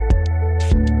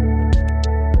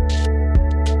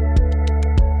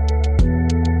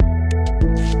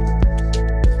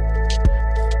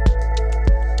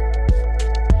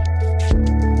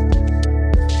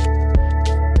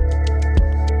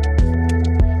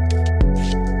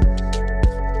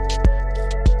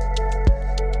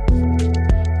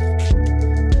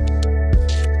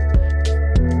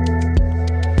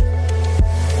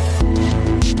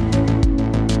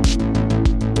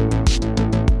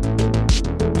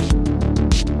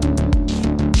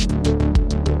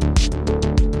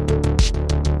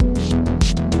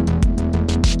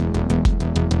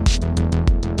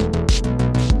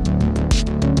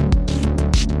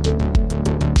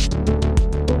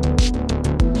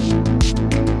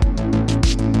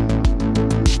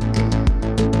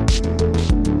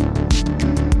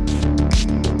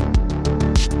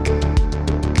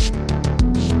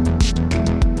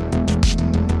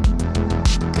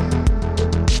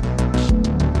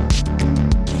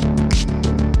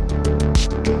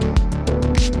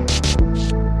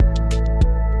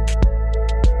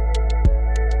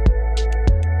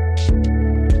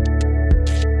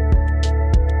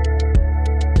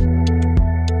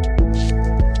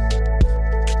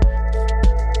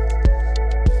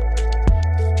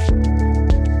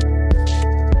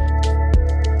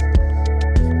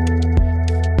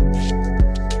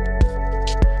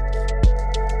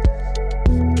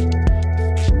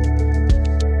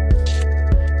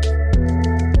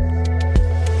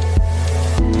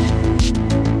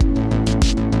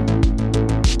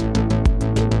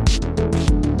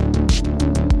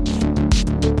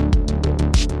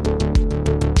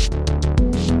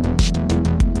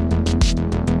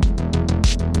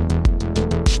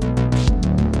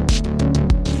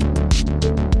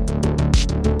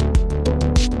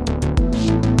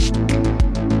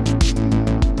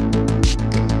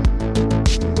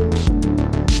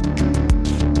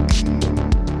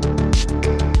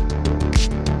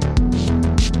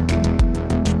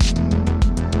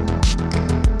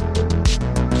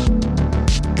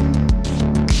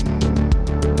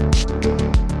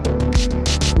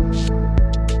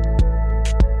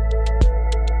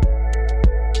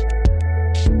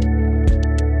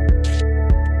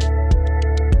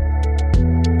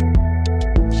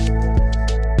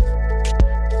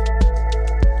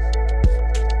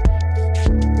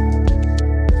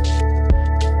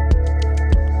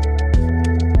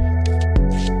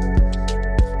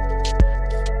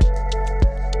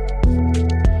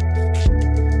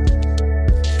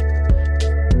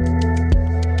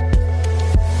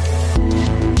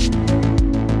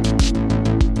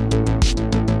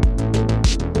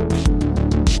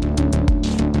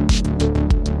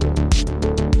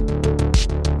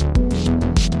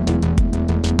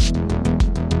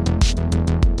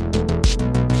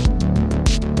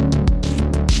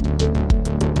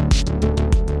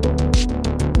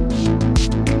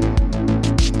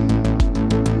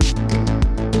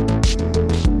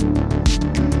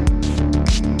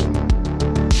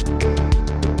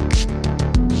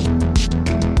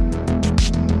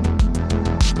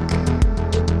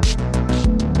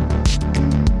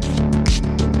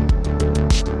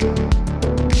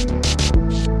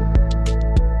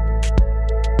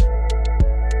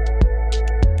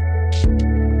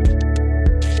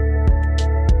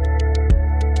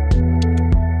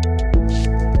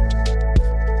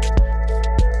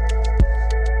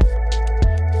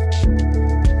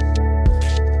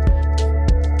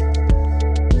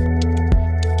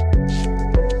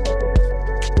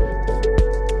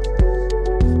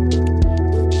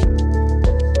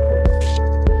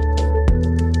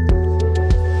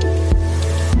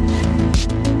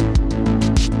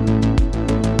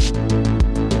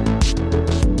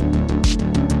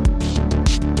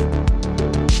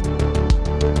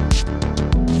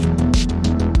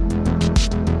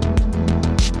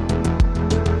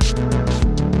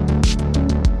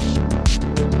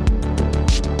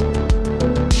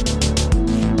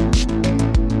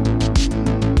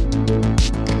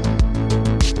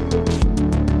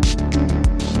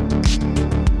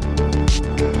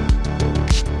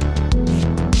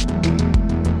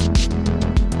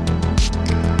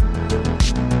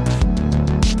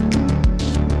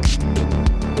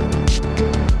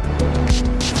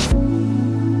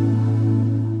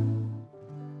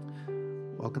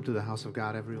house of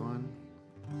God, everyone.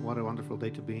 What a wonderful day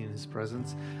to be in His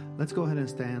presence. Let's go ahead and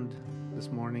stand this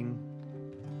morning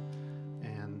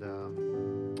and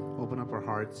open up our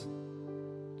hearts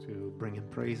to bring Him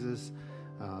praises.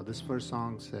 This first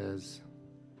song says,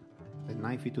 "De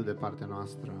n-ai fi tu de partea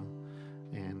noastră."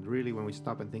 And really, when we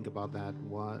stop and think about that,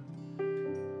 what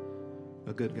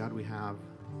a good God we have,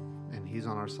 and He's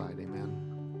on our side, amen.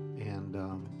 And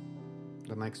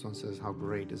the next one says, "How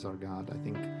great is our God." I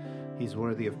think He's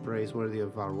worthy of praise, worthy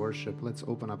of our worship. Let's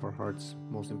open up our hearts,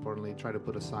 most importantly, try to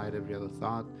put aside every other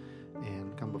thought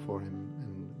and come before Him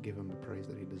and give Him the praise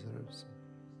that He deserves.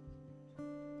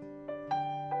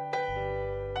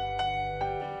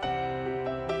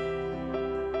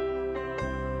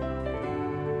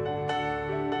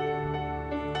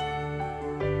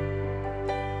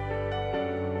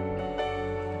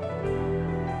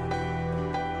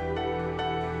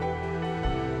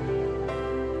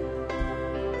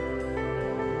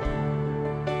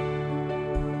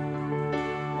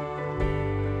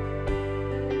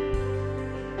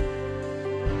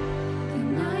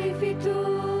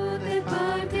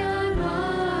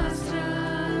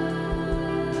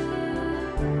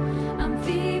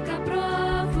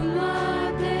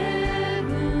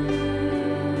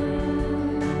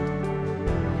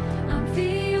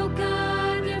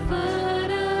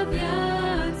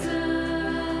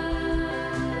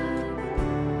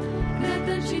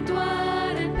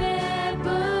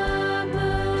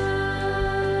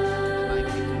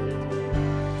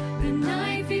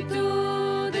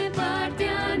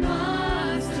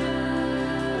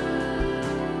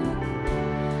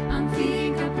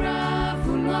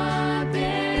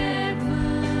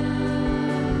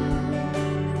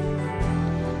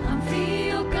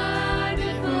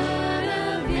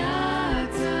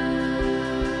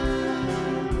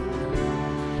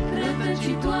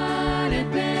 Tine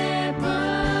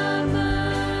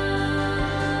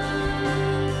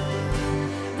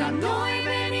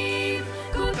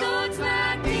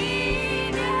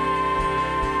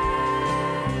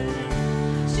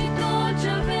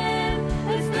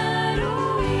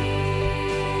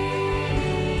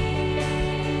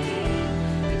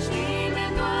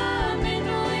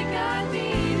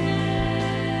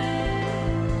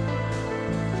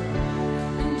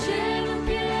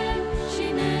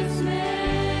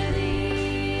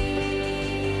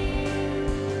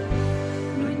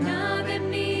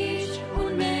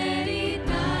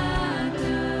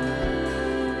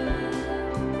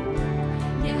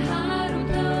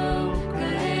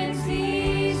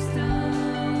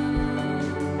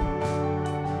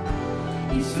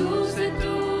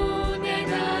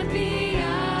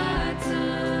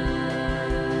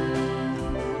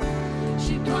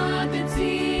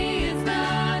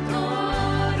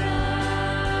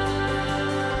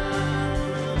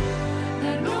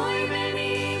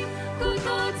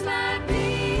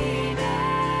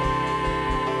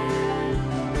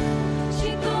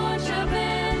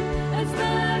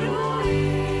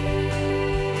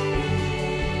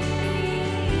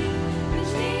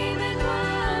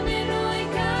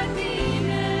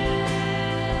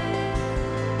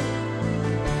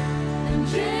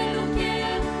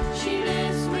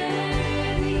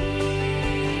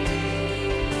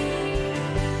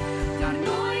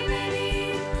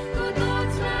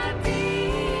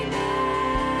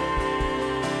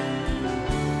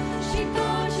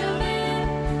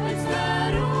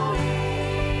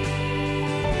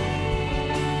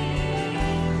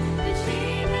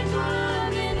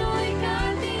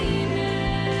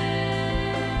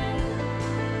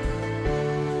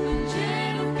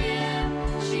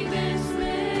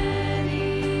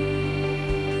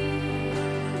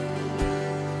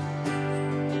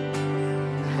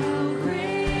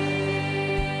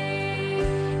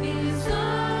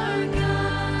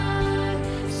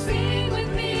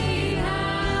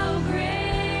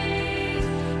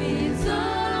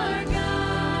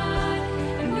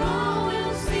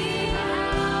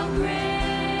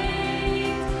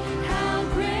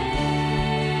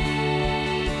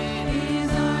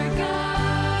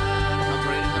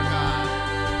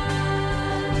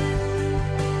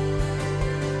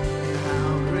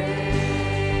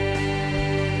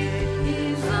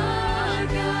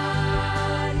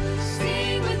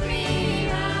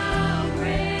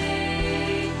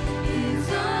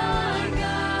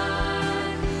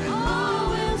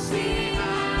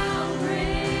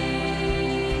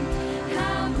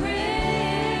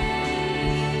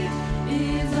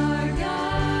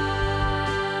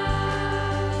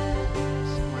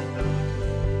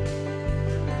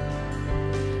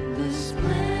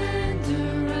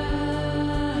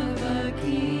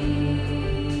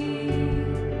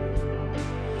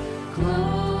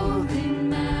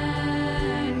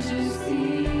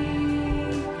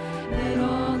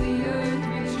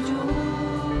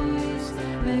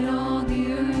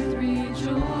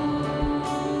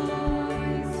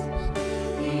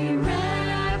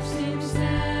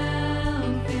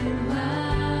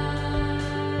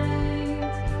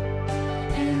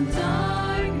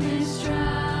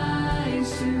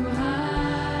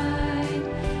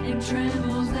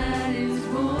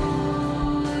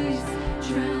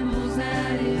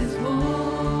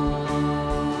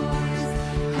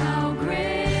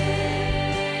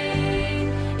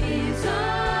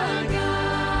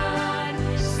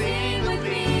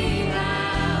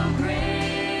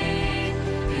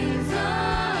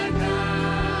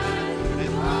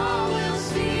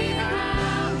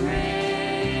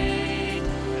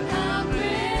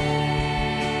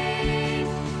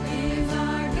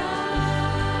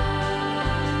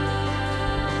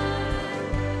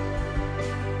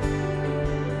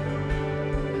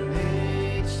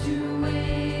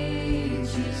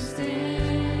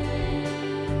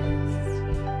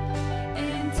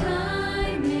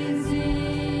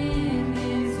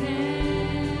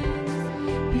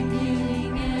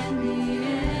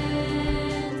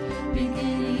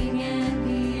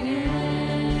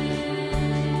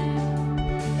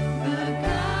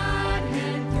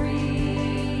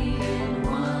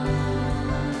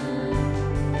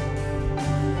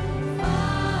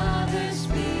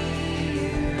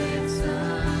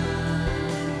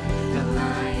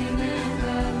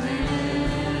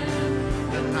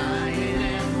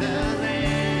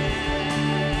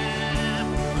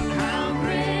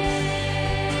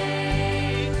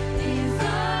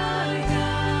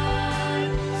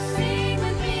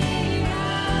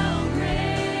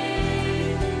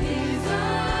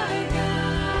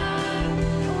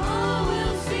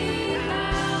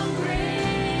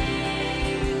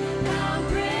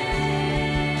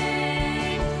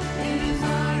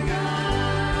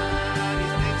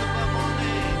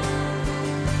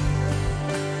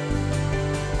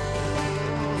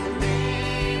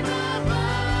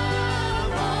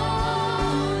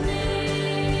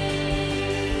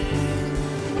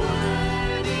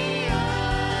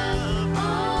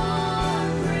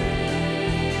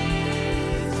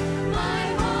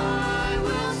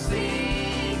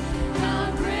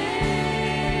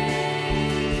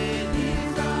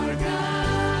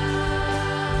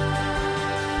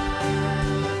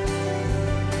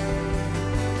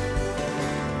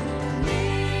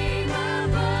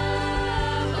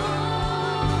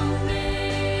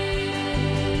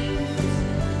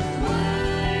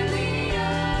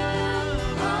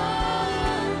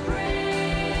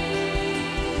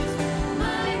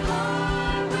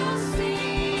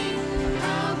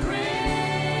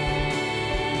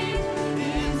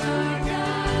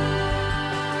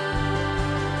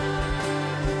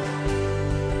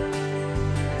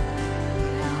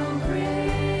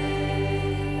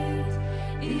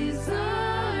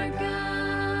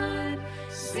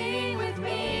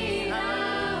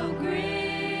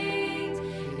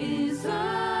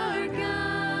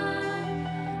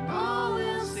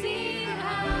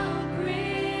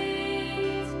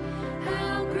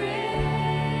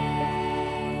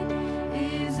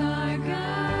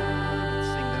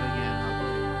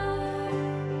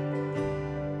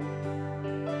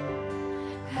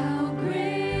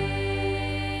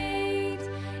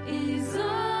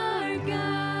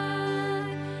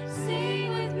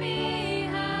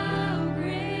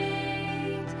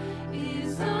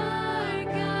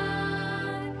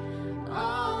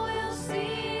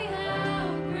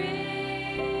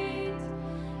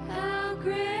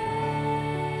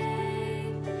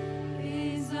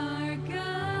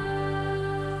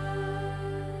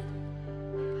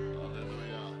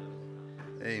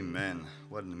Amen.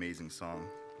 What an amazing song.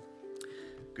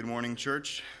 Good morning,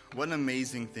 church. What an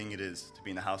amazing thing it is to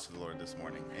be in the house of the Lord this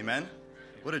morning. Amen?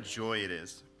 What a joy it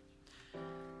is.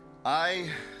 I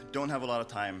don't have a lot of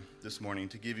time this morning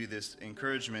to give you this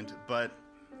encouragement, but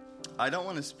I don't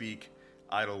want to speak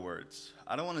idle words.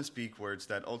 I don't want to speak words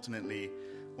that ultimately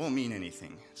won't mean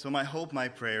anything. So my hope, my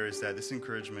prayer is that this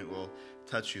encouragement will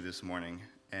touch you this morning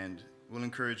and will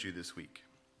encourage you this week.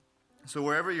 So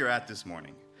wherever you're at this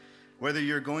morning, whether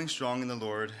you're going strong in the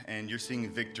Lord and you're seeing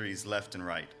victories left and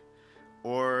right,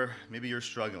 or maybe you're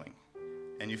struggling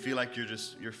and you feel like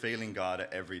you're failing God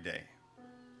every day,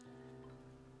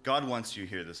 God wants you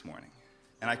here this morning.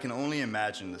 And I can only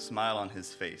imagine the smile on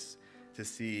his face to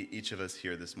see each of us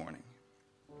here this morning.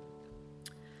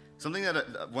 Something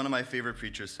that one of my favorite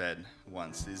preachers said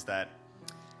once is that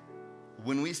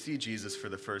when we see Jesus for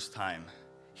the first time,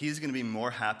 he's going to be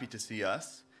more happy to see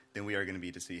us than we are going to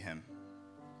be to see him.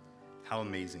 How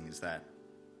amazing is that?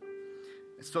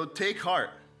 So take heart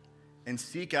and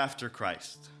seek after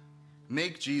Christ.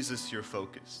 Make Jesus your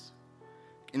focus.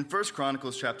 In 1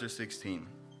 Chronicles chapter 16,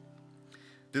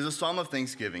 there's a psalm of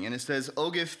thanksgiving, and it says,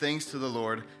 "Oh, give thanks to the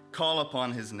Lord, call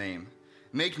upon his name.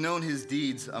 Make known his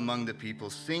deeds among the people.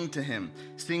 Sing to him,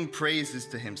 sing praises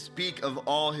to him. Speak of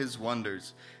all his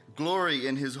wonders. Glory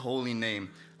in his holy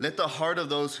name. Let the heart of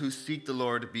those who seek the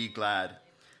Lord be glad.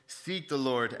 Seek the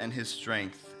Lord and his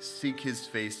strength. Seek his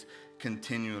face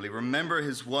continually. Remember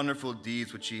his wonderful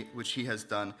deeds which he has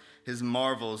done, his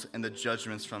marvels and the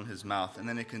judgments from his mouth." And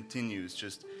then it continues,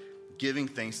 just giving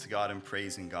thanks to God and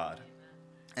praising God.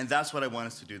 And that's what I want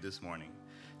us to do this morning,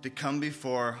 to come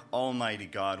before Almighty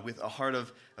God with a heart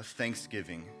of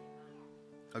thanksgiving,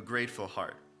 a grateful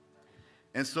heart.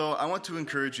 And so I want to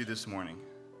encourage you this morning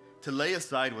to lay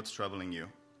aside what's troubling you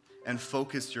and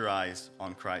focus your eyes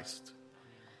on Christ.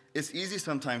 It's easy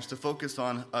sometimes to focus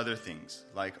on other things,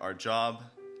 like our job,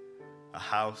 a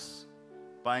house,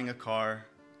 buying a car,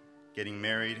 getting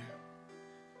married,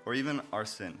 or even our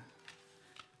sin.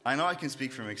 I know I can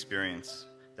speak from experience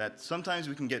that sometimes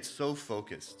we can get so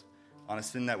focused on a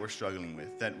sin that we're struggling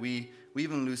with that we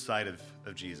even lose sight of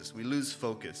Jesus. We lose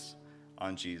focus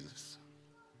on Jesus.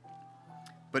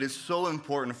 But it's so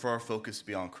important for our focus to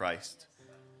be on Christ,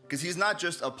 because he's not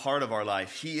just a part of our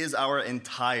life. He is our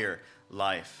entire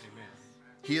life. Amen.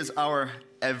 He is our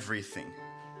everything.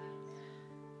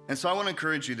 And so I want to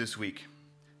encourage you this week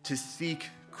to seek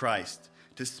Christ,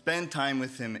 to spend time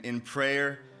with him in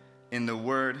prayer, in the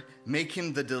word. Make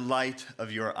him the delight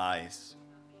of your eyes.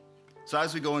 So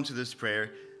as we go into this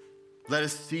prayer, let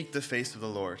us seek the face of the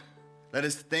Lord. Let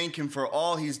us thank him for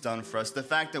all he's done for us. The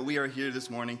fact that we are here this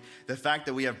morning, the fact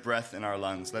that we have breath in our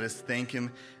lungs. Let us thank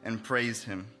him and praise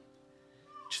him.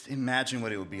 Just imagine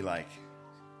what it would be like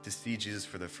to see Jesus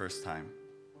for the first time,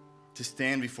 to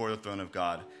stand before the throne of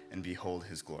God and behold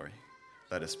his glory.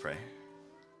 Let us pray.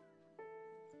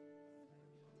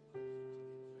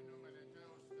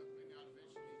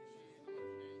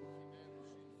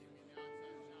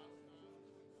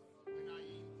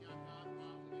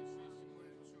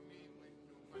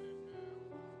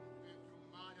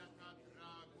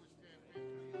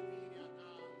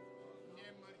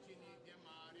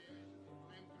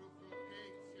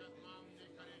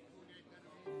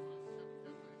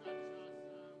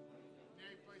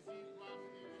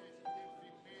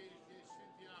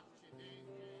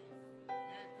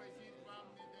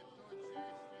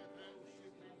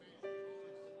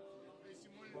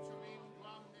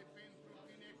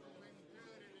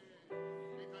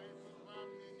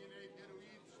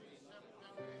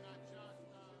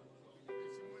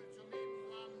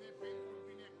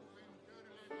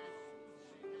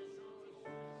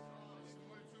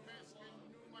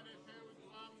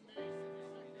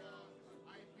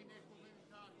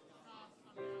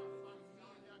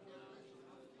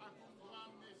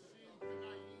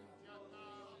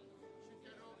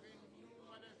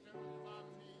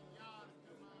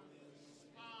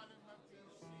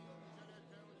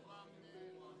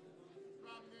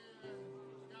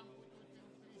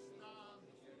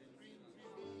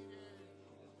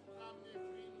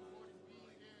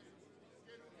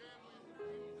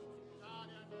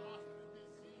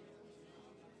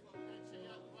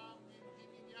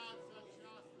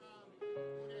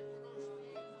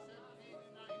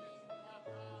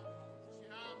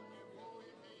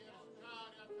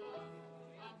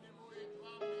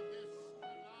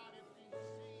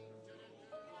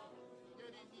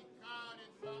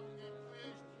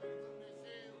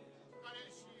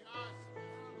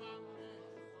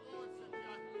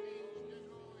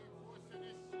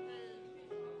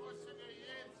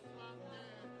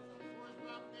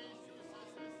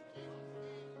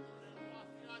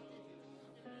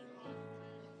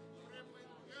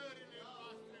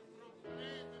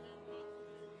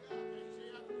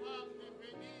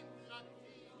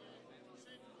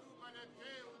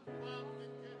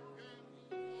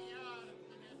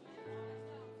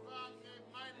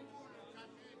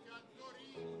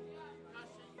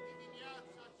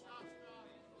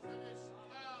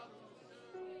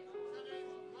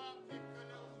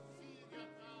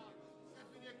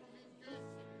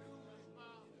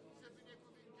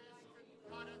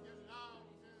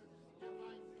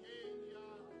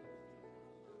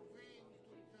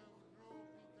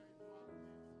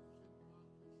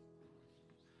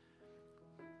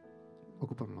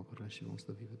 tornăm la locurile și vom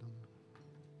slăvi pe Domnul.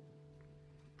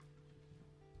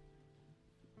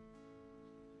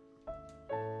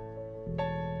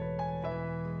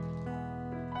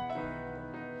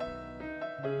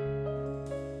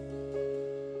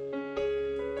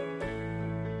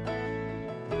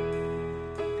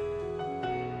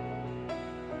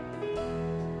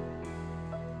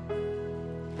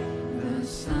 The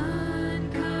sun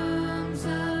comes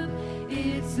up,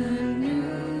 it's a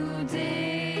new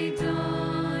day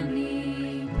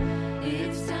dawning.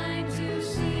 It's time to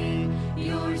sing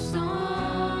your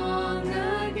song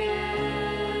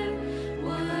again.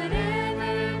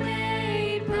 Whatever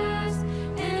may pass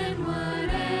and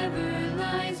whatever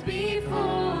lies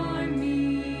before me,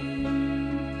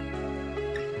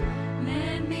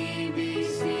 let me be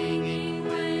singing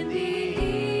when the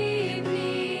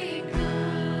evening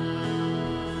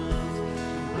comes.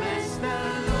 Bless the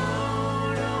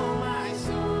Lord, oh my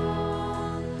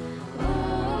soul,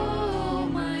 oh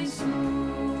my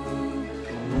soul,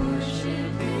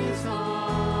 worship His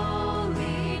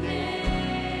holy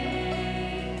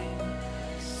name.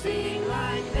 Sing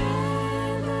like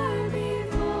never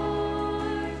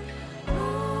before,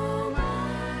 oh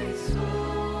my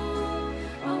soul,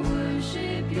 I'll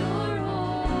worship Your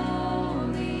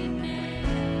holy name.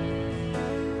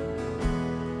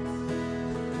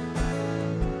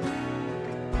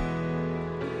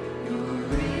 You're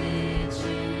rich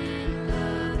in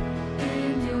love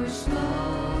and you're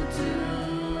slow to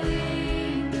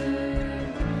anger.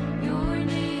 Your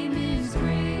name is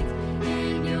great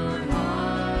and your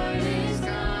heart is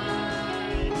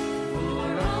kind. For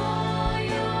all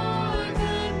your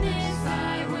goodness I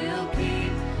will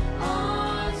keep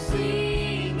on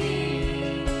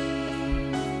singing.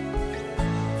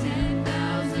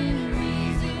 10,000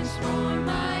 reasons for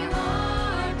my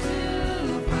heart to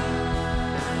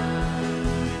find.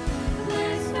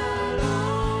 Bless the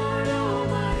Lord, oh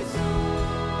my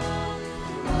soul,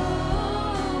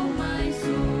 oh my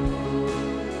soul,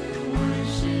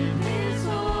 worship His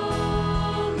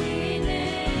holy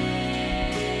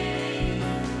name.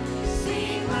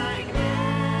 Sing like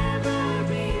never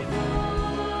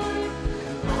before,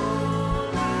 oh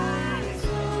my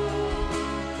soul,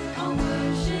 I'll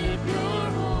worship Your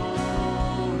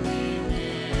holy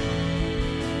name.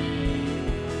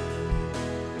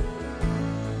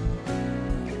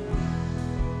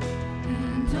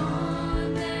 And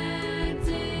on that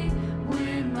day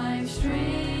when my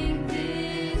strength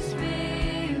is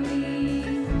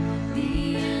failing,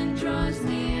 the end draws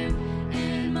near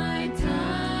and my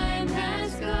time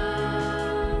has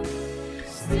come,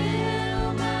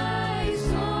 still my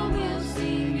soul will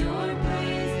sing Your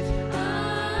praise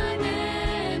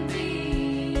unending.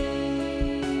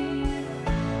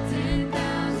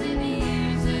 10,000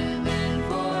 years and then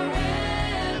forevermore.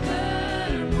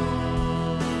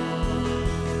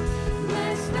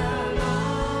 Bless the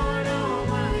Lord, oh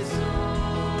my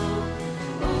soul,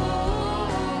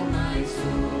 oh my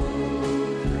soul,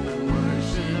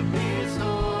 worship His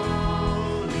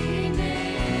holy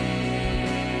name.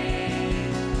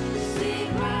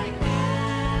 Sing like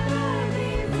never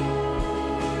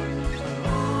before,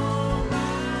 oh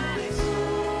my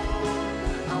soul,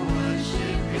 I'll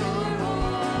worship Your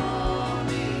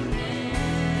holy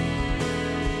name.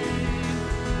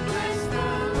 Bless the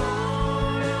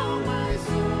Lord, oh my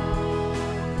soul,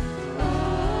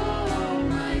 oh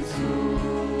my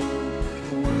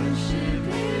soul, worship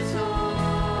His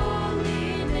holy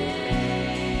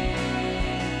name.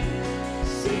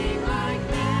 Sing like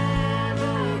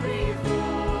never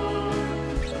before,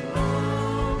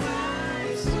 oh my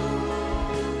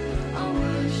soul, I'll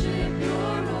worship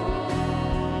Your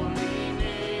holy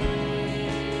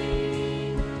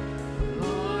name.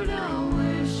 Lord, I'll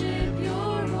worship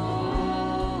Your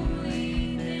holy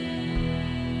name.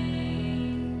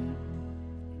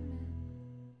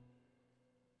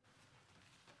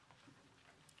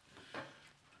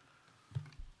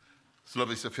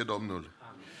 Slăvit să fie Domnul!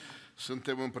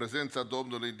 Suntem în prezența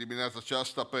Domnului în dimineața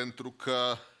aceasta pentru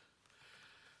că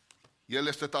El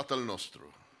este Tatăl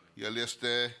nostru. El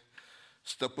este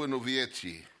stăpânul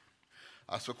vieții.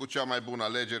 Ați făcut cea mai bună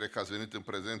alegere că ați venit în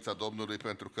prezența Domnului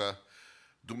pentru că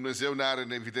Dumnezeu ne are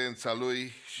în evidența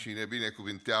Lui și ne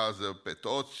binecuvintează pe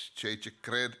toți cei ce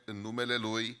cred în numele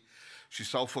Lui și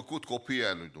s-au făcut copii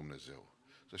ai Lui Dumnezeu.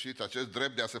 Să știți, acest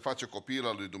drept de a se face copil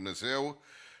al Lui Dumnezeu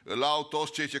îl au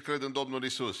toți cei ce cred în Domnul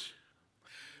Isus.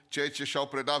 Cei ce și-au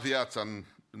predat viața în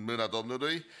mâna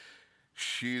Domnului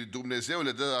și Dumnezeu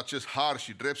le dă acest har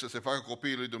și drept să se facă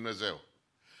copiii Lui Dumnezeu.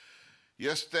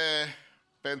 Este,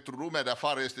 pentru lumea de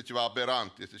afară, este ceva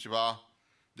aberant, este ceva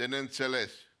de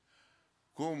neînțeles.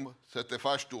 Cum să te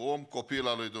faci tu om copil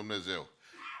al lui Dumnezeu?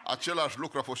 același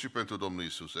lucru a fost și pentru Domnul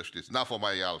Iisus, să știți, n-a fost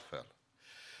mai altfel.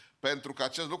 Pentru că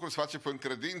acest lucru se face prin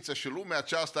credință și lumea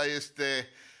aceasta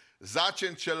zace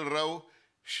în cel rău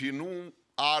și nu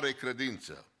are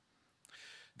credință.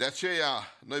 De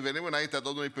aceea, noi venim înaintea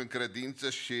Domnului prin credință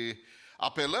și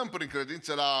apelăm prin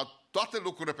credință la toate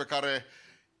lucrurile pe care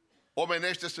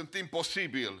omenește sunt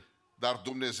imposibil, dar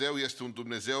Dumnezeu este un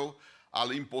Dumnezeu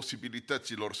al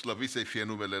imposibilităților, slăvit să-i fie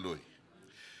numele Lui.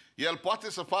 El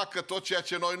poate să facă tot ceea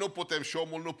ce noi nu putem și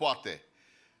omul nu poate,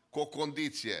 cu o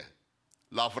condiție,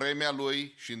 la vremea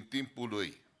Lui și în timpul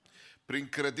Lui. Prin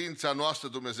credința noastră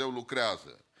Dumnezeu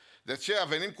lucrează. De aceea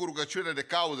venim cu rugăciune de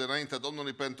cauze înaintea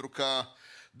Domnului, pentru că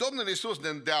Domnul Iisus ne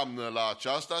îndeamnă la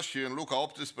aceasta și în Luca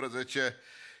 18,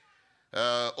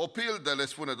 o pildă le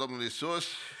spune Domnul Iisus,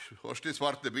 o știți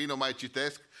foarte bine, o mai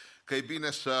citesc, că e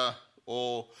bine să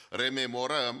o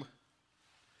rememorăm.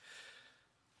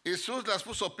 Iisus le-a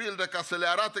spus o pildă ca să le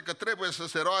arate că trebuie să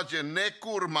se roage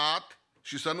necurmat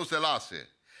și să nu se lase.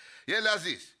 El le-a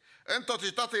zis: în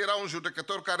totalitate era un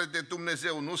judecător care de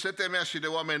Dumnezeu nu se temea și de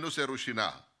oameni nu se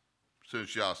rușina. Sunt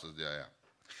și astăzi de aia.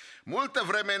 Multă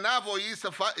vreme n-a voit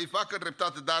să îi facă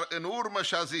dreptate, dar în urmă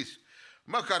și-a zis: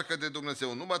 măcar că de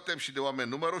Dumnezeu nu mă tem și de oameni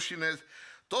nu mă rușinez,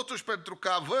 totuși pentru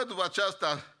că văduva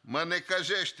aceasta mă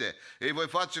necăjește, îi voi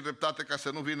face dreptate ca să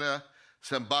nu vină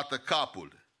să-mi bată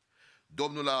capul.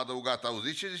 Domnul a adăugat: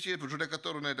 auziți ce zice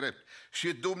judecătorul nedrept?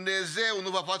 Și Dumnezeu nu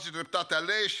va face dreptate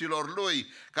aleșilor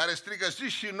Lui, care strigă zi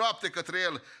și noapte către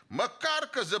El, măcar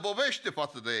că zăbovește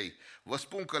față de ei. Vă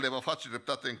spun că le va face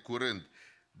dreptate în curând,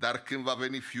 dar când va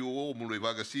veni Fiul omului,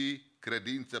 va găsi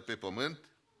credință pe pământ?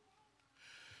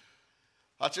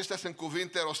 Acestea sunt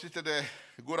cuvinte rostite de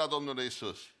gura Domnului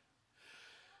Iisus.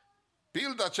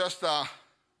 Pilda aceasta,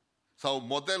 sau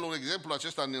modelul, exemplul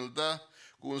acesta ne-l dă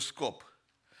cu un scop.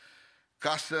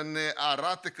 Ca să ne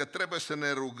arate că trebuie să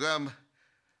ne rugăm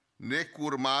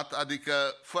necurmat,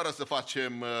 adică fără să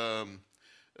facem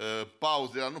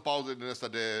pauze, dar nu pauze din astea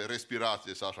de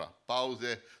respirație sau așa.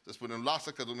 Pauze, să spunem,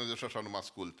 lasă că Dumnezeu și așa nu mă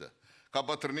ascultă. Ca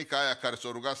bătrânica aia care s-a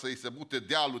rugat să-i se mute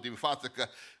dealul din față, că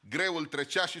greul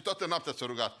trecea și toată noaptea s-a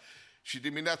rugat. Și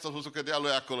dimineața a văzut că dealul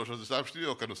e acolo și a zis: știu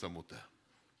eu că nu se mută.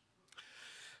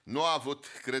 Nu a avut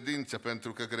credință,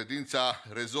 pentru că credința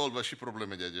rezolvă și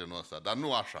probleme de genul ăsta, dar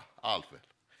nu așa, altfel.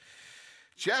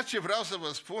 Ceea ce vreau să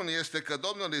vă spun este că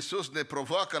Domnul Iisus ne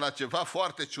provoacă la ceva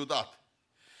foarte ciudat.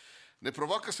 Ne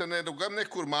provoacă să ne rugăm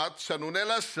necurmat, să nu ne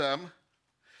lăsăm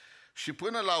și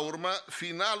până la urmă,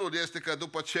 finalul este că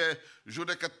după ce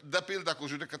dă pilda cu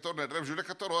judecătorul nedrept,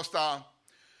 judecătorul ăsta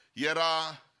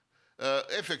era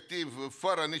efectiv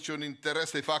fără niciun interes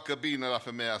să-i facă bine la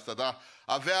femeia asta, dar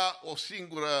avea o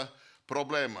singură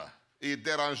problemă: îi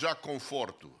deranja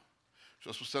confortul. Și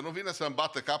a spus: să nu vină să-mi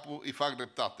bată capul, îi fac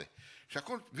dreptate. Și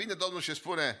acum vine Domnul și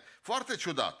spune, foarte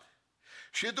ciudat: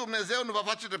 și Dumnezeu nu va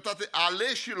face dreptate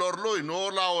aleșilor Lui, nu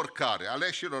la oricare,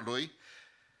 aleșilor Lui,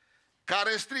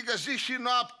 care strigă zi și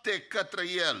noapte către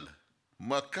El,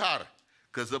 măcar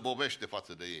că zăbovește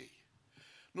față de ei.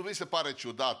 Nu vi se pare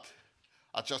ciudat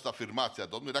această afirmație a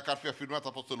Domnului? Dacă ar fi afirmat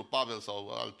Apostolul Pavel sau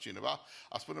altcineva,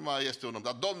 a spune: mai este un om,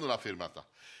 dar Domnul a afirmat asta.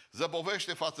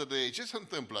 Zăbovește față de ei. Ce se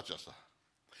întâmplă aceasta?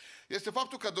 Este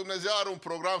faptul că Dumnezeu are un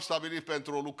program stabilit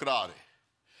pentru o lucrare.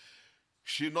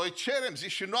 Și noi cerem zi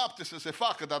și noapte să se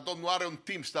facă, dar Domnul are un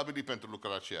timp stabilit pentru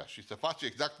lucrarea aceea. Și se face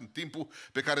exact în timpul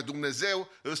pe care Dumnezeu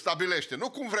îl stabilește.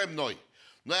 Nu cum vrem noi.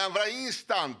 Noi am vrea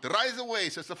instant, rise away,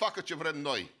 să se facă ce vrem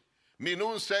noi.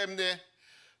 Minuni, semne,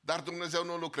 dar Dumnezeu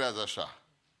nu lucrează așa.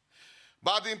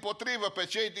 Ba dimpotrivă, pe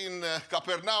cei din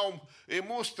Capernaum îi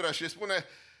mustră și spune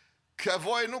că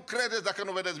voi nu credeți dacă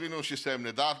nu vedeți minuni și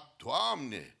semne. Dar,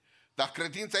 Doamne, dar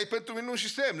credința e pentru minuni și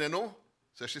semne, nu?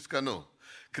 Să știți că nu.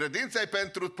 Credința e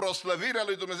pentru proslăvirea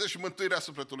lui Dumnezeu și mântuirea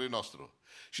sufletului nostru.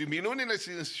 Și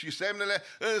minunile și semnele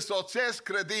însoțesc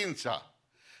credința.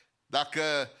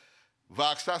 Dacă vă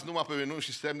axați numai pe minuni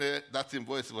și semne, dați-mi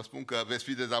voie să vă spun că veți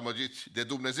fi dezamăgiți de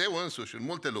Dumnezeu însuși în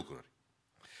multe lucruri.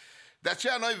 De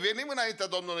aceea noi venim înaintea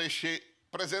Domnului și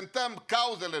prezentăm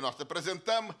cauzele noastre,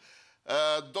 prezentăm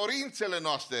dorințele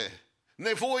noastre,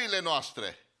 nevoile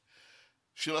noastre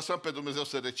și lăsăm pe Dumnezeu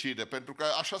să decide, pentru că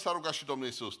așa s-a rugat și Domnul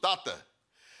Iisus. Tată,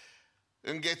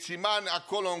 în Ghețimani,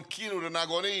 acolo în chinuri, în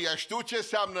agonie, știu ce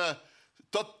înseamnă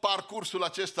tot parcursul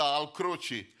acesta al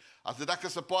crucii. A zis: dacă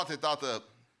se poate, Tată,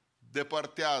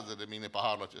 depărtează de mine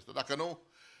paharul acesta. Dacă nu,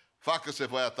 facă-se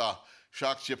voia ta. Și a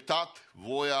acceptat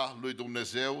voia lui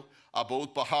Dumnezeu, a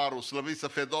băut paharul, slăvit să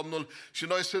fie Domnul, și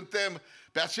noi suntem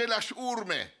pe aceleași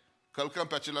urme, călcăm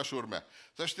pe aceleași urme.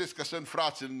 Să știți că sunt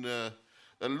frați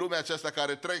în lumea aceasta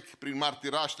care trec prin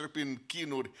martiraj, trec prin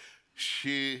chinuri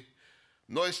și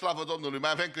Noi, slavă Domnului, mai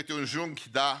avem câte un junghi,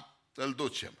 dar îl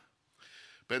ducem.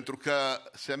 Pentru că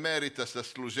se merită să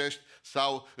slujești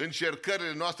sau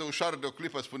încercările noastre ușoare de o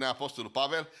clipă, spune Apostolul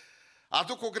Pavel,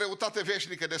 aduc o greutate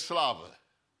veșnică de slavă.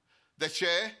 De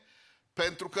ce?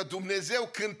 Pentru că Dumnezeu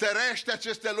cântărește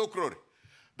aceste lucruri.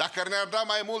 Dacă ne-ar da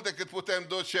mai mult decât putem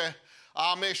duce,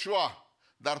 am eșua.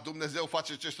 Dar Dumnezeu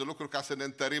face aceste lucruri ca să ne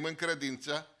întărim în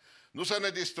credință, nu să ne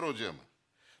distrugem,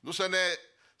 nu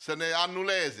să ne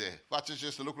anuleze. Face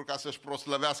aceste lucruri ca să-și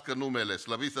proslăvească numele,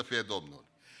 slăvit să fie Domnul.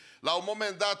 La un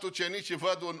moment dat, ucenicii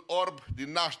văd un orb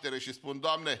din naștere și spun,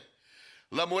 Doamne,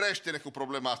 lămurește-ne cu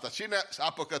problema asta. Cine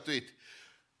a păcătuit?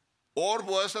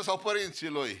 Orbul ăsta sau părinții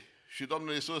lui? Și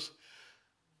Domnul Iisus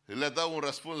le dă un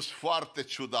răspuns foarte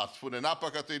ciudat. Spune, n-a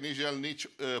păcătuit nici el, nici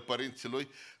părinții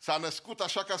lui. S-a născut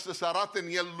așa ca să se arate în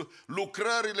el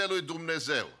lucrările lui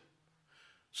Dumnezeu.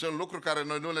 Sunt lucruri care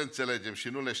noi nu le înțelegem și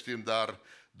nu le știm, dar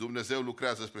Dumnezeu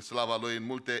lucrează spre slava Lui în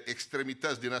multe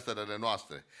extremități din astea ale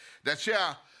noastre. De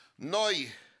aceea,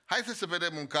 noi, haideți să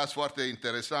vedem un caz foarte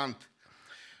interesant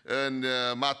în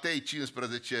Matei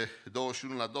 15,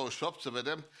 21 la 28, să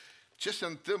vedem ce se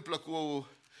întâmplă cu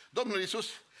Domnul Iisus.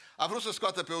 A vrut să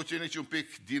scoată pe ucenici un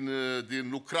pic din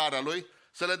lucrarea Lui,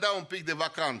 să le dea un pic de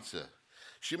vacanță.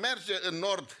 Și merge în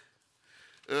nord,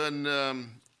 în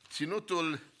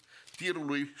ținutul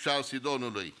Tirului și al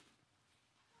Sidonului.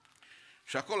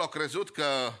 Și acolo a crezut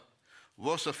că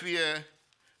vor să fie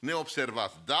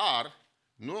neobservați. Dar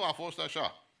nu a fost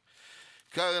așa.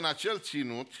 Că în acel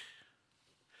ținut,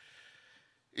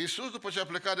 Iisus, după ce a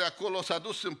plecat de acolo, s-a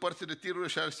dus în părțile Tirului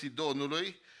și al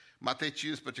Sidonului, Matei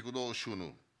 15 cu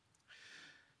 21.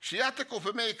 Și iată că o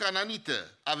femeie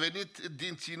cananită a venit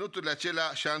din ținuturile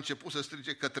acelea și a început să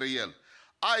strige către el.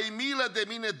 Ai milă de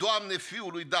mine, Doamne,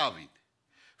 fiul lui David!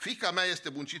 Fiica mea este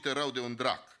muncită rău de un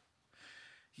drac.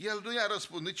 El nu i-a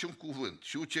răspuns niciun cuvânt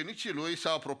și ucenicii lui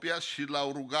s-au apropiat și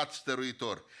l-au rugat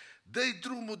stăruitor. Dă-i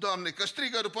drumul, Doamne, că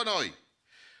strigă după noi!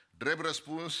 Drept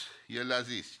răspuns, el le-a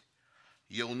zis,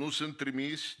 eu nu sunt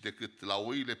trimis decât la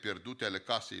oile pierdute ale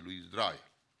casei lui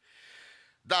Israel.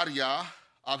 Dar ea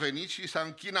a venit și s-a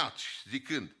închinat,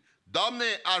 zicând,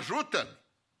 Doamne, ajută-mi!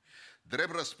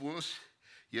 Drept răspuns,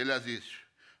 el le-a zis,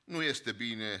 nu este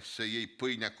bine să iei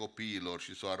pâinea copiilor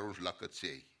și să o arunci la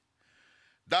căței.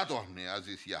 Da, Doamne, a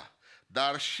zis ea,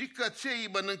 dar și cățeii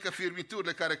mănâncă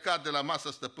firmiturile care cad de la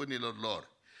masa stăpânilor lor.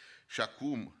 Și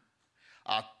acum,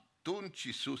 atunci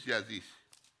Iisus i-a zis,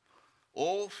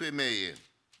 o femeie,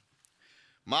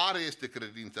 mare este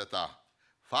credința ta,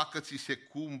 facă-ți-se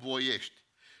cum voiești.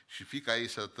 Și fiica ei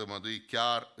să tămădui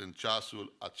chiar în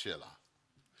ceasul acela.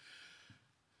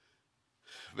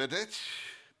 Vedeți?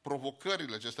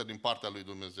 Provocările acestea din partea lui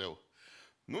Dumnezeu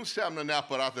nu înseamnă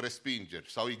neapărat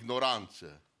respingeri sau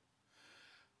ignoranță.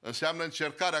 Înseamnă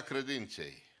încercarea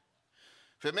credinței.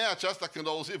 Femeia aceasta, când a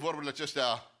auzit vorbele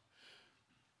acestea,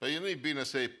 păi nu-i bine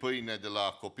să iei pâine de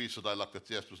la copii să o dai la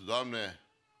căței, a spus, Doamne,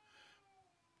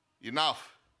 enough,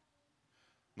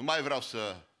 nu mai vreau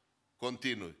să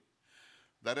continui.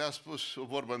 Dar i-a spus o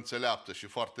vorbă înțeleaptă și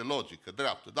foarte logică,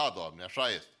 dreaptă. Da, Doamne, așa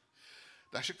este.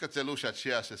 Dar și cățelușa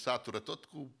aceea se satură tot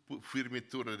cu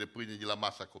firmiturile de pâine de la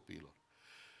masa copiilor.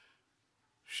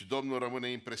 Și Domnul rămâne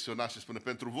impresionat și spune,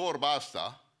 pentru vorba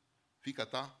asta, fiica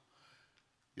ta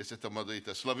este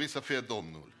tămăduită. Slăvit să fie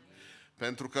Domnul.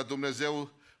 Pentru că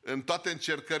Dumnezeu, în toate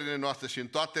încercările noastre și în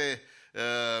toate,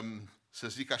 să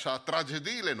zic așa,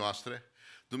 tragediile noastre,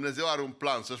 Dumnezeu are un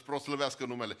plan să-și proslăvească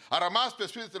numele. A rămas pe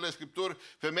Sfintele Scripturi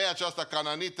femeia aceasta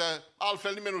cananită,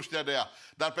 altfel nimeni nu știa de ea.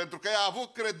 Dar pentru că ea a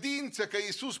avut credință că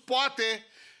Iisus poate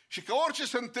și că orice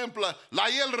se întâmplă, la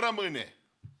El rămâne.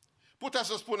 Putea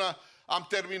să spună, am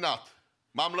terminat,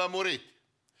 m-am lămurit.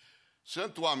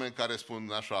 Sunt oameni care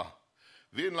spun așa,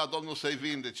 vin la Domnul să-i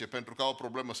vindece pentru că au o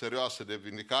problemă serioasă de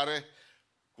vindicare,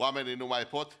 oamenii nu mai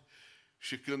pot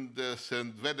și când se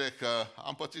vede că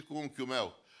am pățit cu unchiul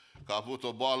meu, că a avut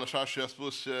o boală așa și a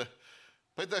spus,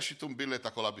 păi dă și tu un bilet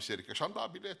acolo la biserică. Și am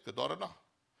dat bilet, că doar n-a.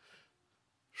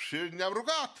 Și ne-am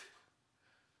rugat.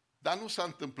 Dar nu s-a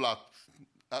întâmplat.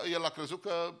 El a crezut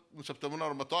că în săptămâna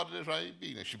următoare deja e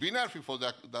bine. Și bine ar fi fost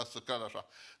de să creadă așa.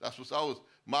 Dar a spus, auzi,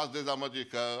 m-ați dezamăgit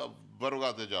că vă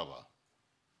rugați degeaba.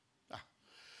 Da.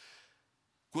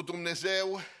 Cu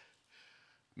Dumnezeu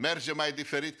merge mai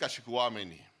diferit ca și cu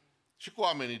oamenii. Și cu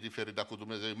oamenii diferit, dar cu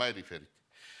Dumnezeu e mai diferit.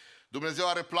 Dumnezeu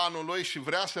are planul Lui și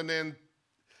vrea să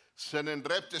ne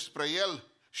îndrepte spre El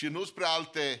și nu spre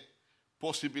alte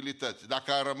posibilități.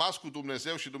 Dacă am rămas cu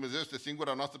Dumnezeu și Dumnezeu este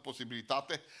singura noastră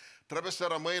posibilitate, trebuie să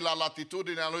rămâi la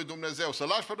latitudinea lui Dumnezeu, să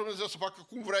lași pe Dumnezeu să facă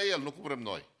cum vrea El, nu cum vrem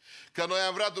noi. Că noi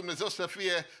am vrea Dumnezeu să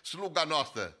fie sluga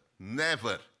noastră.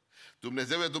 Never.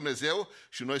 Dumnezeu e Dumnezeu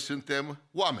și noi suntem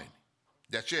oameni.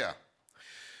 De aceea,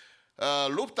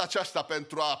 lupta aceasta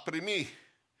pentru a primi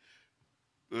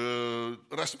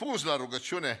răspuns la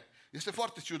rugăciune este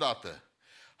foarte ciudată.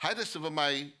 Haideți să vă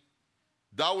mai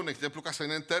dau un exemplu ca să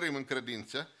ne întărim în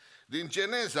credință. Din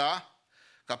Geneza,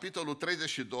 capitolul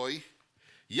 32,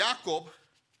 Iacob,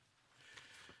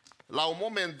 la un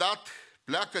moment dat,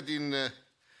 pleacă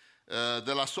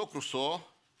de la socru său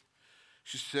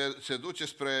și se duce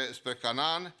spre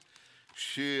Canaan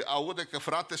și aude că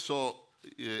frate său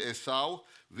Esau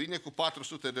vine cu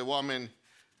 400 de oameni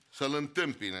să-l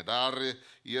întâmpine. Dar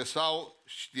Esau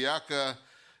știa că,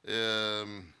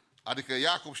 adică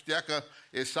Iacob știa că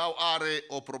Esau are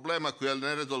o problemă cu el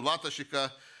nerezolvată și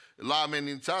că l-a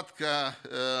amenințat că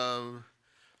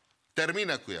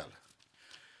termină cu el.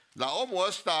 Dar omul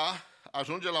ăsta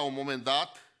ajunge la un moment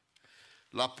dat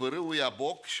la pârâul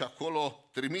Iaboc și acolo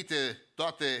trimite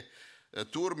toate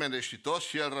turmele și toți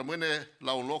și el rămâne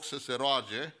la un loc să se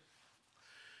roage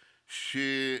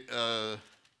și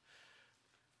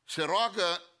se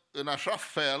roagă în așa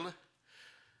fel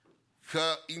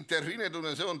că intervine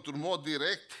Dumnezeu într-un mod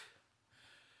direct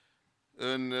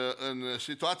în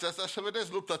situația asta. Să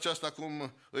vedeți lupta aceasta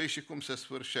cum îi și cum se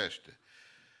sfârșește.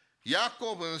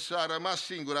 Iacob însă a rămas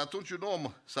singur. Atunci un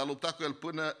om s-a luptat cu el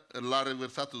până la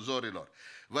revărsatul zorilor.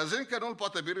 Văzând că nu-l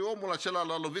poate birui, omul acela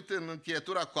l-a lovit în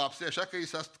încheietura coapsei, așa că i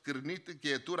s-a scârnit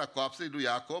încheietura coapsei lui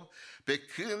Iacob pe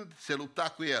când se lupta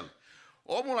cu el.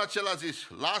 Omul acela a zis,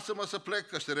 lasă-mă să plec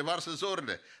că se revarsă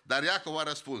zorile. Dar Iacob a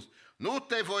răspuns, nu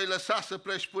te voi lăsa să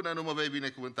pleci până nu mă vei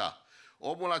binecuvânta.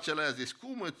 Omul acela a zis,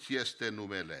 cum îți este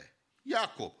numele?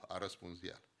 Iacob, a răspuns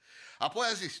el. Apoi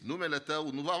a zis, numele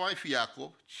tău nu va mai fi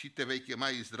Iacob, ci te vei chema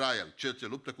Israel, cel ce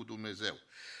luptă cu Dumnezeu.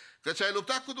 Căci ai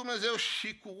luptat cu Dumnezeu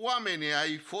și cu oamenii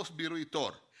ai fost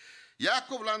biruitor.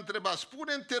 Iacob l-a întrebat,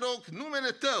 spune-mi, te rog,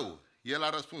 numele tău. El a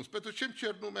răspuns, pentru ce-mi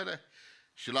cer numele?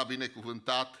 Și l-a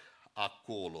binecuvântat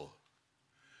acolo.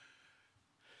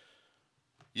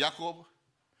 Iacob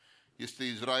este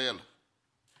Israel.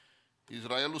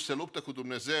 Israelul se luptă cu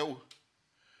Dumnezeu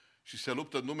și se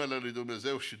luptă în numele lui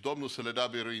Dumnezeu și Domnul să le dea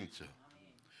biruință.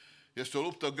 Este o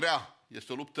luptă grea,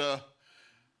 este o luptă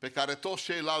pe care toți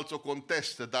ceilalți o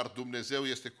contestă, dar Dumnezeu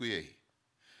este cu ei.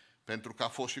 Pentru că a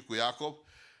fost și cu Iacob,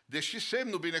 deși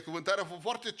semnul binecuvântării a fost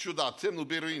foarte ciudat, semnul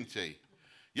biruinței.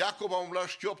 Iacob a umblat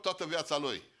șchiop toată viața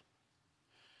lui.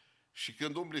 Și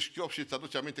când umbli șchiop și îți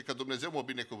aduci aminte că Dumnezeu m-a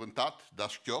binecuvântat, dar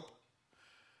șchiop,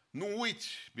 nu uiți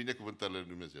binecuvântările lui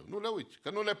Dumnezeu. Nu le uiți, că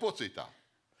nu le poți uita.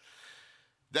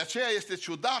 De aceea este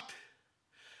ciudat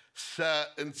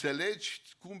să înțelegi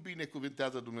cum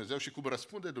binecuvântează Dumnezeu și cum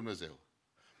răspunde Dumnezeu.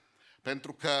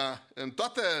 Pentru că în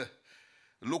toată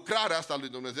lucrarea asta lui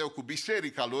Dumnezeu cu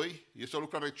biserica lui, este o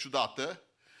lucrare ciudată,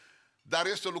 dar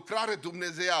este o lucrare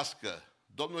dumnezeiască.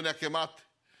 Domnul ne-a chemat,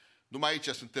 numai aici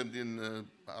suntem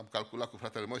am calculat cu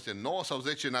fratele Moise, 9 sau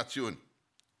 10 națiuni.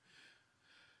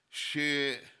 Și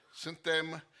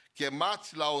suntem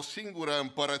chemați la o singură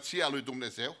împărăție a lui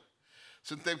Dumnezeu.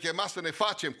 Suntem chemați să ne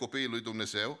facem copiii lui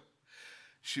Dumnezeu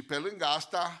și pe lângă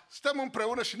asta stăm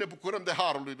împreună și ne bucurăm de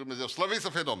harul lui Dumnezeu. Slăvit să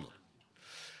fie Domnul!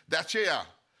 De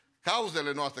aceea,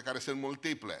 cauzele noastre care sunt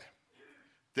multiple,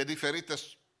 de diferite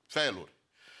feluri,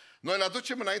 noi le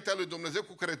aducem înaintea lui Dumnezeu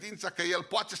cu credința că El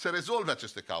poate să rezolve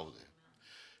aceste cauze.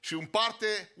 Și în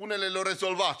parte, unele le-au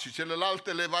rezolvat și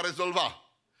celelalte le va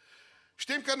rezolva.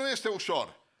 Știm că nu este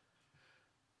ușor,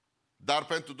 dar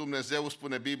pentru Dumnezeu,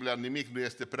 spune Biblia, nimic nu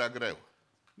este prea greu.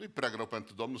 Nu e prea greu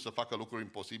pentru Domnul să facă lucruri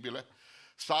imposibile.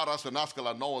 Seara să nască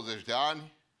la 90 de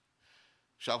ani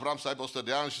și Avram să aibă 100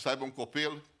 de ani și să aibă un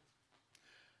copil.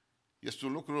 Este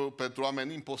un lucru pentru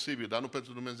oameni imposibil, dar nu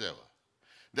pentru Dumnezeu.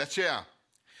 De aceea,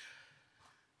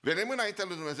 venim înaintea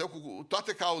lui Dumnezeu cu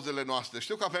toate cauzele noastre.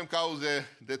 Știu că avem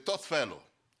cauze de tot felul.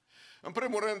 În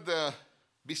primul rând,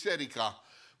 biserica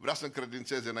vrea să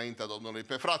încredințeze înaintea Domnului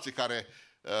pe frații care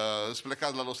îți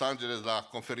plecați la Los Angeles la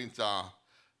conferința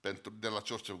de la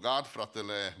Church of God,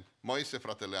 fratele Moise,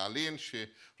 fratele Alin și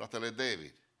fratele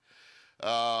David.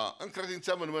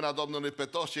 Încredințăm în mâna Domnului pe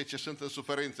toți cei ce sunt în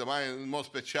suferință, mai în mod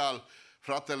special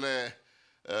fratele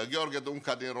Gheorghe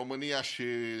Dunca din România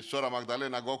și sora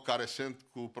Magdalena Goc, care sunt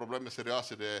cu probleme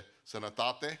serioase de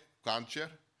sănătate,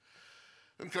 cancer.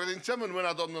 Încredințăm în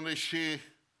mâna Domnului și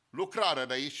lucrarea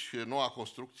de aici, noua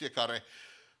construcție, care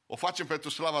o facem pentru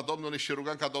slava Domnului și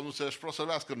rugăm ca Domnul să își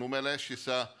prosăvească numele și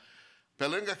să, pe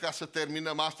lângă ca să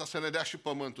terminăm asta, să ne dea și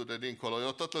pământul de dincolo.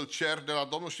 Eu tot îl cer de la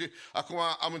Domnul și acum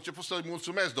am început să-i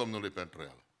mulțumesc Domnului pentru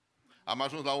el. Am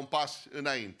ajuns la un pas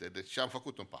înainte, deci am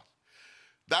făcut un pas.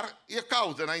 Dar e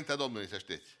cauză înaintea Domnului, să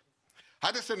știți.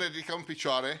 Haideți să ne ridicăm în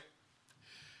picioare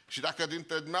Și dacă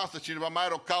dintre dumneavoastră cineva mai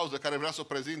are o cauză care vrea să o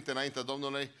prezinte înaintea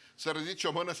Domnului, să ridice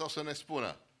o mână sau să ne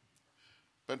spună.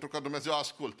 Pentru că Dumnezeu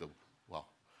ascultă.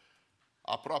 Wow.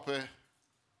 Aproape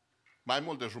mai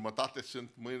mult de jumătate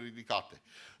sunt mâini ridicate.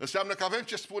 Înseamnă că avem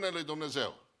ce spune lui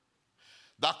Dumnezeu.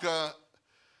 Dacă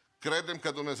credem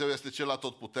că Dumnezeu este cel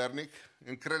atotputernic,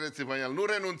 încredeți-vă în El, nu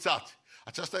renunțați.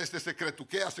 Aceasta este secretul,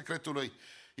 cheia secretului.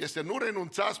 Este nu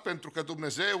renunțați pentru că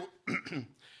Dumnezeu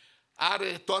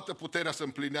are toată puterea să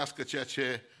împlinească ceea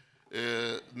ce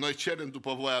noi cerem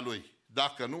după voia Lui.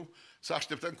 Dacă nu, să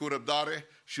așteptăm cu răbdare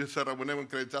și să rămânem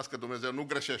încredințați că Dumnezeu nu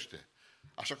greșește.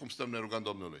 Așa cum stăm ne rugăm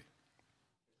Domnului.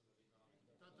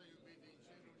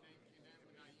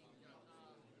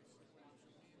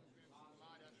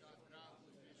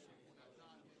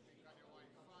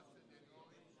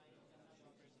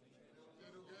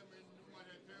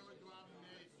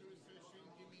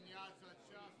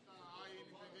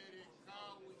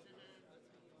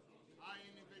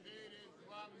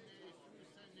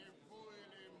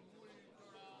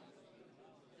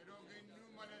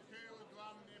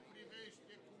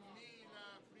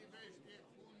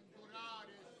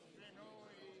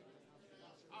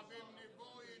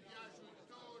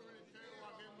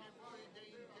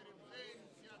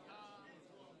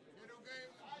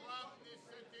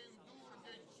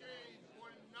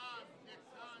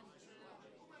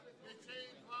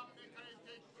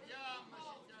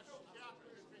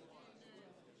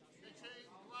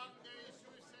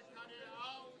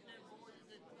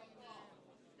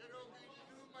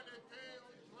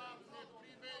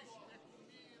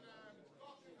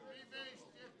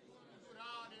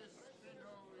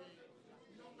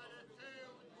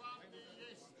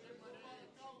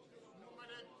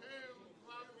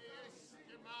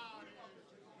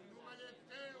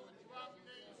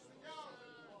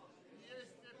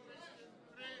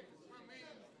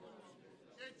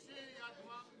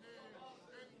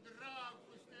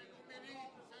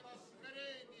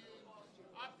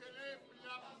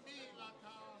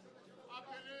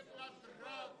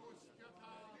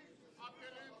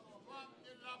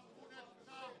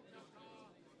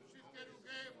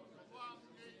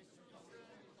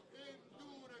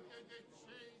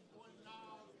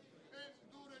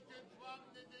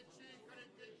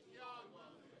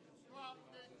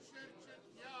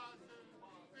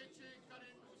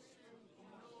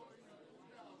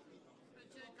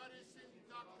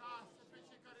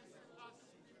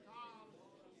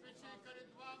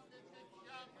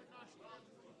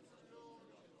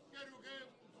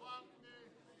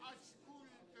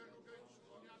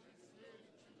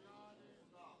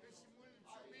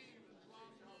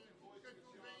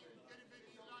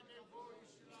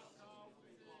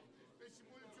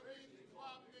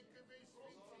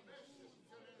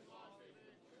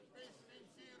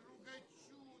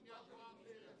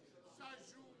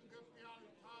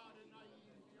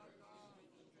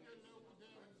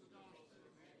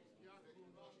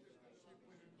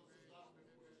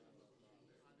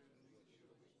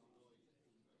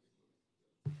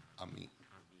 Amin.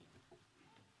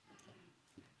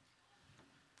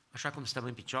 Așa cum stăm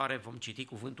în picioare, vom citi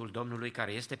cuvântul Domnului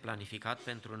care este planificat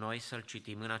pentru noi să-l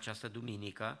citim în această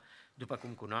duminică. După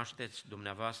cum cunoașteți,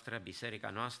 dumneavoastră, biserica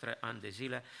noastră, ani de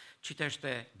zile,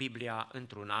 citește Biblia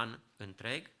într-un an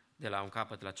întreg, de la un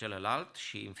capăt la celălalt,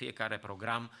 și în fiecare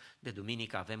program de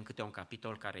duminică avem câte un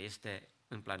capitol care este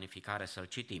în planificare să-l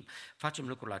citim. Facem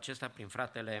lucrul acesta prin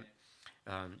fratele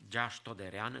Josh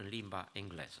Toderean în limba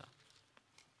engleză.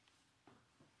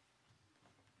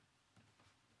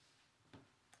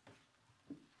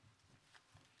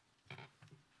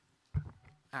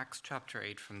 Acts chapter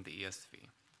 8 from the ESV.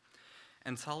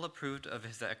 And Saul approved of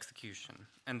his execution.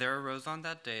 And there arose on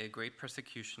that day a great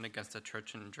persecution against the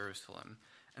church in Jerusalem,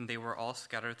 and they were all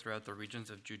scattered throughout the regions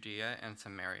of Judea and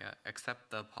Samaria, except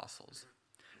the apostles.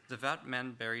 Devout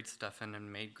men buried Stephen and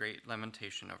made great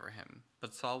lamentation over him.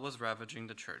 But Saul was ravaging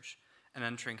the church, and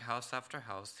entering house after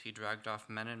house, he dragged off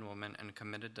men and women and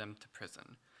committed them to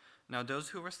prison. Now those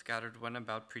who were scattered went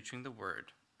about preaching the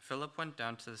word. Philip went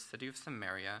down to the city of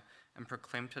Samaria and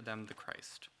proclaimed to them the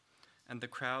Christ. And the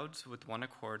crowds with one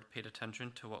accord paid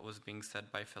attention to what was being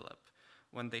said by Philip,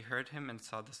 when they heard him and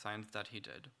saw the signs that he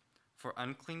did. For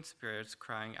unclean spirits,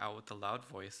 crying out with a loud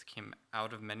voice, came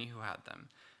out of many who had them,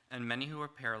 and many who were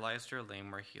paralyzed or lame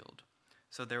were healed.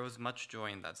 So there was much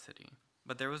joy in that city.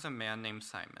 But there was a man named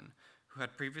Simon, who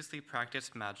had previously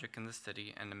practiced magic in the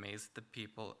city and amazed the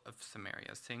people of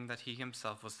Samaria, saying that he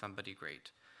himself was somebody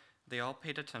great. They all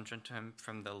paid attention to him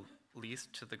from the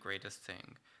least to the greatest,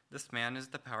 saying, "This man is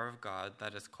the power of God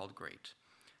that is called great."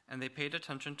 And they paid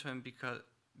attention to him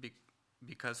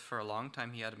because for a long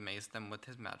time he had amazed them with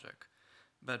his magic.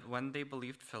 But when they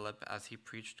believed Philip as he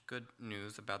preached good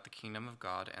news about the kingdom of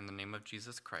God and the name of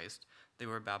Jesus Christ, they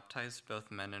were baptized, both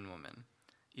men and women.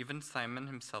 Even Simon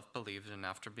himself believed, and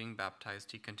after being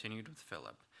baptized, he continued with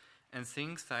Philip. And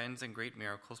seeing signs and great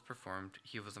miracles performed,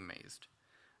 he was amazed.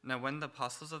 Now when the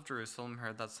apostles of Jerusalem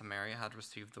heard that Samaria had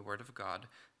received the word of God,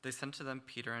 they sent to them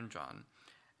Peter and John,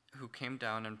 who came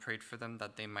down and prayed for them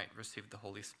that they might receive the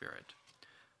Holy Spirit.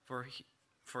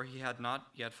 For he had not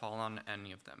yet fallen on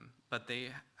any of them, but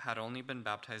they had only been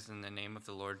baptized in the name of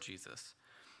the Lord Jesus.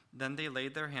 Then they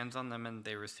laid their hands on them, and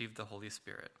they received the Holy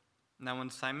Spirit. Now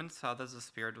when Simon saw that the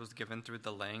Spirit was given through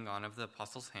the laying on of the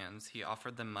apostles' hands, he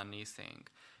offered them money, saying,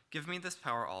 "Give me this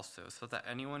power also, so that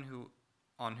anyone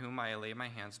on whom I lay my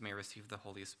hands may receive the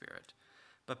Holy Spirit."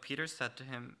 But Peter said to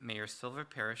him, "May your silver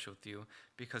perish with you,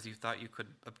 because you thought you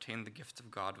could obtain the gift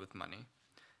of God with money.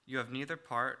 You have neither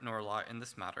part nor lot in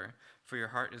this matter, for your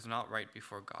heart is not right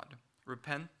before God.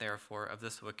 Repent, therefore, of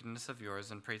this wickedness of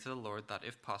yours, and pray to the Lord that,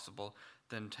 if possible,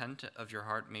 the intent of your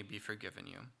heart may be forgiven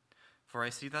you. For I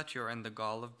see that you are in the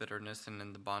gall of bitterness and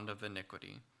in the bond of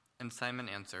iniquity." And Simon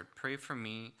answered, "Pray for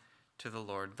me to the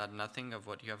Lord, that nothing of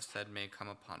what you have said may come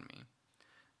upon me."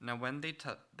 Now when they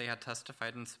had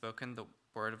testified and spoken the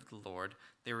word of the Lord,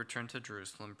 they returned to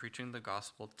Jerusalem, preaching the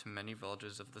gospel to many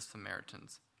villages of the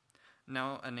Samaritans.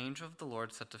 Now an angel of the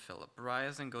Lord said to Philip,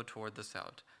 "Rise and go toward the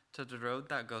south, to the road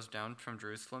that goes down from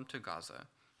Jerusalem to Gaza.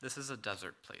 This is a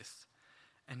desert place."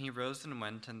 And he rose and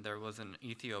went, and there was an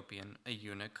Ethiopian, a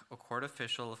eunuch, a court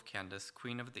official of Candace,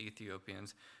 queen of the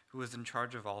Ethiopians, who was in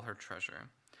charge of all her treasure.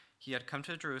 He had come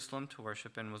to Jerusalem to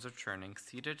worship and was returning,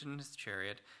 seated in his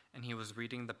chariot, and he was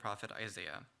reading the prophet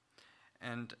Isaiah.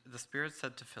 And the Spirit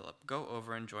said to Philip, "Go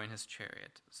over and join his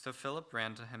chariot." So Philip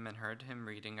ran to him and heard him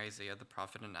reading Isaiah the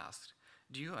prophet and asked,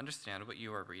 "Do you understand what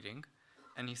you are reading?"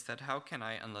 And he said, "How can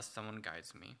I unless someone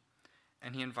guides me?"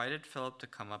 And he invited Philip to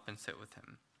come up and sit with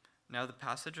him. Now the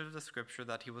passage of the scripture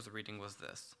that he was reading was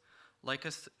this: "Like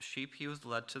a sheep he was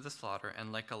led to the slaughter,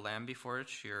 and like a lamb before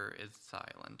its shearer is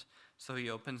silent, so he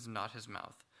opens not his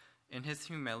mouth. In his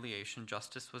humiliation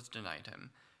justice was denied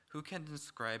him. Who can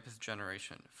describe his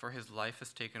generation? For his life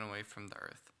is taken away from the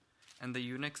earth." And the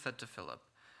eunuch said to Philip,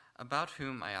 "About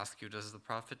whom, I ask you, does the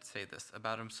prophet say this,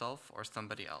 about himself or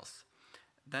somebody else?"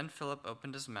 Then Philip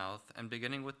opened his mouth, and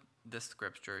beginning with this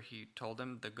scripture, he told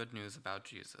him the good news about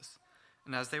Jesus.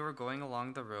 And as they were going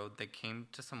along the road, they came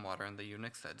to some water, and the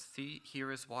eunuch said, "See,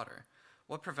 here is water.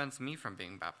 What prevents me from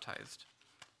being baptized?"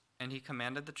 And he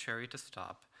commanded the chariot to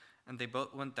stop, and they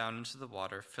both went down into the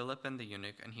water, Philip and the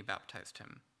eunuch, and he baptized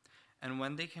him. And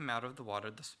when they came out of the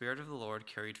water, the Spirit of the Lord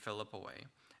carried Philip away,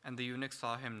 and the eunuch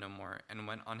saw him no more, and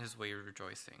went on his way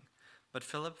rejoicing. But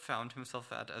Philip found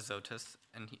himself at Azotus,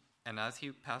 and as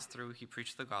he passed through, he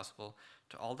preached the gospel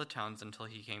to all the towns until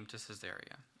he came to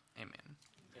Caesarea. Amen.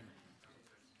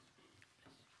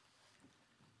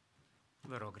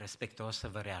 Vă rog respectuos să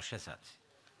vă reașezați.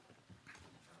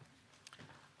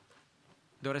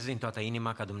 Doresc din toată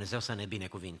inima ca Dumnezeu să ne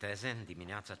binecuvinteze în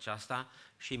dimineața aceasta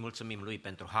și mulțumim Lui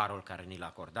pentru harul care ni l-a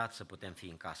acordat să putem fi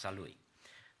în casa Lui.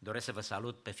 Doresc să vă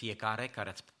salut pe fiecare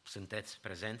care sunteți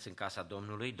prezenți în casa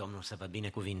Domnului, Domnul să vă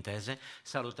binecuvinteze.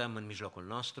 Salutăm în mijlocul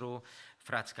nostru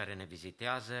frați care ne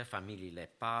vizitează, familiile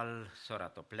Pal, sora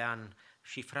Toplean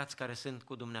și frați care sunt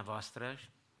cu dumneavoastră,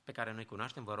 pe care noi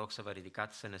cunoaștem. Vă rog să vă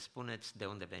ridicați să ne spuneți de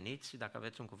unde veniți și dacă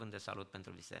aveți un cuvânt de salut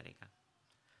pentru biserică.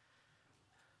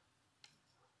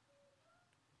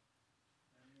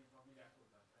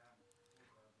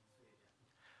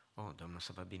 Oh, Domnul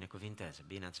să vă binecuvinteze.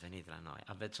 Bine ați venit la noi.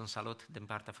 Aveți un salut din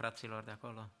partea fraților de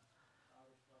acolo?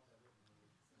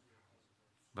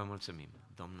 Vă mulțumim.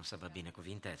 Domnul să vă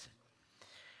binecuvinteze.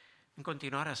 În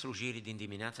continuarea slujirii din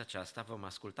dimineața aceasta vom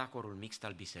asculta corul mixt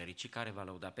al bisericii care va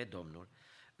lăuda pe Domnul.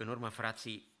 În urmă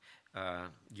frații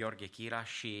Gheorghe Chira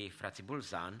și frații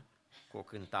Bulzan cu o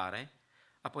cântare,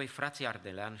 apoi frații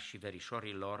Ardelean și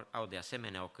verișorii lor au de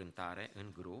asemenea o cântare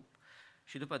în grup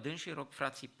și după dânsii rog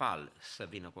frații Pal să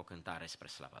vină cu o cântare spre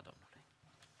slava Domnului.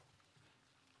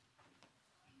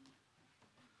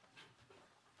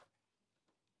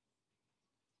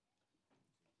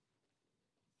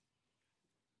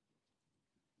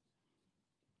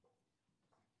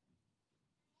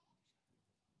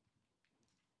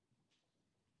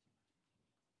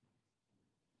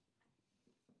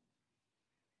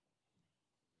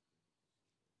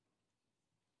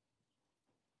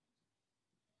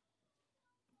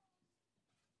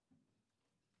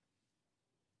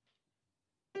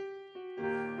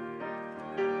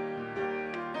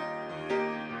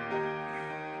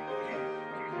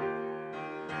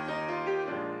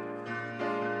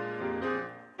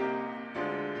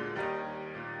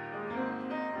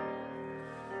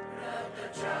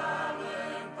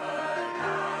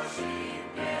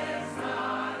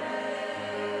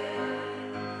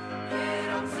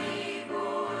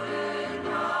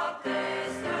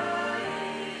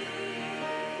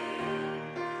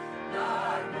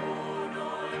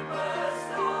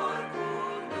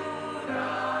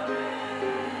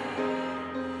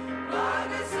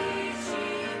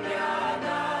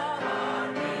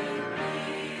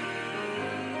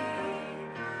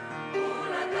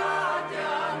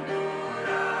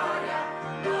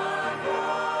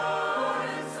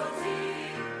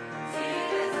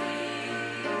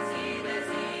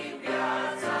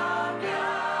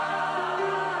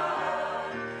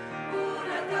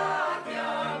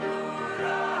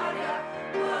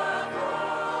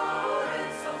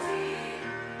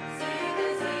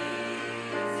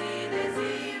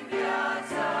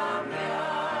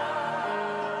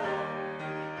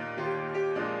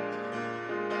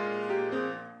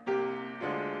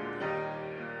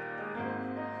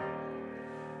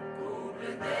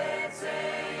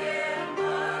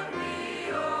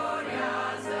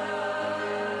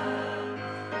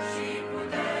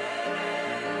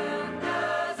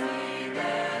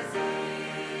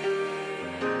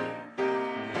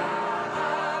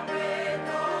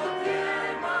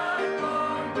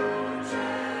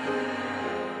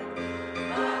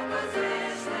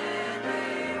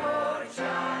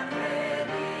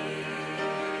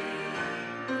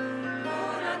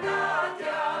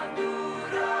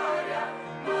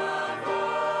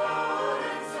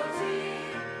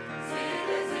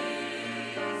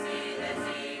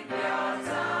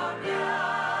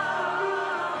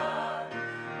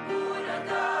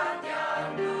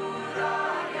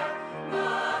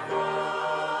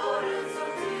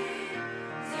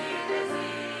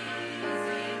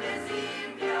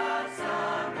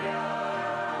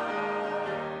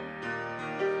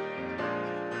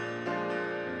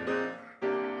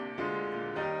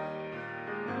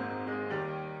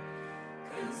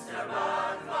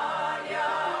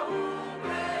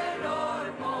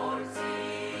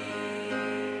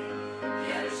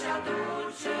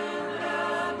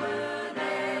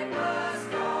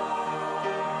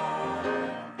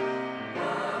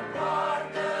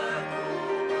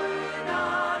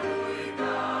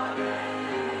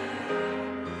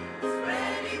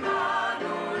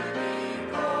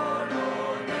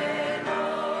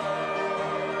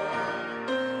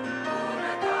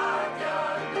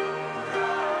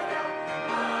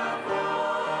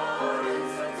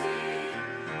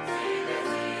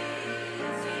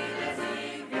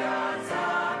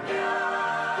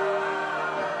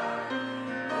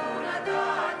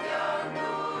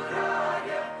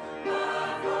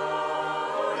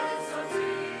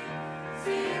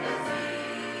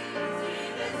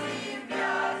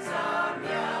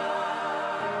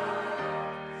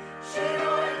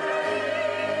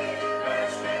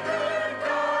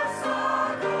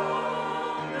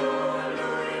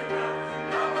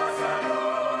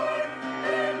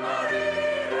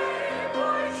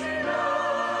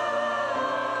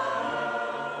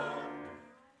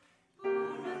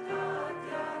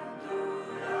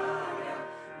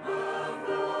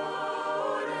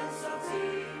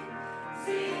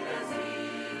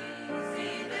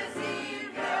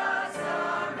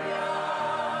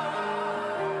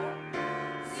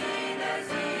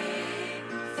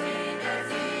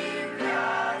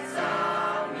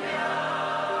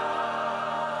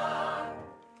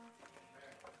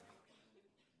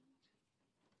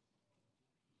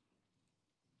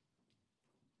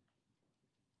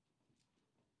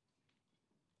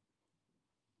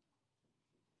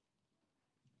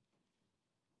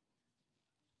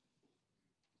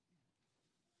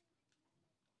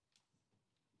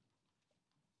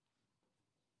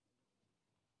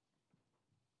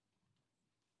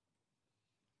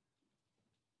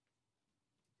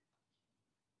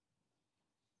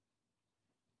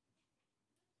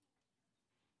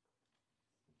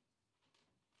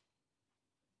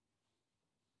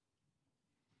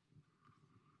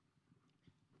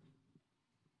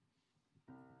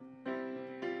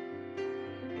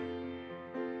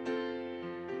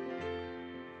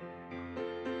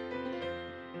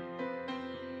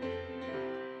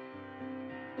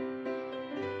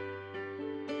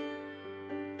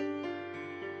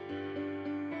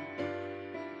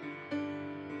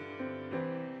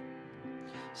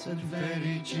 Sunt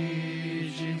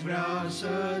fericit și vreau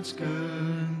să-ți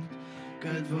cânt,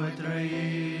 cât voi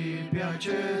trăi pe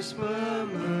acest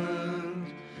pământ.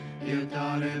 E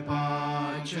tare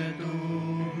pace Tu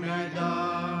mi-ai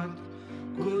dat,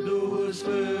 cu Duhul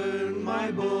Sfânt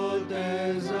m-ai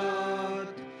botezat.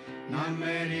 N-am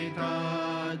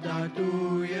meritat, dar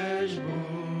Tu ești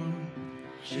bun,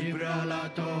 și vreau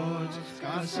la toți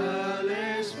ca să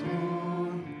le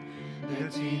spun, de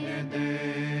ține de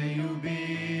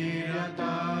iubirea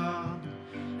Ta,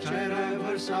 ce-ai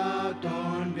revărsat-o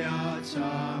în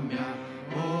viața mea.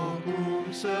 O, cum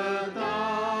să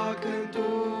tac când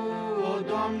Tu, o,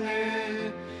 Doamne,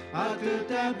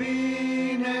 atâtea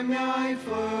bine mi-ai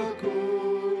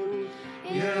făcut.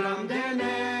 Eram de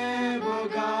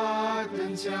nebogat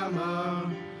în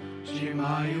seamă și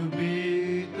m-ai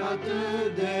iubit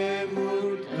atât de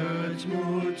mult. Îți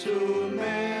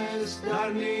mulțumesc,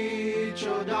 dar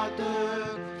niciodată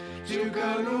știu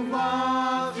că nu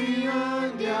va fi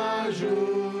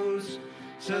îndeajuns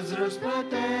să-ți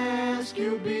răsplătesc,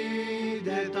 iubit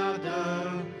de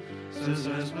Tată, să-ți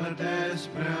răsplătesc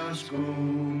prea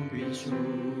scump,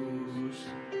 Iisus.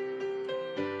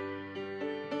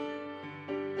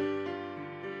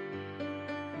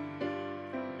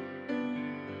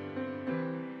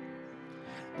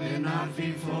 De n-ar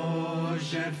fi fost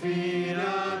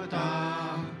jertfirea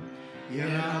Ta,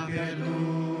 era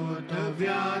pierdută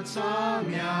viața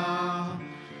mea.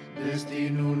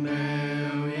 Destinul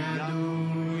meu era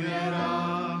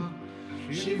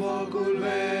și focul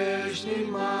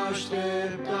veșnic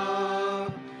m-aștepta,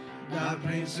 dar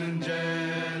prin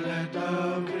sângele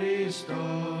Tău,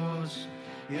 Hristos,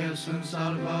 eu sunt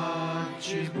salvat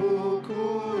și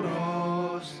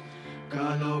bucuros,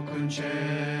 ca loc în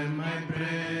cer mai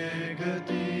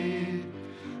pregătit,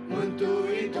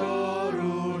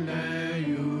 Mântuitorule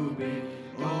iubit.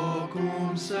 O,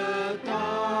 cum să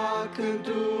tac când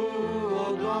Tu,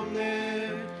 o, Doamne,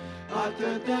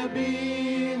 atâta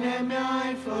bine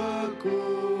mi-ai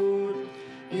făcut.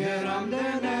 Eram de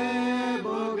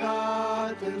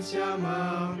nebogat în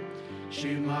seamă și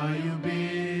m-ai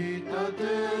iubit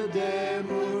atât de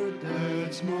mult.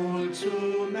 Îți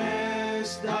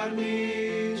mulțumesc, dar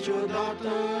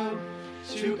niciodată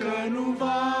știu că nu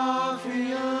va fi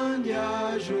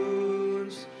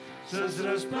îndeajuns să-ți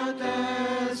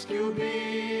răsplătesc,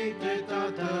 iubit de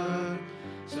Tată,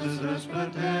 să-ți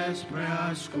răsplătesc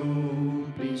prea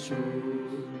scump,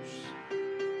 Iisus.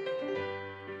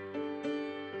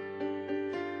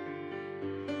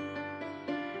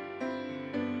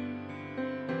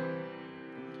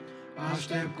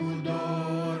 Aștept cu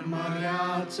dor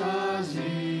măreața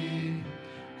zi,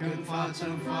 când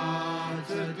față-n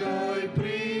față Te-oi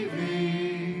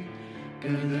privi,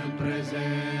 când în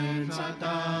prezența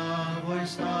Ta voi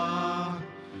sta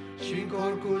și-n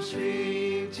cor cu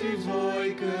sfinții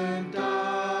voi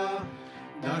cânta.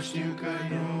 Dar știu că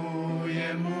nu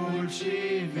e mult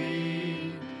și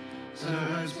vii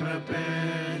să-ți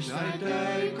prăpești ai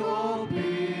Tăi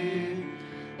copii.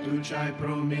 Tu ce-ai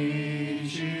promis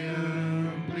și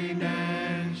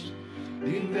împlinești,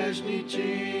 din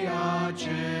veșnicii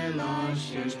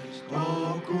același ești. O,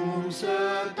 cum să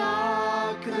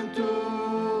tac când Tu,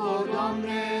 o,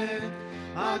 Doamne,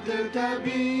 atâtea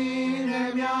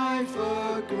bine mi-ai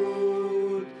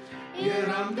făcut.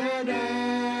 Eram de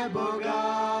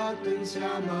nebogat în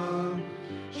seamă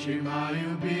și m-ai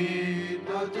iubit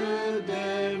atât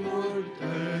de mult.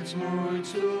 Îți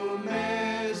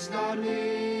mulțumesc, dar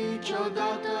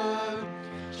niciodată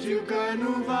știu că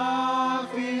nu va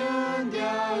fi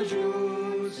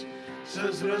îndeajuns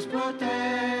să-ți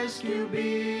răsplătesc,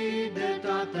 iubit de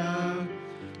Tată,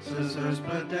 să-ți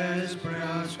răsplătesc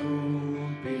prea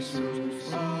scump,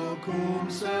 Iisus. O, cum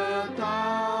să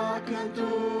tac când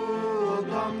Tu, o,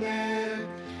 Doamne,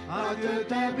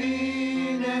 atâtea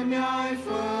bine mi-ai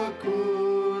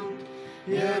făcut.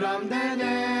 Eram de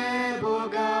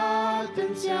nebogat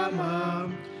în seamă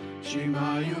și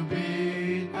m-ai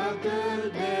iubit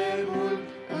atât de mult.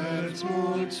 Îți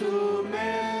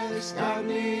mulțumesc, dar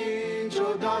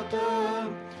niciodată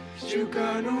știu că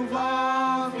nu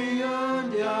va fi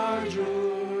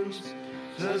îndeajuns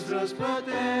să-ți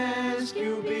răsplătesc,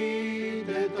 iubit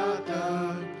de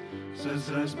Tată,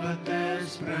 să-ți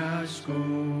răsplătesc prea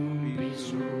scump,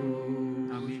 Iisus.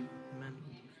 Amin.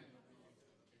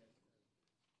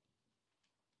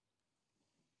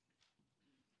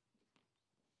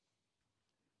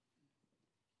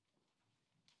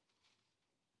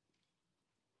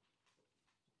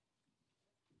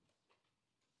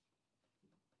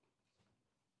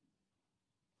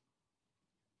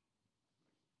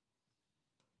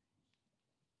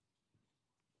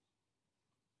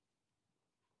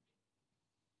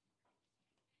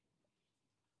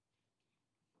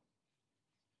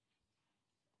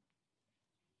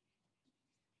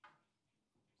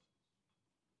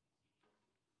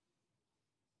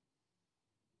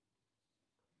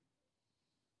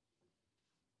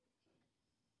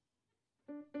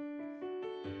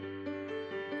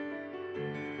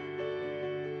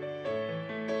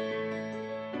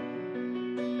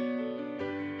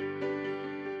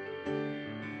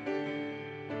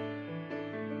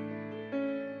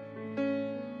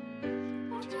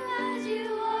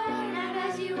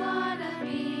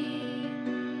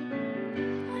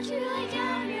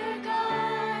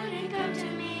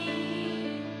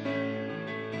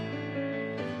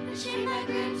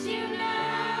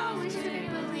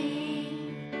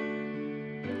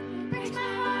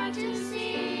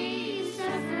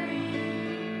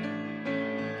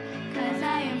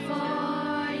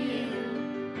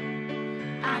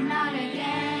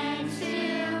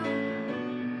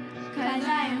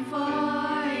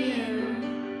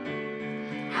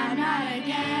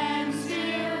 against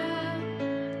you.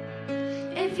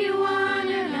 If you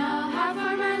wanna know how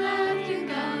far my love can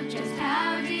go, just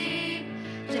how deep,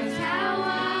 just how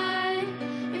wide.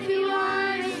 If you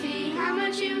wanna see how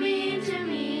much you mean to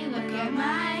me, look at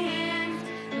my hands,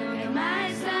 look at my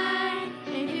side.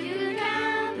 And if you could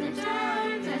count the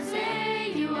times I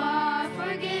say you are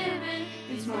forgiven,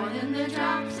 it's more than the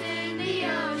drops in the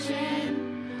ocean.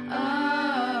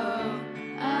 Oh,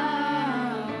 oh.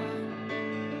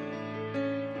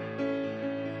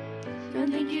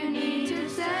 Don't think you need to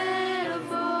settle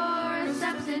for a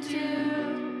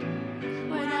substitute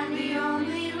when I'm the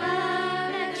only love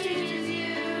that changes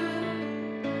you.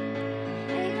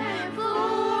 And I am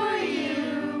for you,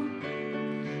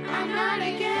 I'm not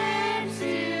against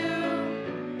you.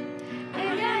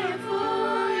 And I am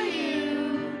for you,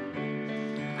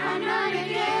 I'm not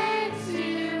against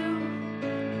you.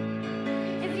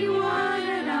 If you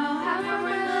wanna know how far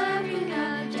my love can go,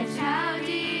 just how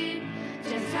deep,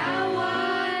 just how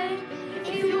wide.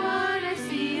 If you wanna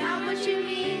see how much you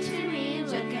mean to me,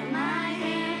 look at my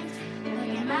hands,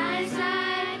 look at my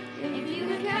side. If you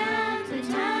could count the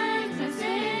times I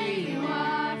say you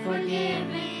are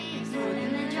forgiven, it's more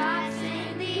than the drops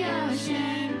in the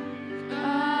ocean.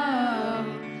 Oh,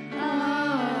 oh.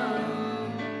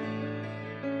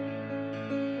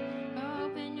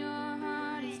 Open your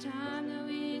heart, it's time that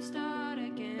we start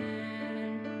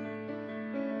again.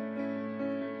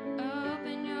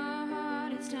 Open your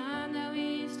heart, it's time that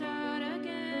we start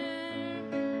again.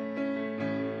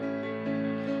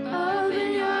 Open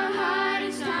your heart,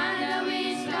 it's time that we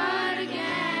start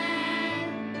again.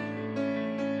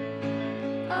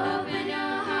 Open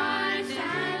your heart, it's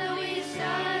time that we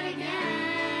start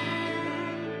again.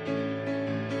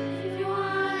 If you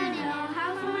wanna know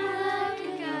how far my love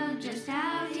can go, just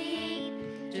how deep,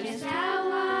 just how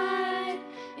wide.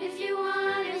 If you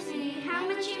wanna see how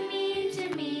much you mean to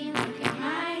me, look at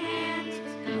my hands,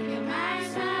 look at my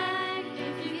side.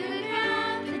 If you could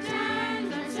count the times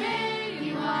I say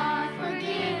you are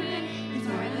forgiven, it's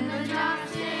more than the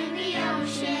drops in the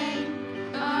ocean.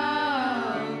 Oh,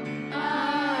 oh.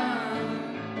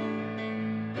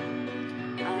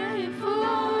 I'm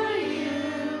for you,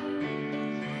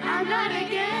 I'm not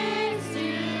against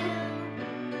you.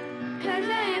 'Cause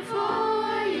I am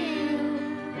for you,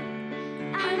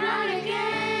 I'm not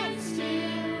against you.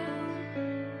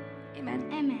 Amen.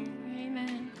 Amen.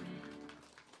 Amen.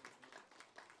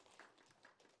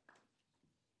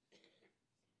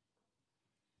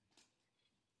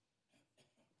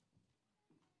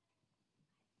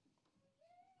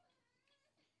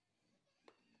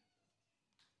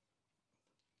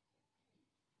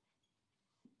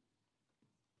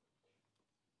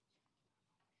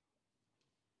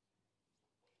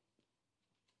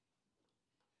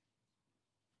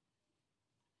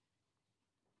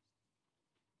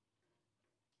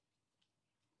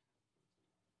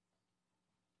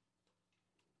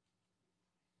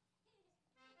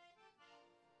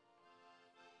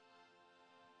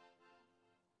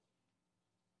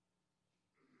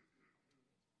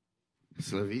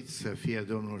 Slăvit să fie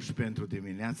Domnul și pentru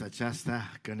dimineața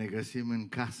aceasta că ne găsim în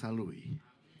casa Lui.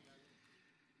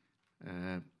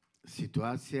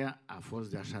 Situația a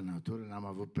fost de așa natură, n-am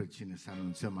avut pe cine să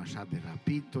anunțăm așa de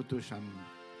rapid, totuși am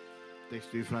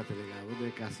textuit fratele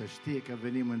Gaude ca să știe că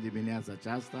venim în dimineața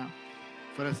aceasta,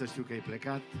 fără să știu că ai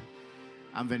plecat.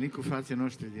 Am venit cu frații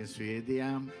noștri din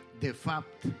Suedia, de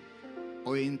fapt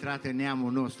o intrat în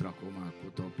neamul nostru acum, cu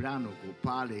Topleanu, cu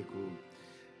Pale, cu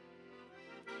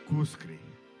Cuscri.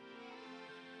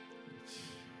 Deci,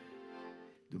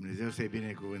 Dumnezeu să-i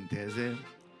binecuvânteze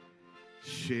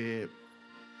și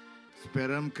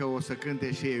sperăm că o să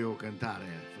cânte și ei o cântare.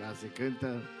 Frații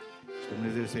cântă și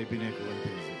Dumnezeu să-i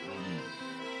binecuvânteze. Amin.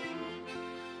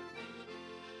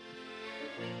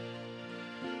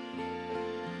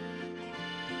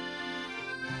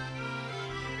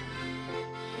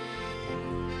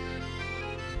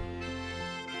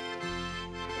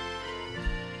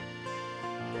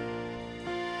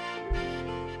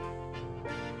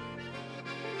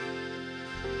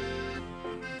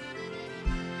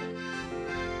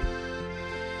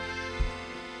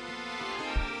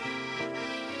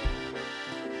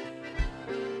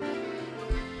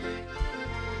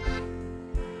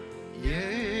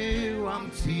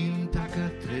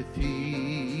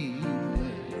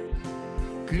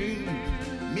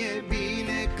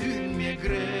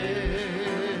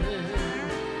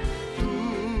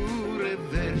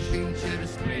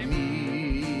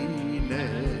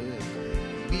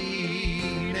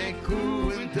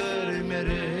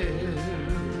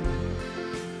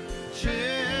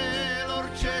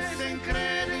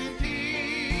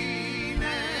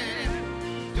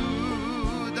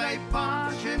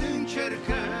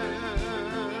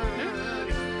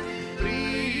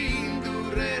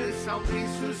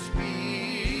 prins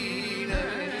suspine,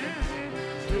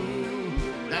 Tu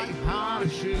dai har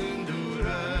și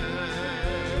îndurări.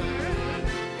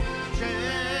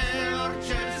 Celor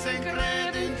ce se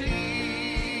încred în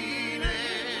Tine,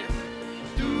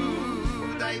 Tu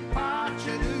dai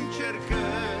pace în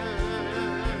încercări.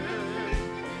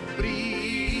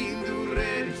 Prin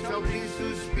dureri sau prin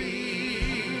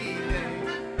suspine,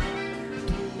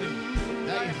 Tu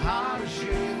dai har și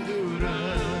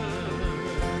îndurări.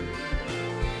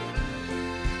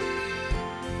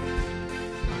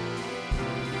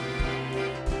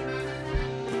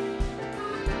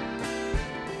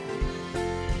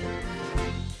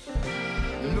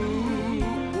 Nu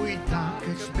uita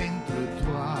că-ți pentru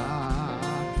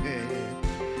toate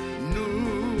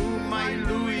numai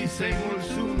Lui să-i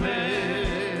mulțumești,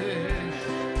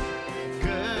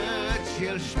 căci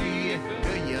El știe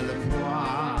că El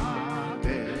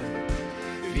poate,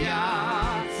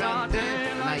 viața de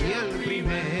la El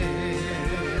primești,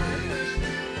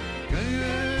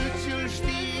 căci El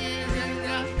știe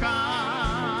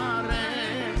care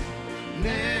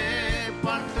ne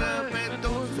poartă pe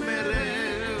toți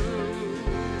mereu.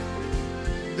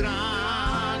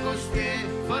 Dragoste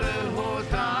fără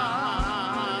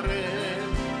hotare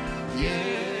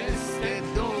este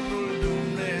Domnul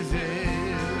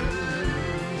Dumnezeu,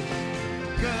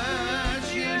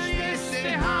 căci El este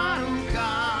harul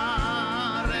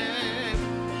care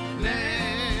ne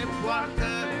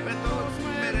poartă pe toți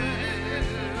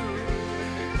mereu.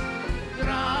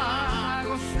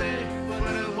 Dragoste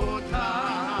fără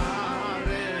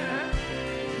hotare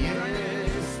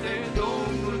este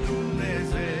Domnul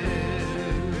Dumnezeu.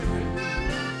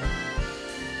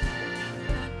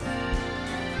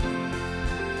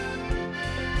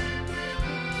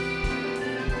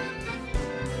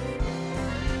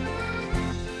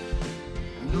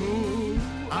 Nu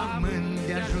am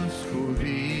îndeajuns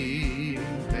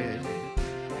cuvinte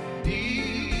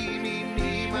din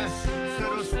inimă să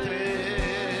rostesc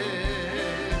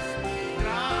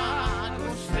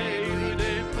dragostea Lui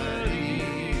de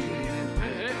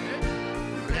Părinte.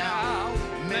 Vreau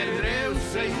mereu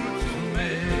să-i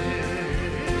mulțumesc,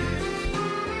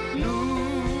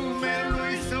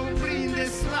 numelui Său plin de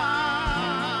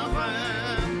slavă,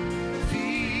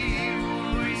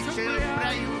 Fiului cel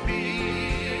prea iubit,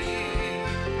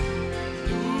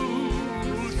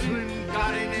 Duhul Sfânt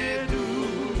care ne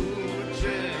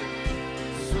duce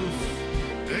sus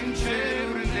în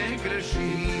ceruri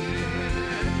negreșit.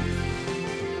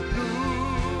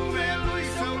 Numelui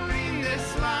Său plin de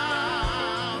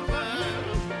slavă,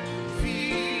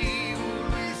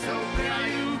 Fiului Său prea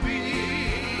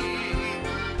iubit,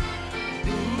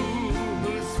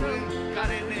 Duhul Sfânt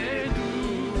care ne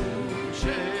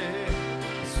duce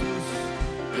sus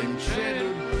în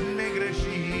ceruri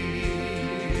negreșit.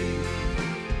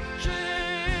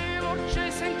 Celor ce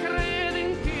se încred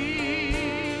în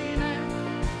Tine,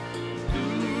 Tu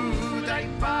dai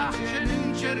pace în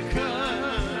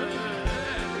încercări.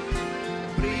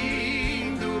 Prin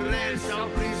dureri sau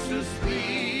prin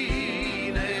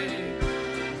suspine,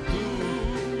 Tu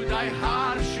dai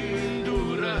har și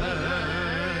îndurări,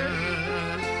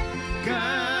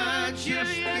 căci El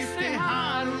este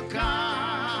harul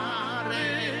care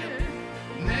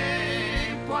ne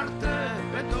poartă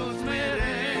pe toți mereu.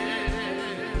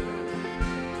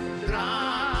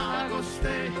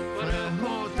 Dragoste fără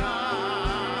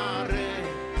hotare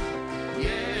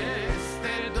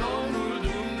este Domnul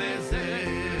Dumnezeu,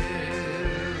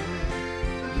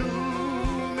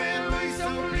 numelui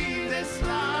Său plin de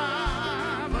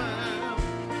slavă,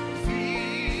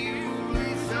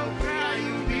 Fiului Său prea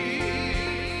iubit,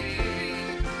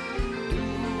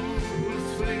 Duhul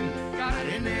Sfânt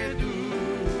care ne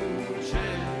duce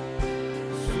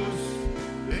sus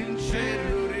în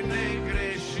ceruri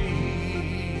negreșit.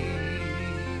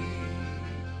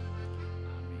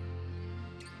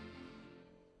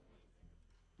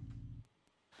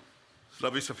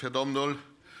 Slăvit să fie Domnul!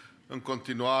 În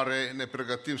continuare ne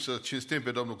pregătim să cinstim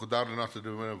pe Domnul cu darurile noastre de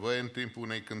bunăvoie în timpul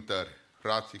unei cântări.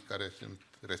 Frații care sunt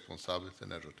responsabili să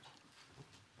ne ajute.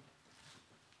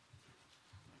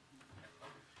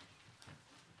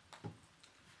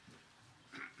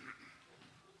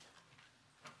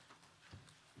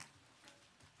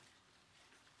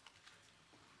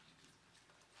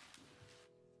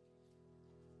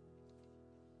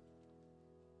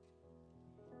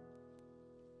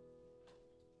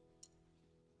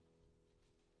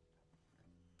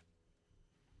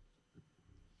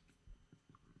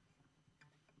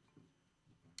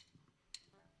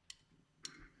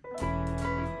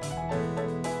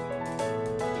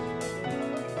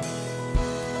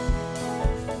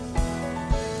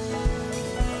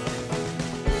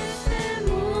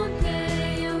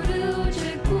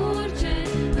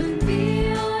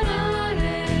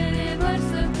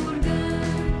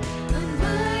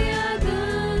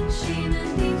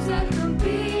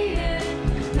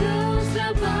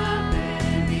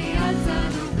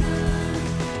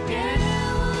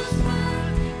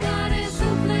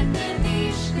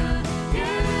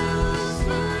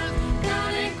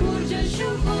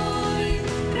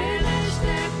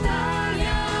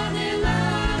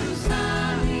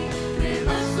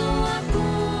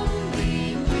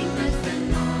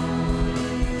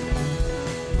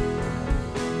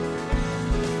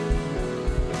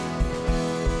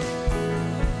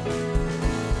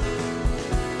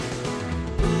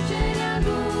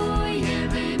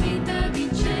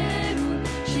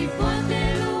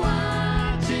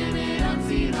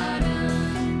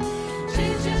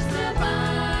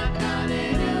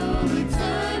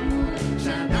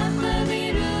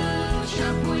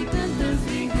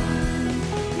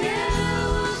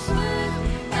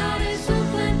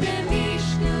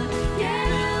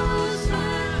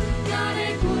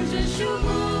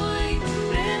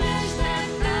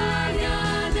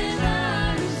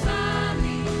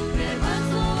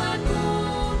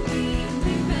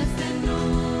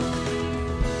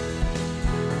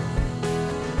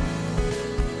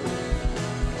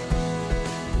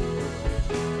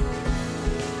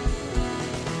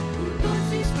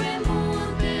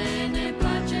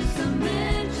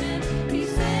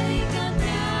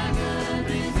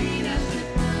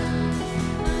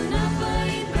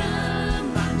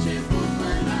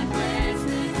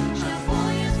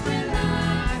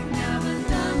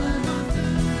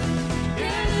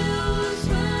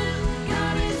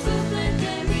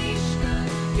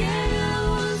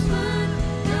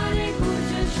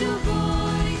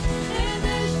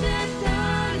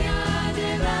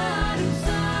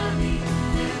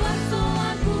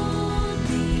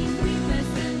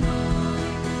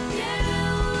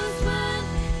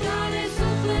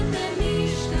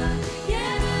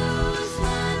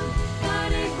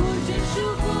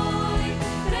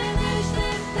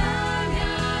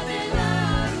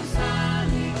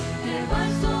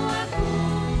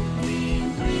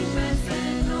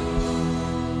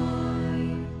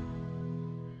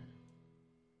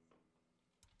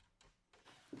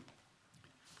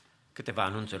 Câteva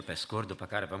anunțuri pe scurt, după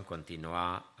care vom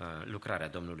continua lucrarea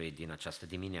Domnului din această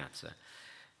dimineață.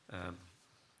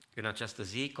 În această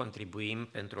zi contribuim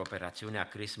pentru operațiunea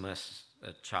Christmas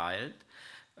Child.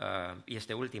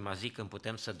 Este ultima zi când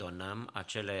putem să donăm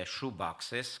acele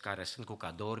shoeboxes care sunt cu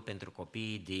cadouri pentru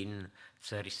copiii din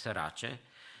țări sărace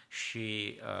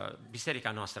și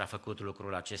biserica noastră a făcut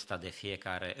lucrul acesta de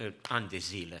fiecare an de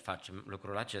zile, facem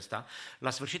lucrul acesta. La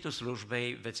sfârșitul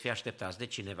slujbei veți fi așteptați de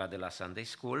cineva de la Sunday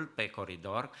School pe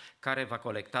coridor care va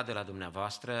colecta de la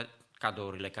dumneavoastră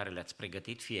cadourile care le-ați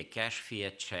pregătit, fie cash, fie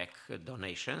check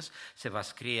donations. Se va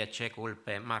scrie check-ul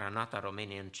pe Maranatha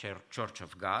Romanian Church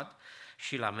of God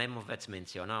și la memo veți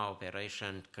menționa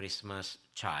Operation Christmas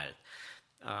Child.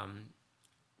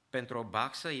 Pentru o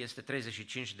baxă este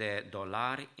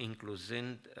 $35,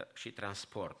 incluzând și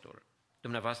transportul.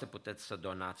 Dumneavoastră puteți să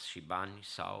donați și bani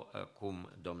sau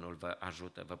cum Domnul vă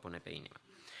ajută, vă pune pe inimă.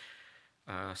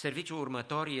 Serviciul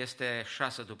următor este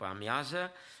 6 după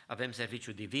amiază. Avem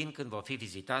serviciu divin când vom fi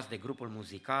vizitați de grupul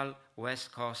muzical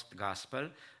West Coast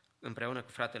Gospel împreună cu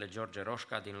fratele George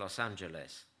Roșca din Los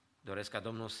Angeles. Doresc ca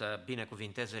Domnul să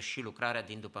binecuvinteze și lucrarea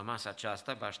din după masa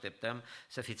aceasta. Vă așteptăm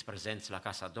să fiți prezenți la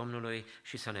casa Domnului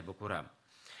și să ne bucurăm.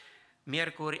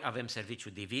 Miercuri avem serviciu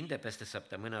divin de peste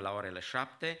săptămână la orele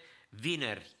 7.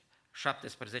 Vineri,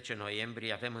 17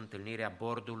 noiembrie, avem întâlnirea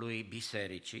bordului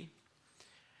bisericii.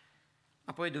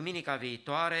 Apoi, duminica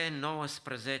viitoare,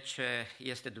 19,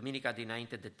 este duminica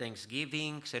dinainte de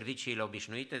Thanksgiving, serviciile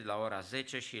obișnuite de la ora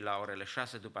 10 și la orele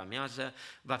 6 după amiază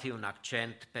va fi un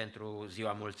accent pentru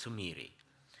ziua mulțumirii.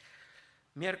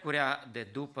 Miercurea de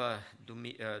după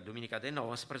duminica de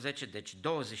 19, deci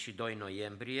 22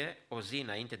 noiembrie, o zi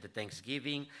înainte de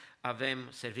Thanksgiving,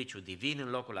 avem serviciu divin în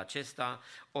locul acesta,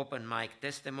 Open Mic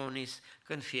Testimonies,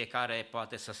 când fiecare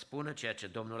poate să spună ceea ce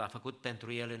Domnul a făcut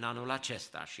pentru el în anul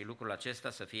acesta și lucrul acesta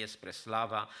să fie spre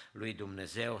slava lui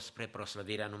Dumnezeu, spre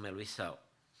proslăvirea numelui Său.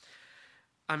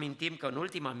 Amintim că în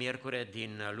ultima miercure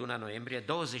din luna noiembrie,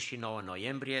 29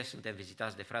 noiembrie, suntem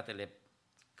vizitați de fratele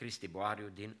Cristi Boariu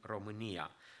din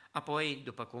România. Apoi,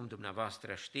 după cum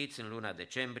dumneavoastră știți, în luna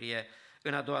decembrie,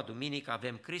 în a doua duminică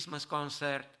avem Christmas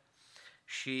Concert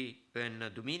și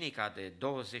în duminica de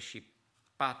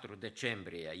 24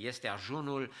 decembrie este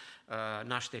ajunul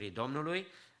nașterii Domnului.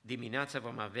 Dimineața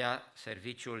vom avea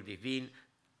serviciul divin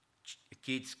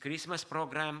Kids Christmas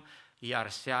Program, iar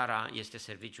seara este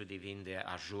serviciul divin de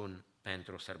ajun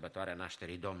pentru sărbătoarea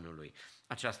nașterii Domnului.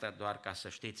 Aceasta doar ca să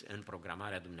știți în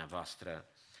programarea dumneavoastră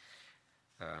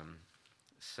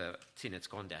să țineți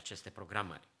cont de aceste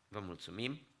programări. Vă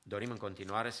mulțumim, dorim în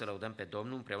continuare să lăudăm pe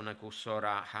Domnul împreună cu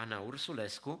sora Hana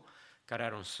Ursulescu, care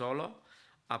are un solo,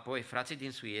 apoi frații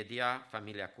din Suedia,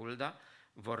 familia Culda,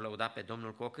 vor lăuda pe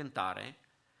Domnul cu o cântare,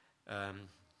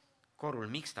 corul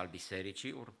mixt al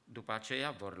bisericii, după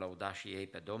aceea vor lăuda și ei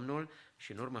pe Domnul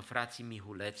și în urmă frații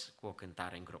Mihuleț cu o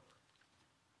cântare în grup.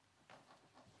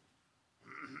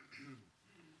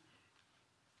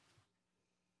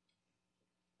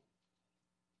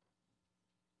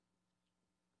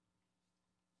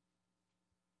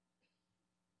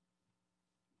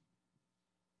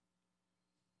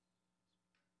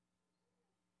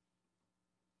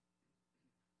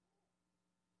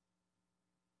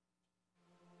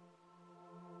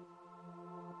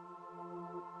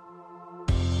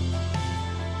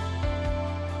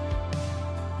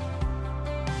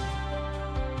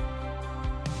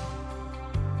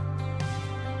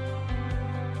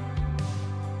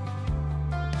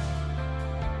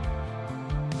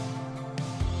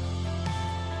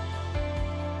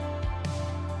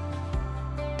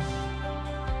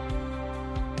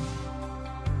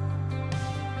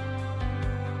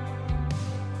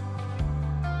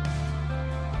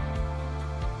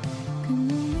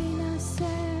 Când lumina se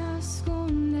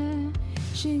ascunde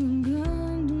și în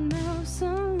gândul meu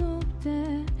sunt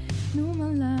lupte, nu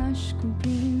mă lași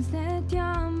cuprins de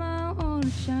teamă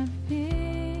orice-ar fi.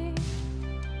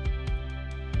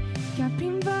 Chiar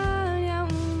prin valea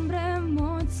umbre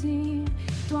emoții,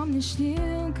 Doamne,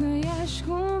 știu că ești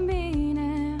cu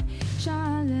mine și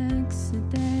aleg să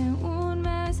te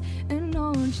urmez în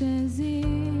orice zi.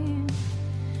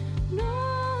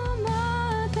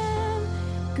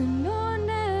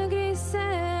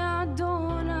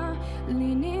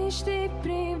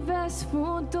 Privesc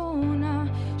furtuna,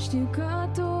 știu că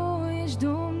Tu ești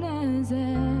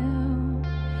Dumnezeu.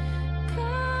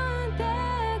 Când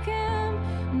te chem,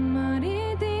 mă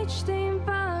ridici din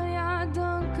valea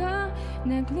adâncă,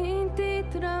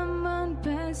 neclintit rămân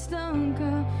pe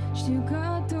stâncă, știu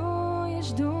că Tu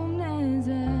ești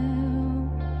Dumnezeu.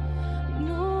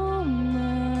 Nu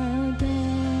mă tem.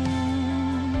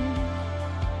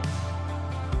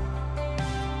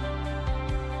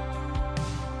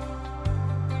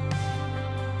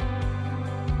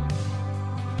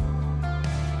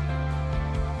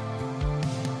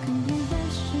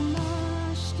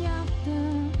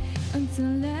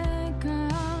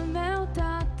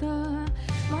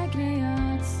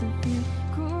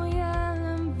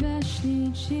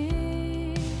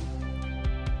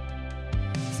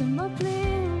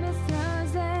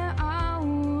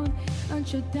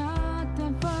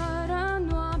 cetatea fără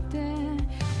noapte,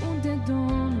 unde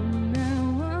Domnul meu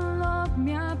în loc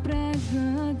mi-a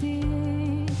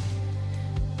pregătit.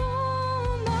 Nu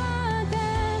mă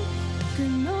tem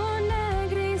când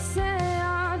negri se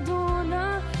adună,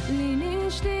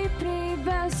 liniștii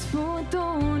privesc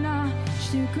furtuna,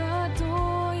 știu că Tu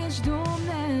ești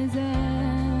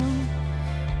Dumnezeu.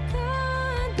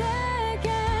 Când te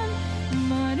chem,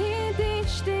 mă ridic,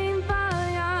 știm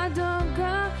valea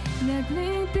adâncă,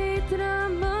 neclintit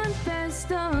rămân pe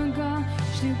stâncă,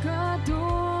 știu că Tu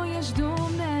ești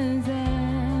Dumnezeu.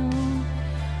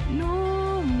 Nu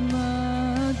mă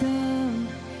tem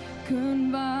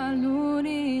când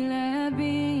valurile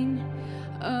vin,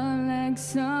 aleg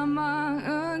să mă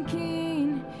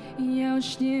închin. Eu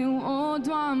știu, o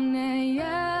Doamne,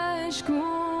 ești cu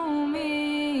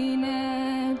mine.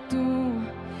 Tu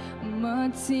mă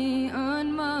ții în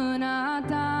mâna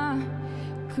Ta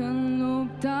când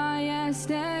lupta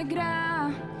este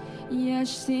grea,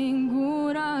 ești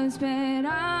singura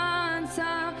speranță.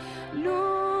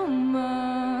 Nu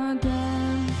mă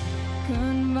tem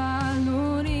când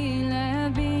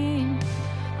valurile vin,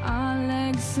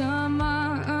 aleg să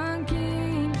mă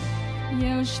închin.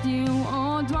 Eu știu,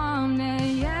 o Doamne,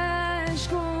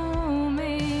 ești cu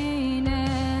mine.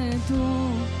 Tu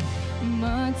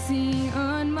mă ții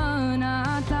în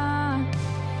mâna Ta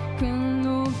când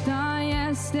lupta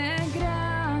este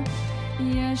grea,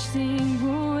 ești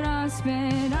singura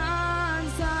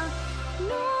speranță.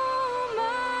 Nu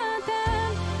mă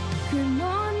tem când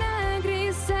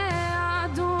negri se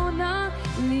adună,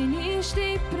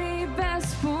 liniștii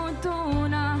privesc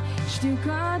furtuna, știu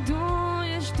că Tu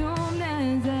ești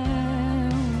Dumnezeu.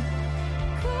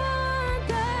 Când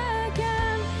te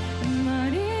chem, mă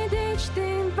ridic,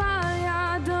 știm valea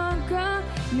adâncă,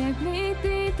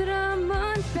 neclintit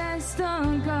rămân pe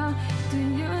stâncă, Tu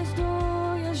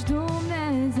ești Dumnezeu.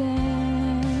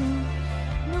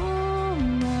 Nu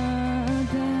mă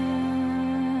tem.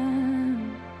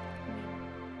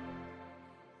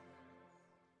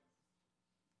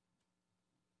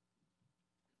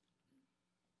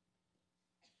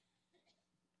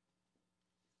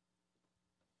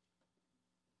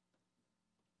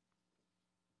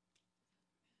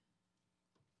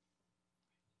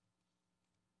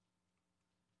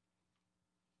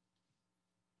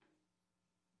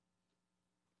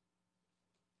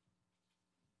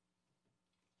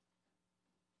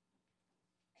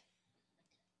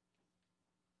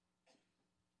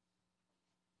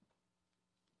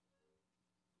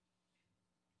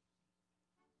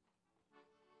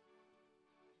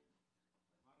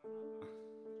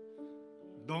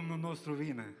 Domnul nostru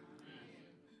vine.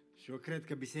 Și eu cred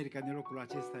că biserica din locul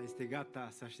acesta este gata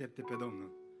să aștepte pe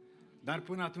Domnul. Dar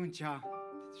până atunci,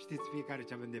 știți fiecare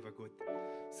ce avem de făcut.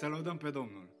 Să lăudăm pe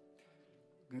Domnul.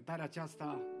 Cântarea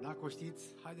aceasta, dacă o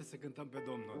știți, haideți să cântăm pe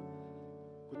Domnul.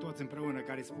 Cu toți împreună,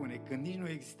 care spune: când nici nu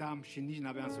existam și nici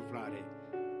n-aveam suflare.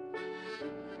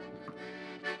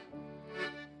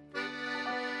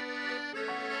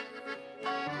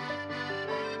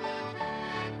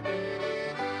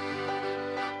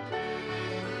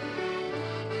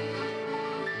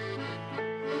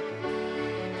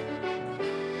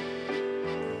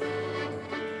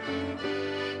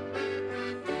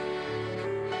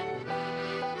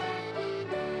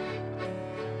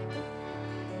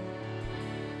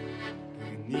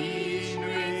 Nici nu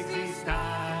exista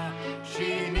și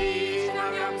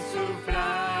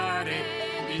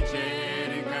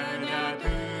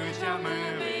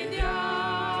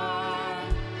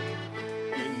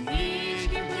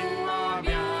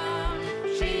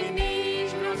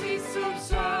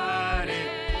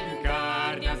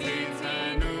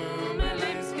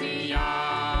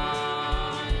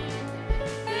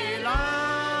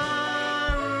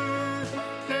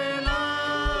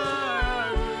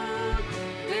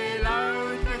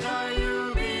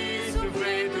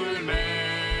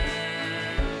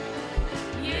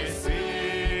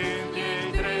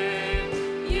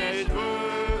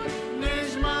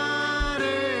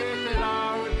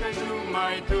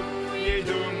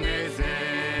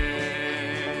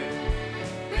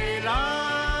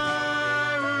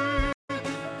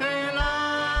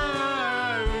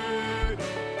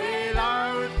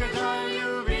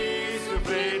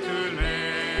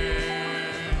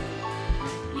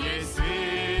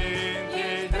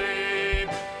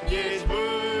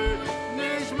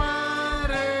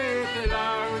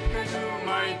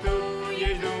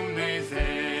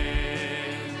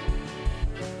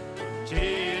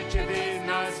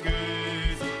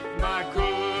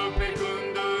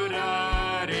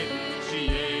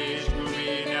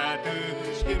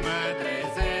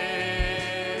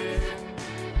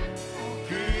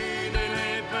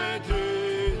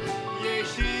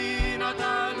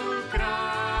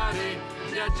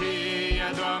aceea,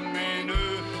 Doamne, nu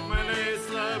mă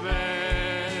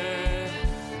neslăbești.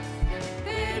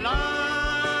 Te laud,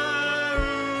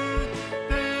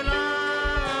 te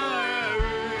laud,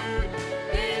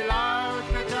 te laud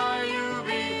că ți-ai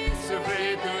iubit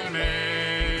sufletul meu.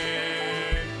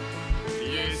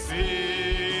 Ești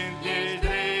sfânt, ești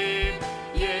drept,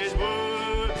 ești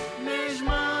bun, ești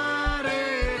mare,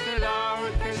 te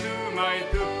laud că numai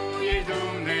Tu ești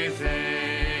Dumnezeu.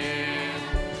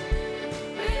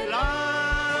 Te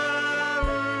laud,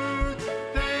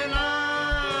 te laud.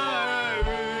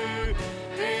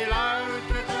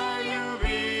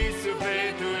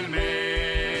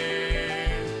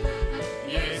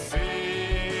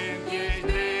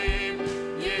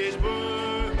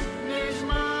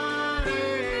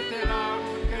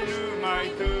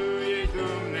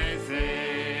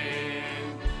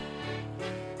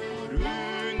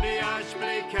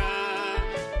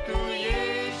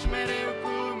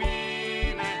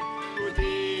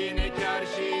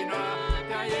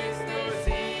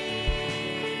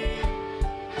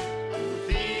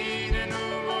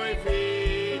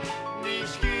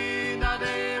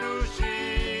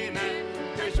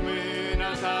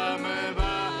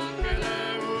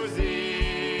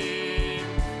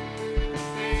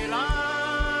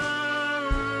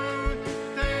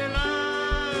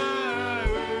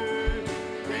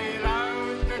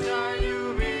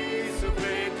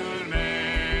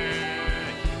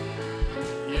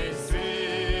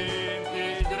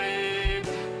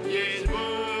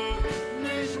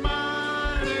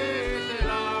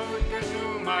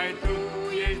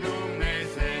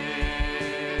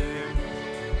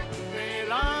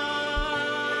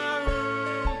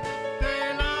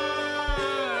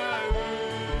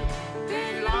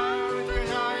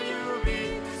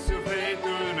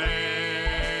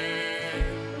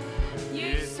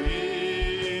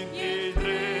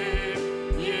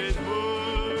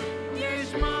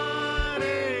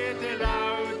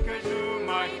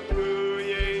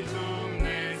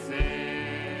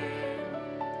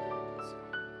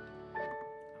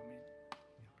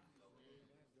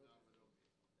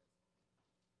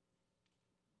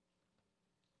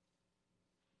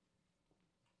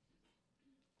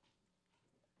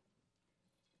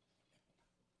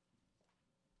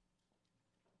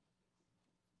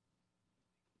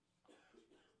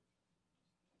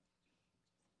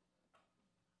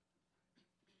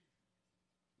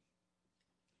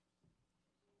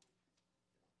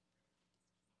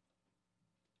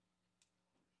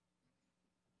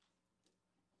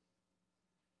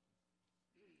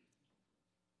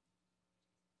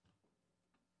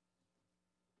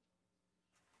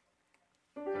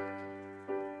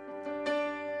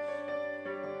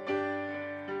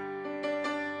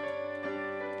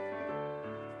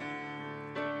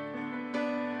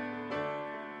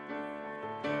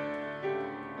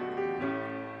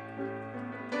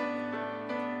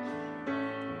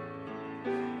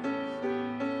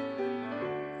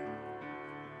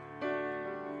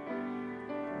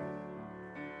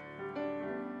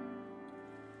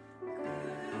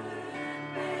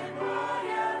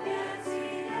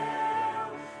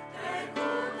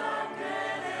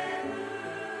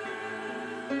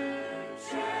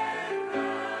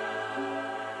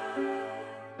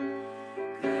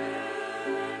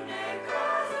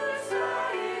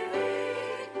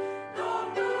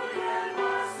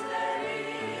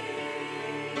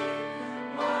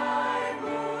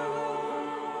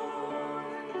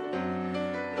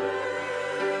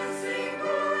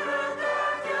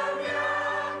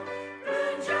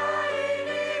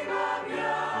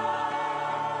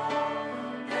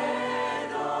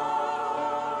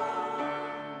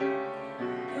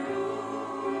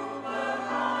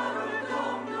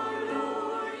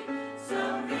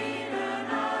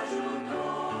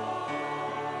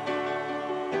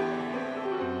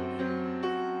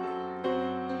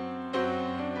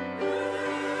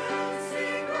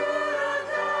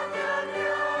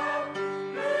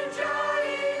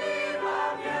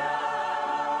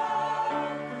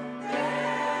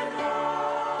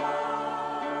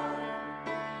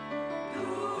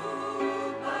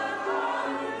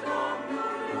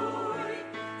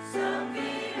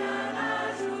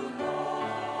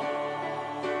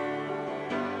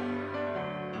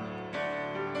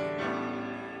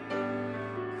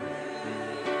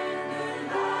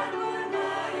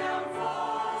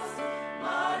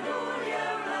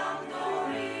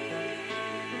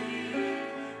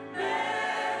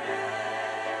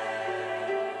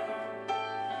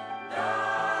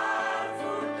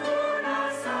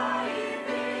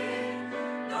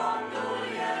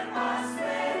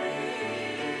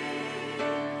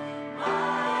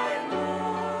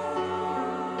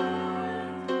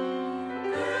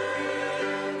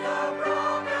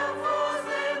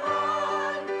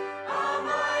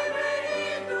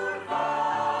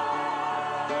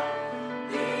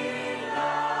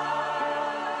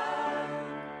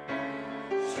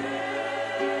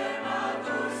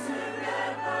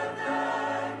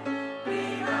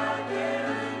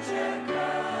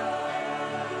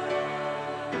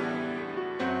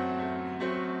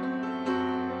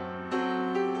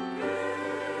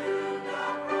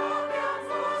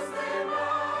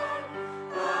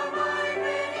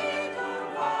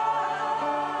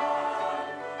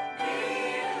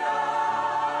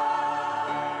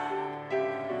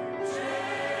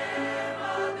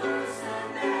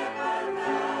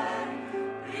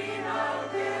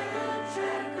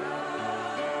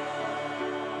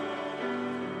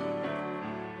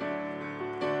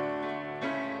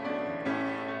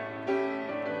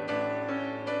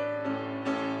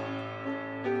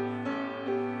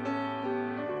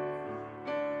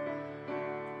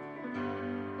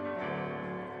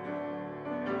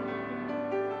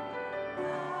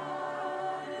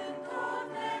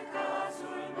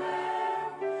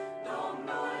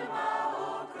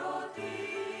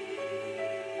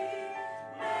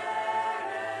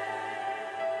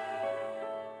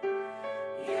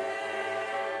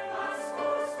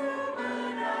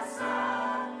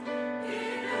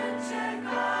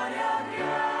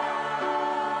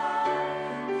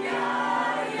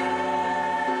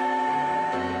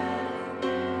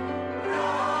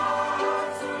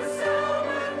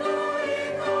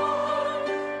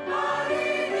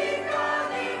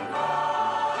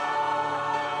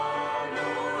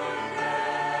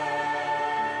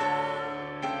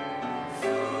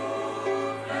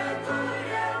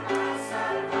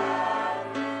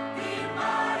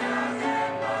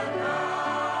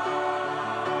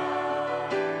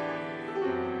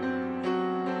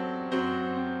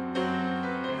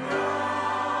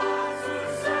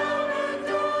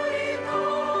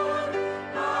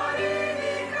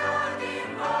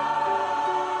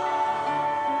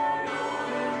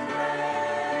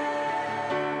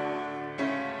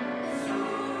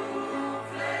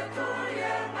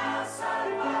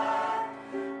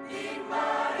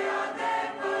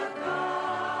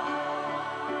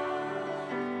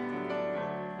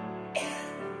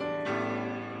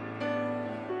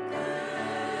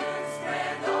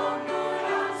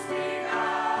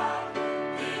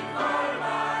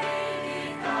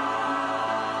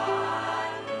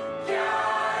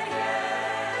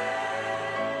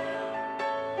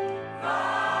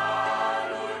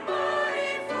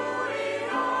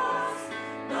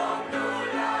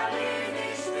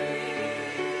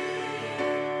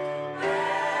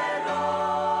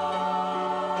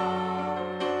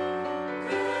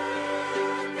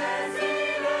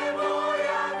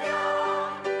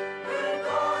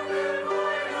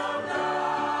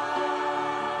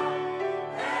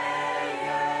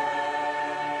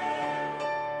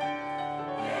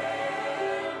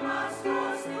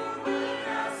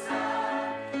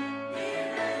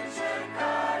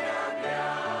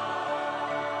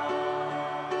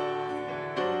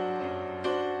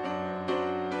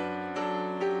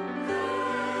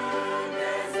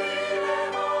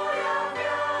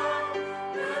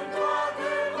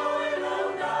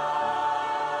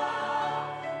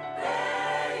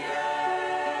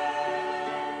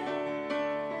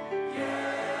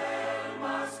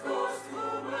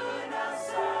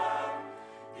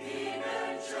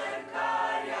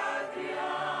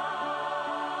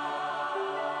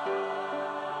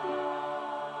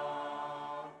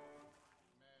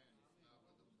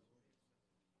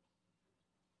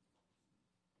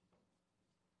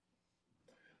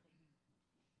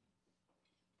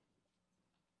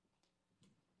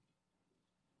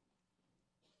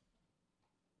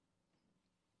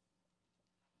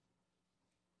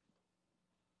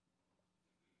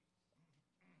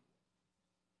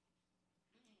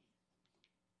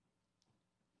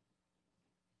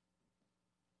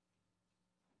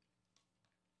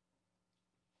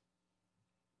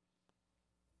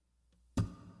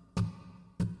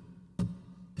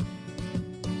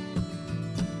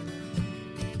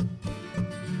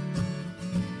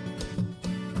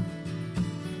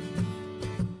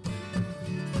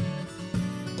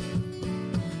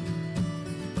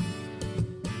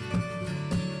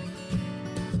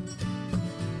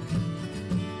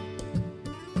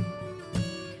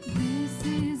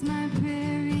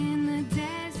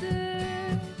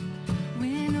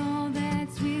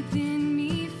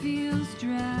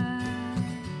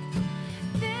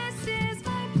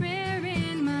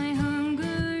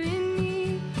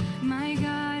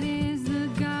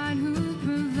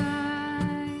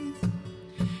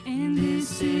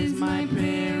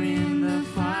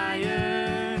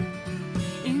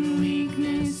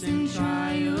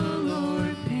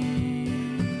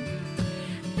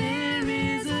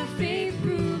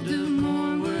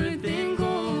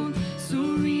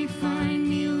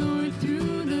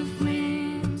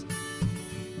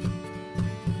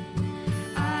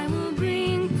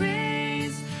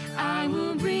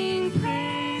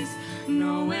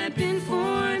 weapon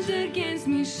forged against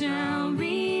me shall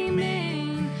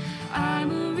remain. I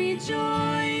will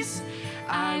rejoice,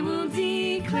 I will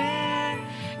declare,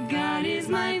 God is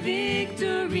my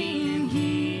victory and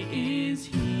He is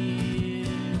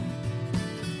here.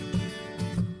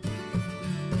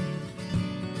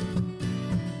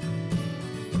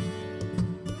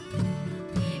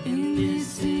 And this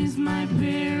is my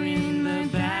prayer in the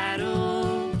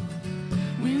battle,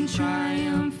 when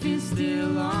triumph is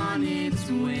still on its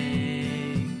way.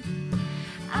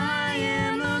 I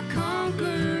am a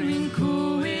conquering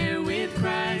co-heir with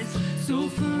Christ, so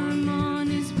firm on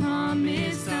His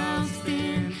promise I'll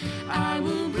stand. I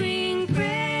will bring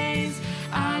praise,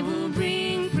 I will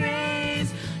bring praise.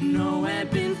 No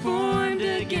weapon formed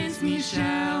against me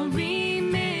shall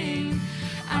remain.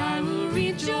 I will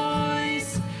rejoice,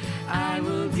 I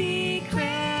will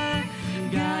declare,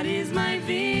 God is my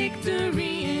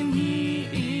victory and He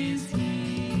is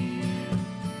here.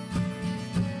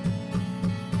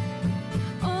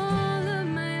 All of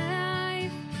my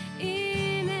life,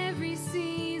 in every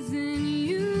season,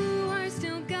 You are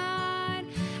still God.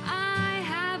 I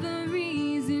have a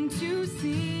reason to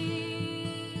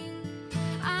sing.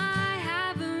 I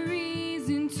have a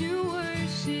reason to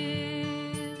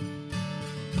worship.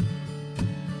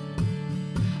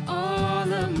 All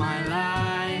of my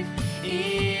life,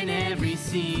 in every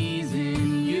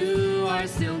season, You are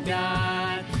still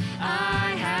God.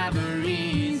 I have a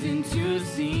reason to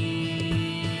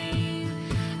sing.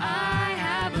 I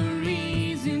have a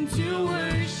reason to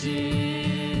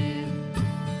worship.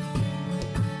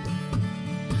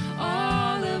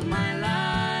 All of my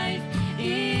life,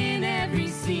 in every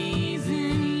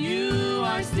season, You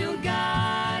are still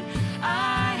God.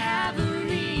 I have a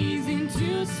reason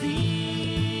to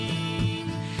sing.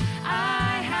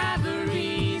 I have a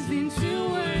reason to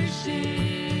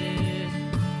worship.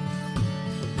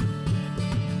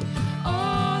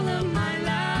 All of my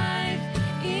life,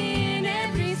 in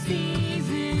every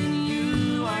season,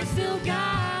 You are still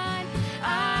God.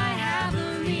 I have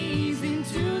a reason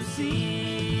to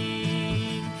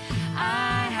sing.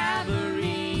 I have a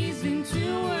reason to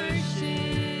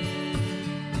worship.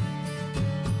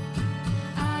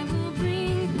 I will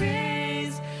bring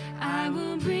praise, I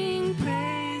will bring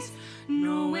praise.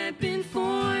 No weapon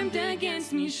formed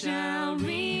against me shall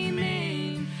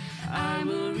remain. I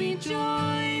will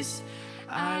rejoice,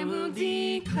 I will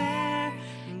declare,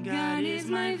 God is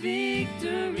my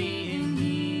victory and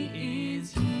He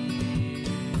is here.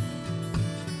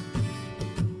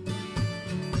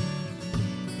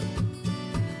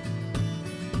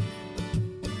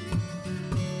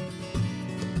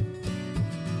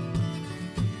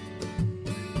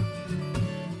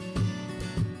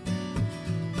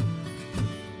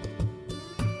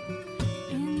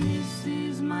 And this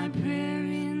is my prayer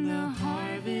in the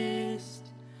harvest,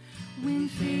 when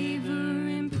favor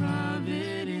and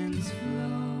providence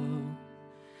flow.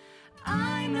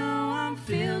 I know I'm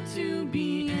filled to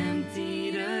be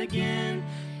emptied again.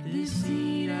 The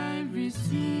seed I've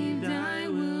received I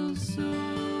will sow.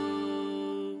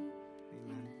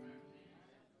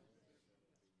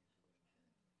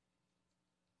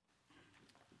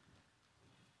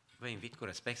 Vă invit cu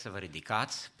respect să vă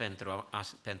ridicați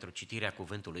pentru citirea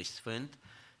Cuvântului Sfânt,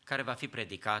 care va fi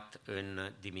predicat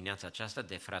în dimineața aceasta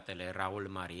de fratele Raul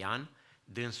Marian.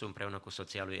 Dânsul împreună cu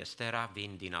soția lui Seara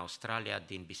vin din Australia,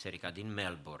 din biserica din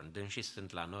Melbourne. Dânsii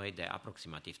sunt la noi de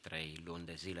aproximativ 3 luni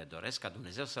de zile. Doresc ca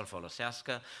Dumnezeu să-l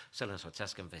folosească, să-l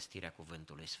însoțească în vestirea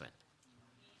Cuvântului Sfânt.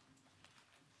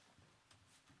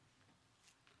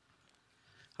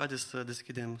 Haideți să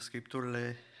deschidem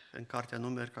Scripturile în Cartea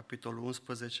Numeri, capitolul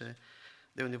 11,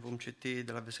 de unde vom citi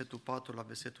de la versetul 4 la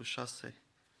versetul 6.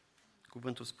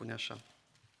 Cuvântul spune așa: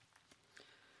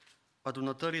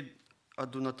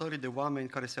 Adunătorii de oameni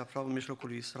care se aflau în mijlocul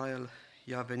lui Israel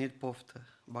i-a venit poftă.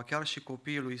 Ba chiar și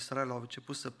copiii lui Israel au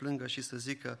început să plângă și să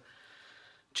zică: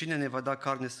 cine ne va da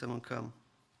carne să mâncăm?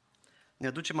 Ne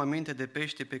aducem aminte de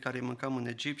pești pe care îi mâncam în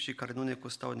Egipt și care nu ne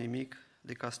costau nimic,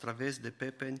 de castravezi, de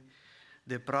pepeni,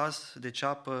 de praz, de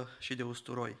ceapă și de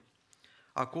usturoi.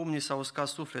 Acum ni s-a uscat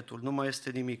sufletul, nu mai este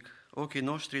nimic. Ochii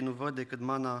noștri nu văd decât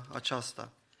mana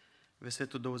aceasta.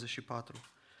 Versetul 24.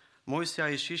 Moise a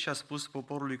ieșit și a spus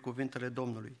poporului cuvintele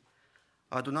Domnului.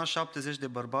 A adunat 70 de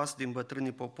bărbați din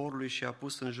bătrânii poporului și a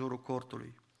pus în jurul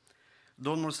cortului.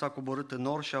 Domnul s-a coborât în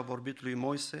nor și a vorbit lui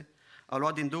Moise, a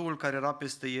luat din Duhul care era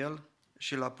peste el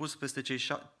și l-a pus peste cei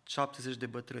 70 de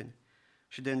bătrâni.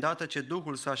 Și de îndată ce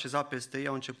Duhul s-a așezat peste ei,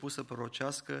 au început să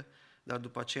prorocească, dar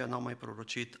după aceea n-au mai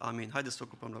prorocit. Amin. Haideți să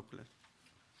ocupăm locurile.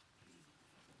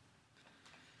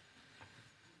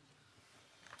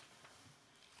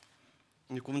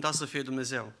 Binecuvântat să fie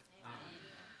Dumnezeu. Amin.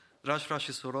 Dragi frați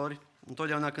și surori,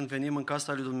 întotdeauna când venim în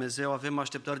casa lui Dumnezeu, avem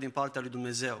așteptări din partea lui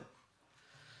Dumnezeu.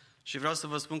 Și vreau să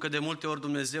vă spun că de multe ori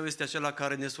Dumnezeu este acela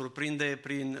care ne surprinde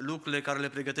prin lucrurile care le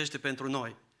pregătește pentru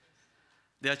noi.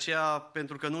 De aceea,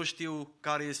 pentru că nu știu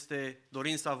care este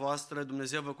dorința voastră,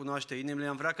 Dumnezeu vă cunoaște inimile,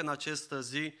 am vrea că în această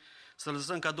zi să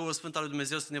lăsăm ca Duhul Sfânt al lui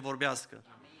Dumnezeu să ne vorbească.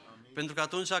 Amin. Pentru că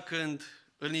atunci când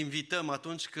îl invităm,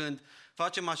 atunci când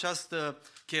facem această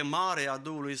chemare a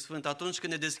Duhului Sfânt, atunci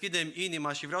când ne deschidem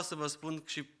inima, și vreau să vă spun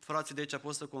și frații de aici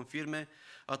pot să confirme,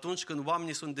 atunci când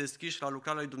oamenii sunt deschiși la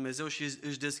lucrarea lui Dumnezeu și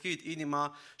își deschid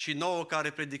inima, și nouă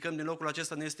care predicăm din locul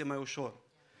acesta ne este mai ușor.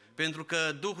 Pentru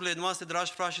că duhurile noastre,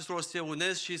 dragi frați și surori, se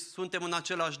unesc și suntem în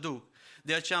același Duh.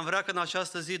 De aceea am vrea că în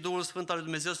această zi Duhul Sfânt al lui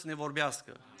Dumnezeu să ne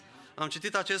vorbească. Am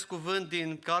citit acest cuvânt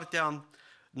din cartea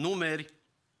Numeri,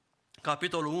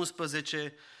 capitolul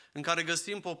 11, în care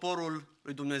găsim poporul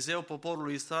lui Dumnezeu, poporul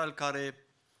lui Israel, care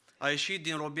a ieșit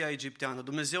din robia egipteană.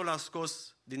 Dumnezeu l-a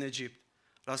scos din Egipt.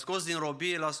 L-a scos din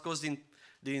robie, l-a scos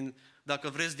dacă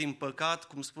vreți, din păcat,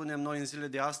 cum spunem noi în zilele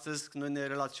de astăzi, când noi ne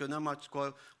relaționăm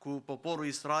cu poporul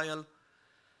Israel.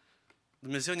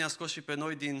 Dumnezeu ne-a scos și pe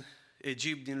noi din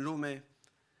Egipt, din lume,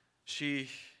 și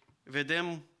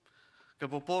vedem că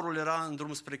poporul era în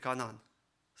drum spre Canaan,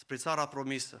 spre țara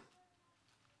promisă.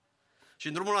 Și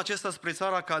în drumul acesta spre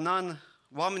țara Canaan,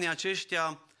 oamenii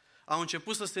aceștia au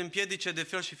început să se împiedice de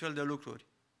fel și fel de lucruri.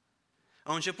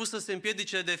 Au început să se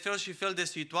împiedice de fel și fel de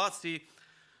situații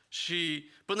și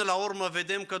până la urmă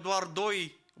vedem că doar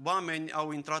 2 oameni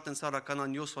au intrat în țara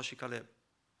Canaan, Iosua și Caleb.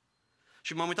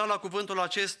 Și m-am uitat la cuvântul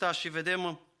acesta și vedem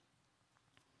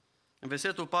în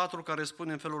versetul 4 care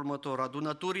spune în felul următor: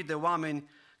 adunăturii de oameni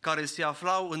care se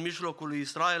aflau în mijlocul lui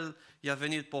Israel i-a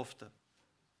venit poftă.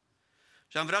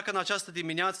 Și am vrea că în această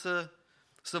dimineață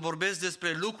să vorbesc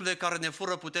despre lucrurile care ne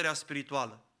fură puterea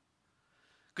spirituală.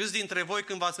 Câți dintre voi,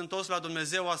 când v-ați întors la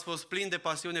Dumnezeu, ați fost plini de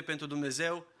pasiune pentru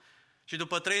Dumnezeu și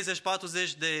după 30-40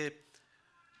 de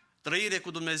trăire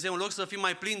cu Dumnezeu, în loc să fim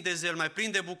mai plini de zel, mai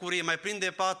plini de bucurie, mai plini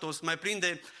de patos, mai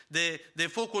plini de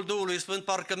focul Duhului Sfânt,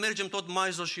 parcă mergem tot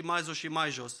mai jos și mai jos și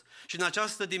mai jos. Și în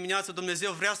această dimineață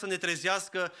Dumnezeu vrea să ne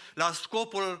trezească la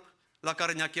scopul la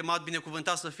care ne-a chemat,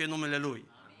 binecuvântat să fie numele Lui.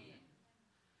 Amin.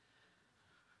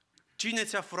 Cine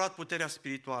ți-a furat puterea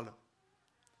spirituală?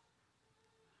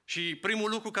 Și primul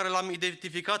lucru care l-am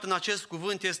identificat în acest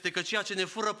cuvânt este că ceea ce ne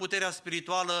fură puterea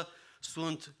spirituală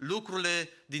sunt lucrurile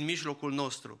din mijlocul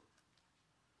nostru.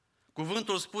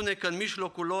 Cuvântul spune că în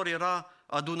mijlocul lor era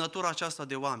adunătura aceasta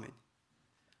de oameni,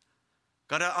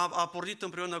 care a pornit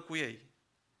împreună cu ei.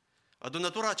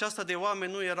 Adunătura aceasta de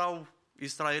oameni nu erau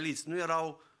israeliți, nu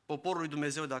erau poporul lui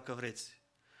Dumnezeu, dacă vreți.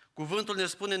 Cuvântul ne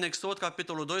spune în Exod,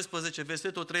 capitolul 12,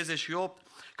 versetul 38,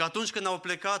 că atunci când au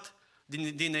plecat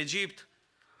din Egipt,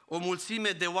 o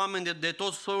mulțime de oameni de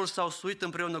tot soiul s-au suit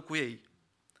împreună cu ei.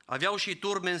 Aveau și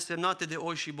turme însemnate de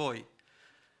oi și boi.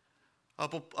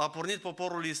 A pornit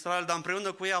poporul Israel, dar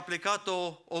împreună cu ei a plecat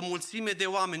o mulțime de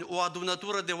oameni, o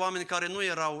adunătură de oameni care nu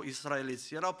erau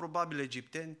israeliți. Erau probabil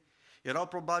egipteni, erau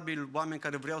probabil oameni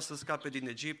care vreau să scape din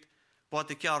Egipt,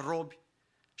 poate chiar robi,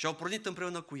 și au pornit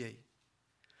împreună cu ei.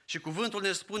 Și cuvântul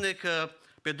ne spune că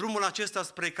pe drumul acesta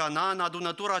spre Canaan,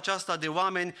 adunătura aceasta de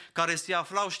oameni care se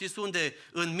aflau, știți unde?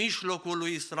 În mijlocul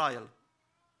lui Israel.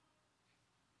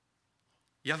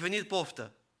 I-a venit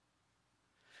poftă.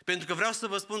 Pentru că vreau să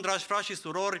vă spun, dragi frați și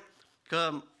surori,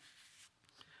 că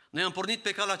noi am pornit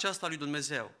pe calea aceasta lui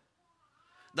Dumnezeu.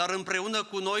 Dar împreună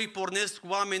cu noi pornesc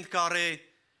oameni care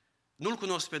nu-L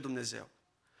cunosc pe Dumnezeu.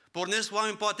 Pornesc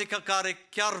oameni poate care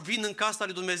chiar vin în casa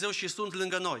lui Dumnezeu și sunt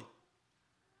lângă noi.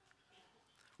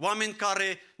 Oameni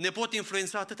care ne pot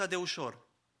influența atât de ușor.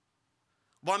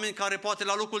 Oameni care poate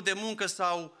la locul de muncă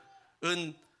sau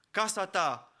în casa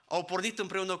ta au pornit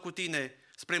împreună cu tine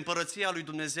spre împărăția lui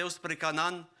Dumnezeu, spre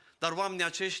Canaan, dar oamenii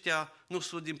aceștia nu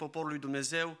sunt din poporul lui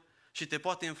Dumnezeu și te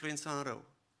poate influența în rău.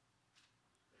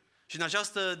 Și în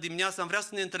această dimineață am vrea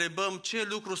să ne întrebăm ce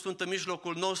lucruri sunt în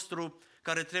mijlocul nostru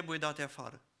care trebuie date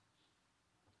afară.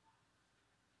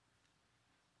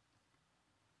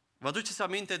 Vă aduceți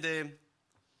aminte de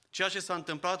ceea ce s-a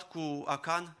întâmplat cu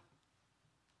Acan?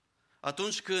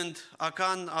 Atunci când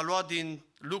Acan a luat din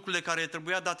lucrurile care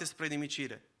trebuia date spre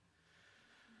nimicire.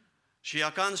 Și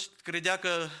Acan credea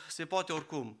că se poate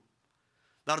oricum.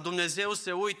 Dar Dumnezeu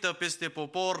se uită peste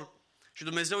popor și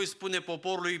Dumnezeu îi spune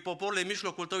poporului: poporule,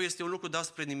 mijlocul tău este un lucru dat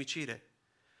spre nimicire.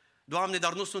 Doamne,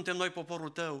 dar nu suntem noi poporul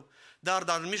tău.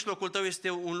 Dar în mijlocul tău este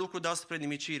un lucru dat spre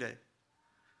nimicire.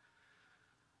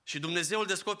 Și Dumnezeu îl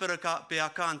descoperă pe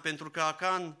Acan, pentru că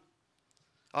Acan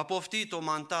a poftit o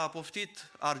manta, a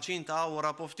poftit argint, aur,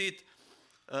 a poftit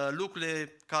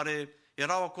lucrurile care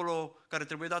erau acolo care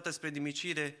trebuie date spre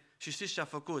nimicire și știți ce a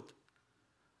făcut?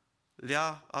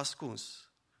 Le-a ascuns.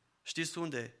 Știți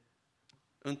unde?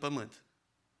 În pământ.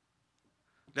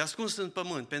 Le-a ascuns în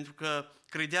pământ pentru că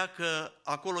credea că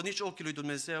acolo nici ochii lui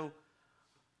Dumnezeu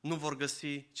nu vor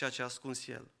găsi ceea ce a ascuns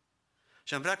El.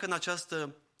 Și am vrea că în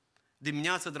această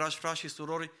dimineață, dragi frați și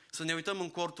surori, să ne uităm în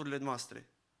corturile noastre.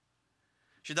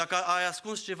 Și dacă ai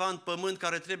ascuns ceva în pământ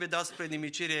care trebuie dat spre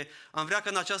nimicire, am vrea că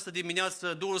în această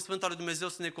dimineață Duhul Sfânt al lui Dumnezeu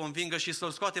să ne convingă și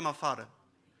să-L scoatem afară.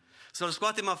 Să-L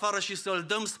scoatem afară și să-L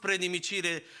dăm spre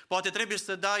nimicire. Poate trebuie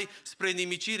să dai spre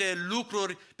nimicire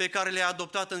lucruri pe care le-ai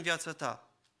adoptat în viața ta.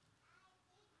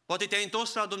 Poate te-ai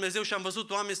întors la Dumnezeu și am văzut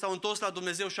oameni s-au întors la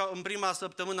Dumnezeu și în prima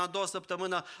săptămână, a doua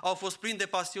săptămână au fost plini de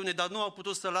pasiune, dar nu au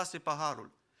putut să lase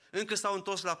paharul. Încă s-au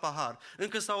întors la pahar,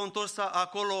 încă s-au întors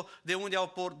acolo de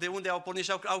unde au pornit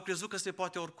și au crezut că se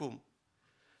poate oricum.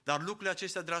 Dar lucrurile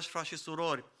acestea, dragi frați și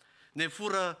surori, ne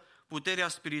fură puterea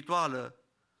spirituală.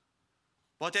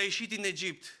 Poate ai ieșit din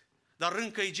Egipt, dar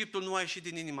încă Egiptul nu a ieșit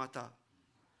din inima ta.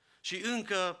 Și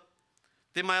încă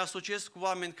te mai asociezi cu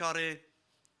oameni care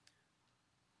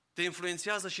te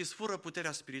influențează și îți fură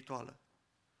puterea spirituală.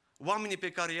 Oamenii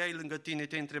pe care i-ai lângă tine,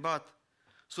 te-ai întrebat,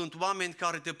 sunt oameni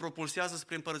care te propulsează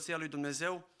spre Împărăția lui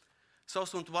Dumnezeu sau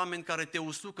sunt oameni care te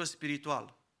usucă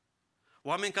spiritual?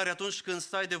 Oameni care atunci când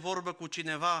stai de vorbă cu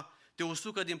cineva, te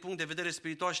usucă din punct de vedere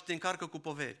spiritual și te încarcă cu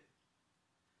poveri.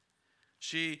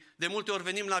 Și de multe ori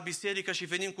venim la biserică și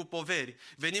venim cu poveri,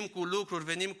 venim cu lucruri,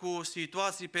 venim cu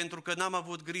situații pentru că n-am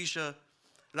avut grijă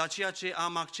la ceea ce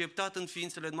am acceptat în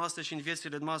ființele noastre și în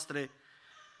viețile noastre.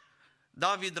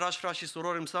 David, dragi frați și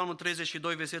surori, în Psalmul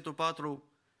 32, versetul 4,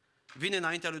 vine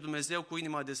înaintea lui Dumnezeu cu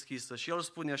inima deschisă și el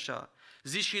spune așa: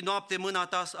 zi și noapte mâna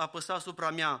ta apăsa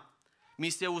asupra mea, mi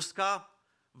se usca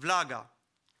vlaga,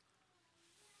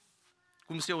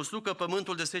 cum se usucă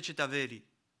pământul de secetea verii.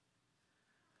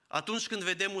 Atunci când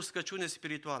vedem uscăciune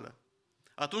spirituală,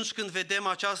 atunci când vedem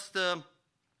această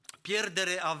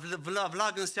pierdere a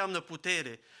vlag înseamnă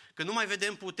putere, că nu mai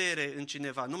vedem putere în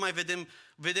cineva, nu mai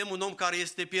vedem un om care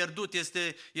este pierdut,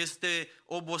 este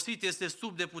obosit, este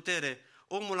sub de putere,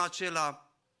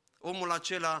 omul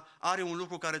acela are un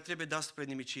lucru care trebuie dat spre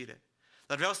nimicire.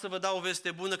 Dar vreau să vă dau o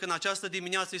veste bună că în această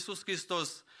dimineață Iisus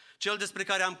Hristos, Cel despre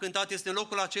care am cântat, este în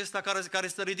locul acesta care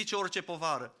să ridice orice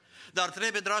povară. Dar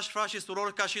trebuie, dragi frați și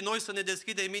surori, ca și noi să ne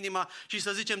deschidem inima și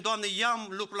să zicem: Doamne, ia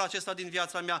lucrul acesta din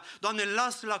viața mea. Doamne,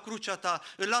 las la crucea Ta,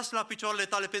 îl las la picioarele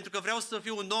Tale, pentru că vreau să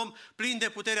fiu un om plin de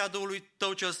puterea Duhului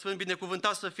Tău cel Sfânt,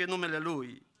 binecuvântat să fie numele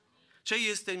Lui. Ce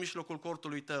este în mijlocul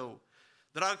cortului tău?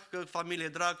 Drag familie,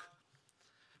 drag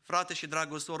frate și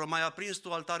dragă soră, mai aprins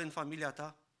tu altar în familia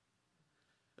ta?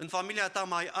 În familia ta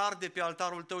mai arde pe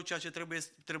altarul tău ceea ce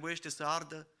trebuiește să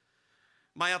ardă?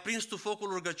 Mai aprins tu focul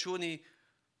rugăciunii?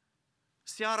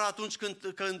 Seara, atunci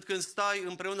când stai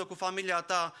împreună cu familia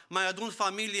ta, mai adun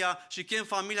familia și chem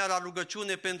familia la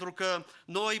rugăciune, pentru că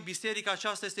noi, biserica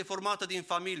aceasta este formată din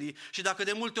familii și dacă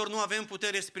de multe ori nu avem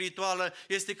putere spirituală,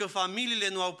 este că familiile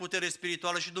nu au putere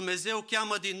spirituală și Dumnezeu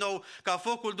cheamă din nou ca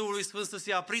focul Duhului Sfânt să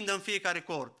se aprindă în fiecare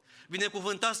cort.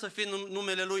 Binecuvântat să fie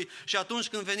numele Lui și atunci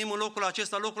când venim în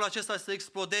locul acesta să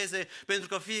explodeze, pentru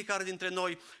că fiecare dintre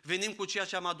noi venim cu ceea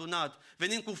ce am adunat,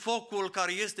 venim cu focul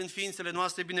care este în ființele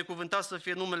noastre, binecuvântat să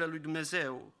fie numele Lui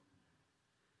Dumnezeu.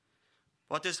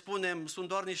 Poate spunem, sunt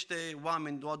doar niște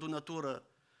oameni, o adunătură,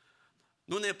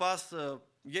 nu ne pasă,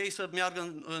 ei să meargă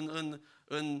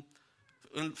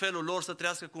în felul lor, să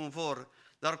trăiască cum vor,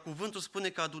 dar cuvântul spune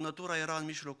că adunătura era în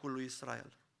mijlocul lui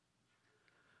Israel.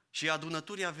 Și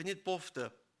adunăturii a venit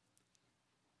poftă.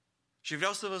 Și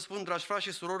vreau să vă spun, dragi frați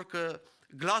și surori, că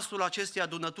glasul acestei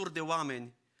adunături de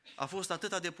oameni a fost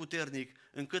atât de puternic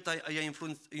încât i-a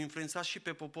influențat și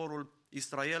pe poporul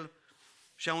Israel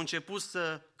și au început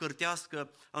să cârtească,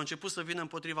 au început să vină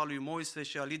împotriva lui Moise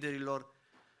și a liderilor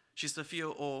și să fie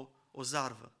o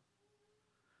zarvă.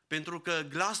 Pentru că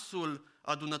glasul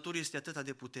adunăturii este atât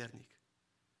de puternic.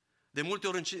 De multe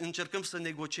ori încercăm să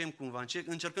negociem cumva,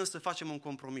 încercăm să facem un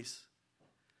compromis.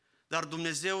 Dar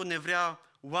Dumnezeu ne vrea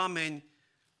oameni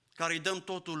care îi dăm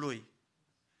totul Lui.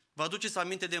 Vă aduceți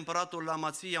aminte de împăratul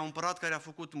Amația, un împărat care a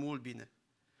făcut mult bine.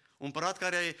 Un împărat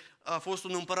care a fost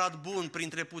un împărat bun,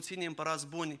 printre puțini împărați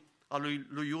buni al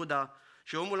lui Iuda.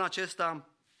 Și omul acesta,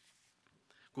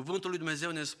 cuvântul lui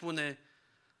Dumnezeu ne spune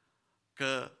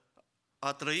că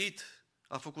a trăit,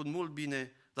 a făcut mult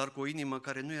bine, dar cu o inimă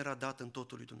care nu era dată în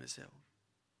totul lui Dumnezeu.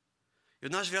 Eu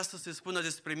n-aș vrea să se spună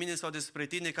despre mine sau despre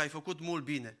tine că ai făcut mult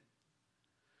bine.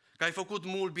 Că ai făcut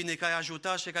mult bine, că ai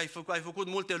ajutat și că ai făcut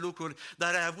multe lucruri,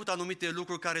 dar ai avut anumite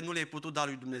lucruri care nu le-ai putut da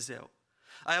lui Dumnezeu.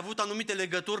 Ai avut anumite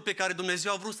legături pe care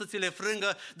Dumnezeu a vrut să ți le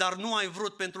frângă, dar nu ai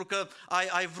vrut, pentru că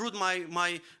ai vrut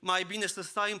mai bine să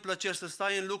stai în plăceri, să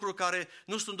stai în lucruri care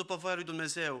nu sunt după voia lui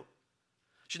Dumnezeu.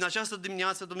 Și în această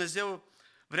dimineață Dumnezeu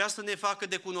vrea să ne facă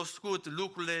de cunoscut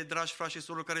lucrurile, dragi frați și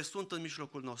surori, care sunt în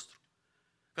mijlocul nostru,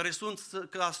 care sunt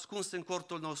ascunse în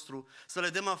cortul nostru, să le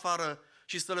dăm afară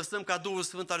și să lăsăm ca Duhul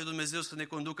Sfânt al lui Dumnezeu să ne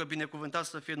conducă, binecuvântat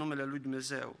să fie numele lui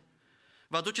Dumnezeu.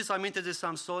 Vă aduceți aminte de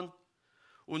Samson?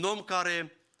 Un om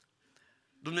care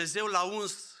Dumnezeu l-a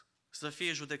uns să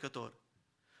fie judecător.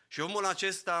 Și omul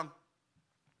acesta,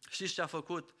 știți ce a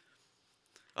făcut?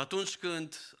 Atunci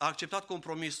când a acceptat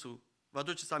compromisul, vă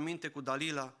aduceți aminte cu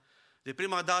Dalila, de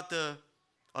prima dată,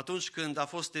 atunci când a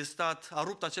fost testat, a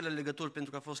rupt acele legături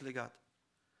pentru că a fost legat.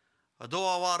 A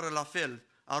doua oară, la fel,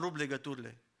 a rupt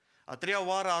legăturile. A treia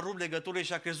oară a rupt legăturile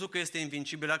și a crezut că este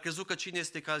invincibil, a crezut că cine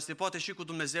este care se poate și cu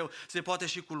Dumnezeu, se poate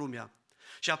și cu lumea.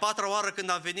 Și a patra oară când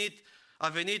a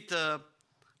venit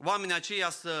oamenii aceia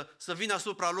să vină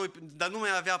asupra lui, dar nu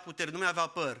mai avea putere, nu mai avea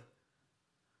păr.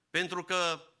 Pentru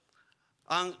că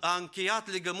a încheiat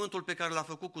legământul pe care l-a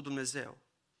făcut cu Dumnezeu.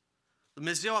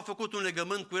 Dumnezeu a făcut un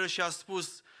legământ cu el și a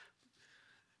spus,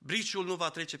 briciul nu va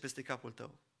trece peste capul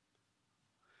tău.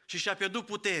 Și și-a pierdut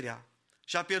puterea.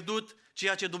 Și-a pierdut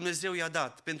ceea ce Dumnezeu i-a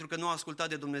dat, pentru că nu a ascultat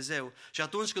de Dumnezeu. Și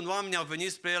atunci când oamenii au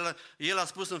venit spre el, el a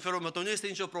spus în felul următor, nu este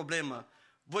nicio problemă.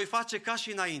 Voi face ca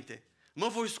și înainte. Mă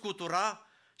voi scutura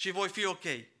și voi fi ok.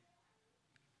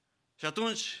 Și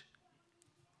atunci,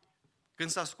 când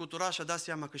s-a scuturat, și-a dat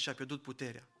seama că și-a pierdut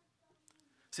puterea.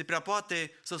 Se prea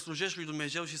poate să slujești lui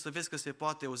Dumnezeu și să vezi că se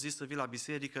poate o zi să vii la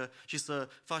biserică și să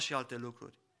faci și alte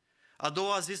lucruri. A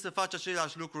doua zi să faci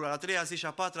aceleași lucruri, a treia zi și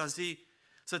a patra zi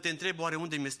să te întrebi oare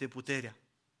unde mi este puterea?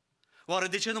 Oare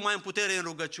de ce nu mai am putere în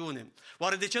rugăciune?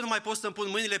 Oare de ce nu mai pot să-mi pun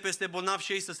mâinile peste bolnavi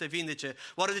și ei să se vindece?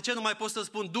 Oare de ce nu mai pot să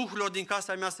spun duhurilor din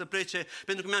casa mea să plece?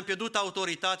 Pentru că mi-am pierdut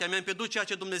autoritatea, mi-am pierdut ceea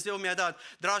ce Dumnezeu mi-a dat.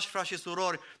 Dragi frați și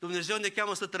surori, Dumnezeu ne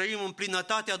cheamă să trăim în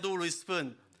plinătatea Duhului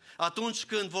Sfânt. Atunci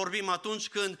când vorbim, atunci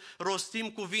când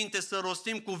rostim cuvinte, să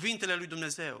rostim cuvintele lui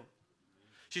Dumnezeu.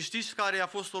 Și știți care a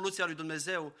fost soluția lui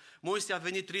Dumnezeu? Moise a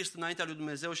venit trist înaintea lui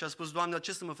Dumnezeu și a spus, Doamne,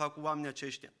 ce să mă fac cu oamenii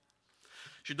aceștia?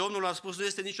 Și Domnul a spus, nu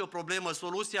este nicio problemă,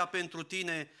 soluția pentru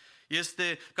tine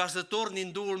este ca să torni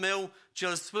în Duhul meu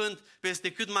cel Sfânt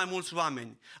peste cât mai mulți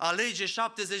oameni. Alege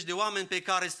 70 de oameni pe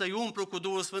care să-i umplu cu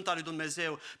Duhul Sfânt al lui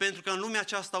Dumnezeu. Pentru că în lumea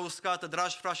aceasta uscată,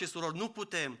 dragi frați și surori,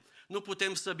 nu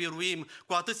putem să biruim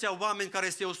cu atâția oameni care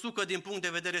se usucă din punct de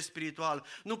vedere spiritual.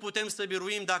 Nu putem să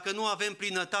biruim dacă nu avem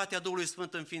plinătatea Duhului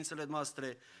Sfânt în ființele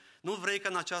noastre. Nu vrei ca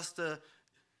în această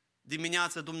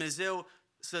dimineață Dumnezeu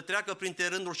să treacă printre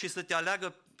rânduri și să te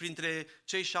aleagă printre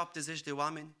cei 70 de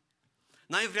oameni?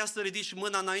 N-ai vrea să ridici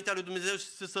mâna înaintea lui Dumnezeu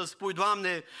și să spui,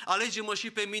 Doamne, alege-mă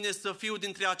și pe mine să fiu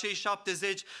dintre acei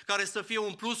 70 care să fie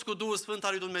umpluți cu Duhul Sfânt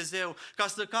al lui Dumnezeu, ca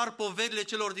să car poverile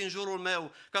celor din jurul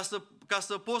meu, ca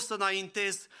să pot să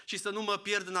înaintez și să nu mă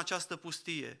pierd în această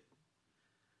pustie.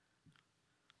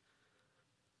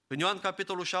 În Ioan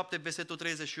capitolul 7, versetul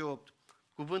 38,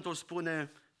 cuvântul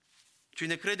spune,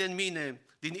 cine crede în mine,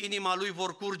 din inima lui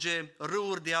vor curge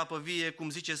râuri de apă vie, cum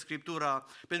zice Scriptura,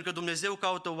 pentru că Dumnezeu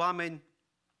caută oameni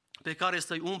pe care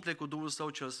să-i umple cu Duhul Său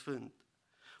cel Sfânt.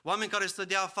 Oameni care să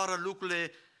dea afară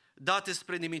lucrurile date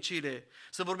spre nimicire,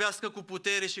 să vorbească cu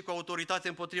putere și cu autoritate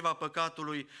împotriva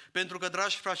păcatului, pentru că,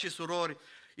 dragi frați și surori,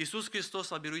 Iisus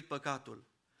Hristos a biruit păcatul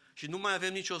și nu mai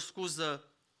avem nicio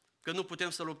scuză că nu putem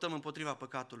să luptăm împotriva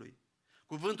păcatului.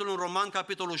 Cuvântul în Roman,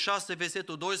 capitolul 6,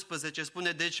 versetul 12,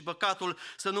 spune, deci păcatul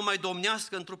să nu mai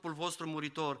domnească în trupul vostru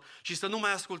muritor și să nu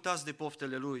mai ascultați de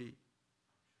poftele lui.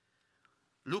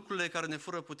 Lucrurile care ne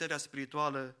fură puterea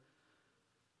spirituală,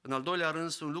 în al doilea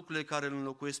rând, sunt lucrurile care îl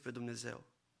înlocuiesc pe Dumnezeu.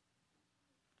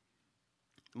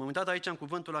 M-am uitat aici în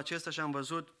cuvântul acesta și am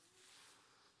văzut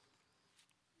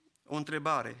o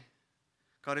întrebare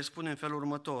care spune în felul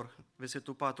următor,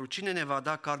 versetul 4, cine ne va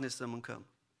da carne să mâncăm?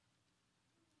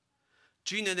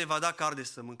 Cine ne va da carne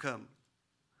să mâncăm?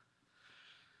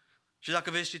 Și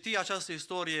dacă veți citi această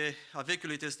istorie a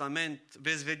Vechiului Testament,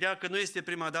 veți vedea că nu este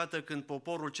prima dată când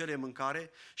poporul cere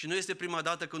mâncare și nu este prima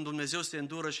dată când Dumnezeu se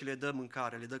îndură și le dă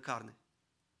mâncare, le dă carne.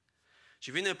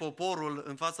 Și vine poporul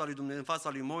în fața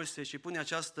lui Moise și pune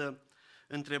această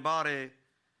întrebare,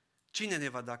 cine ne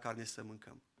va da carne să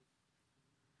mâncăm?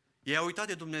 Ei au uitat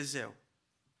de Dumnezeu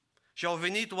și au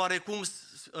venit oarecum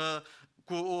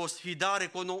cu o sfidare,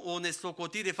 cu o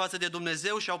nesocotire față de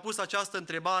Dumnezeu și au pus această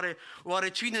întrebare, oare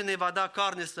cine ne va da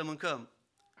carne să mâncăm?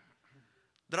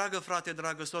 Dragă frate,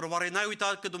 dragă soră, oare n-ai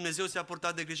uitat că Dumnezeu ți-a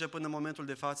purtat de grijă până în momentul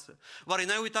de față? Oare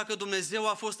n-ai uitat că Dumnezeu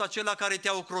a fost acela care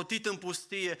te-a ocrotit în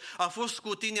pustie, a fost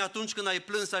cu tine atunci când ai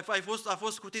plâns, a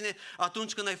fost cu tine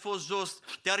atunci când ai fost jos,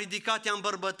 te-a ridicat, te-a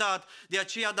îmbărbătat. De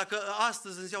aceea, dacă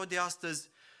astăzi, în ziua de astăzi,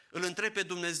 îl întreb pe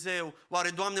Dumnezeu, oare,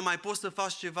 Doamne, mai poți să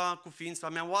faci ceva cu ființa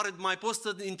mea? Oare mai poți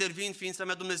să intervii în ființa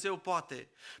mea? Dumnezeu poate.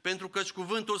 Pentru că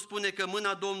cuvântul spune că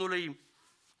mâna Domnului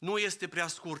nu este prea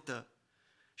scurtă.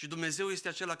 Și Dumnezeu este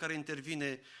acela care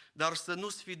intervine, dar să nu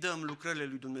sfidăm lucrările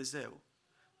lui Dumnezeu.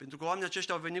 Pentru că oamenii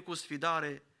aceștia au venit cu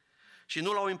sfidare și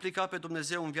nu l-au implicat pe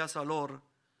Dumnezeu în viața lor.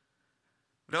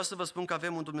 Vreau să vă spun că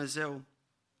avem un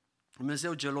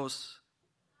Dumnezeu gelos.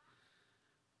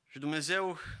 Și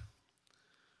Dumnezeu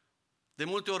de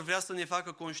multe ori vrea să ne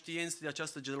facă conștienți de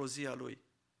această gelozie a Lui.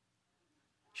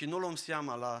 Și nu luăm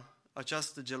seama la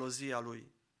această gelozie a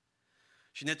Lui.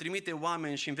 Și ne trimite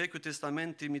oameni și în Vechiul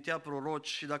Testament trimitea proroci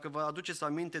și dacă vă aduceți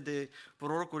aminte de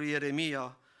prorocul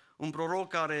Ieremia, un proroc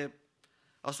care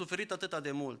a suferit atâta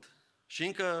de mult și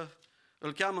încă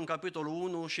îl cheamă în capitolul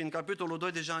 1 și în capitolul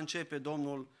 2 deja începe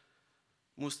Domnul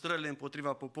mustrările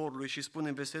împotriva poporului și spune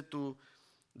în versetul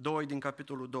 2 din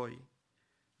capitolul 2: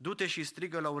 Du-te și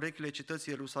strigă la urechile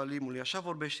cetății Ierusalimului, așa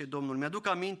vorbește Domnul, mi-aduc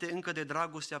aminte încă de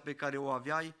dragostea pe care o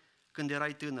aveai când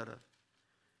erai tânără,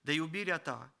 de iubirea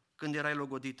ta când erai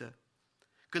logodită,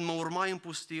 când mă urmai în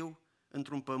pustiu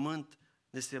într-un pământ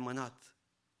nesemănat.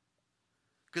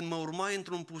 Când mă urmai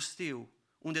într-un pustiu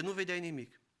unde nu vedeai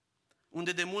nimic,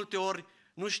 unde de multe ori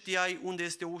nu știai unde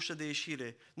este o ușă de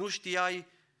ieșire, nu știai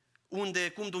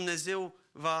cum Dumnezeu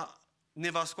ne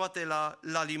va scoate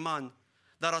la liman,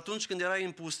 dar atunci când erai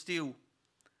în pustiu,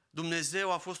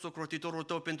 Dumnezeu a fost ocrotitorul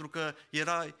tău pentru că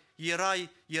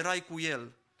erai cu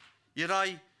El,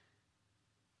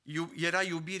 erai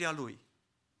iubirea Lui.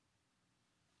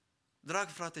 Drag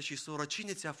frate și soră,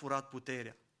 cine ți-a furat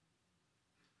puterea?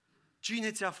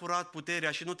 Cine ți-a furat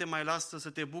puterea și nu te mai lasă să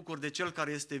te bucuri de Cel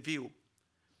care este viu?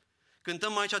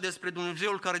 Cântăm aici despre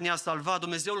Dumnezeul care ne-a salvat,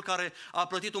 Dumnezeul care a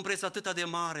plătit un preț atât de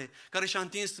mare, care și-a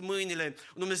întins mâinile,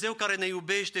 Dumnezeu care ne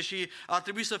iubește și ar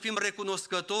trebui să fim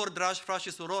recunoscători, dragi frați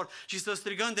și surori, și să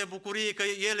strigăm de bucurie că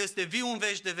El este viu în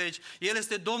veci de veci, El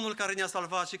este Domnul care ne-a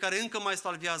salvat și care încă mai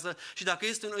salvează. Și dacă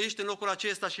ești în locul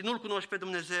acesta și nu-L cunoști pe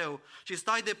Dumnezeu și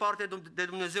stai departe de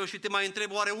Dumnezeu și te mai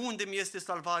întrebi, oare unde mi este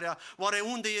salvarea? Oare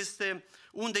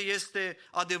unde este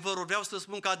adevărul? Vreau să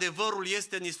spun că adevărul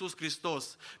este în Iisus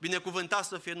Hristos. Binecuvântat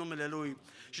să fie numele Lui.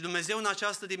 Și Dumnezeu în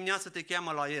această dimineață te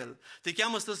cheamă la El. Te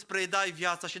cheamă să-ți predai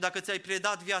viața și dacă ți-ai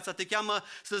predat viața, te cheamă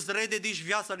să-ți rededici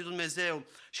viața lui Dumnezeu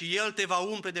și El te va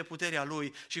umple de puterea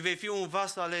Lui și vei fi un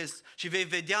vas ales și vei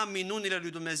vedea minunile lui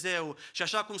Dumnezeu. Și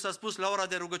așa cum s-a spus la ora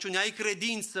de rugăciune, ai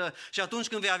credință și atunci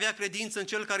când vei avea credință în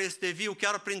Cel care este viu,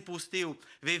 chiar prin pustiu,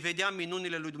 vei vedea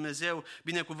minunile lui Dumnezeu.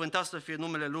 Binecuvântat să fie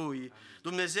numele Lui.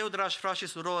 Dumnezeu, dragi frați și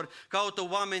surori, caută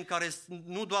oameni care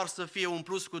nu doar să fie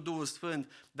umpluți cu Duhul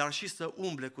Sfânt, dar și să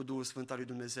umble cu Duhul Sfânt al lui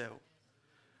Dumnezeu.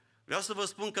 Vreau să vă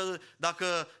spun că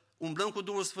dacă umblăm cu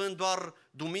Duhul Sfânt doar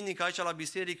duminică aici la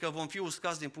biserică, vom fi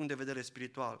uscați din punct de vedere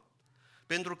spiritual.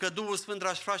 Pentru că Duhul Sfânt,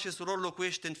 dragi frați și surori,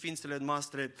 locuiește în ființele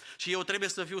noastre și eu trebuie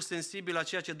să fiu sensibil la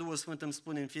ceea ce Duhul Sfânt îmi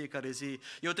spune în fiecare zi.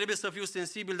 Eu trebuie să fiu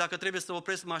sensibil dacă trebuie să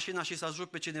opresc mașina și să ajut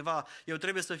pe cineva. Eu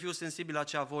trebuie să fiu sensibil la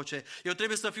acea voce. Eu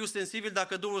trebuie să fiu sensibil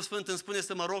dacă Duhul Sfânt îmi spune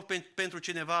să mă rog pentru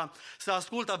cineva, să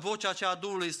ascult vocea aceea a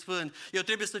Duhului Sfânt. Eu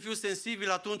trebuie să fiu sensibil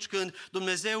atunci când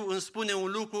Dumnezeu îmi spune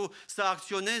un lucru, să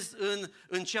acționez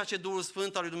în ceea ce Duhul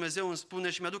Sfânt al lui Dumnezeu îmi spune.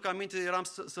 Și mi-aduc aminte, eram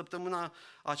săptămâna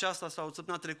aceasta sau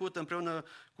săptămâna trecută împreună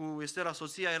cu Seara,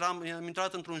 soția, am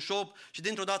intrat într-un shop și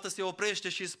dintr-o dată se oprește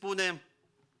și spune,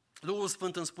 Duhul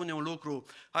Sfânt îmi spune un lucru,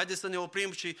 haideți să ne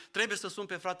oprim și trebuie să sun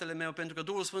pe fratele meu, pentru că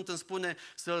Duhul Sfânt îmi spune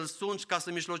să-l sun ca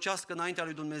să mijlocească înaintea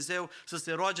lui Dumnezeu, să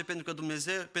se roage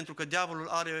pentru că diavolul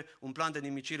are un plan de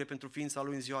nimicire pentru ființa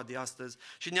lui în ziua de astăzi.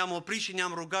 Și ne-am oprit și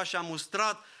ne-am rugat și am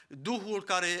mustrat Duhul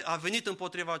care a venit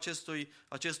împotriva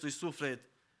acestui suflet.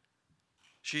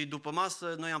 Și după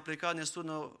masă noi am plecat, ne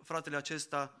sună fratele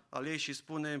acesta al ei și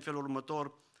spune în felul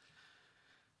următor,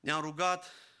 ne-am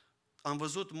rugat, am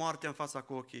văzut moartea în fața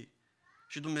cu ochii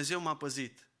și Dumnezeu m-a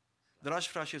păzit. Dragi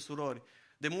frați și surori,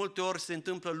 de multe ori se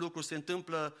întâmplă lucruri, se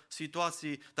întâmplă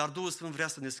situații, dar Duhul Sfânt vrea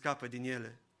să ne scape din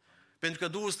ele. Pentru că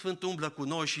Duhul Sfânt umblă cu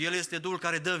noi și El este Duhul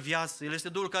care dă viață, El este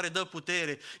Duhul care dă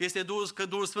putere, este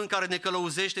Duhul Sfânt care ne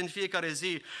călăuzește în fiecare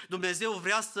zi. Dumnezeu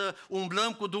vrea să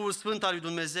umblăm cu Duhul Sfânt al lui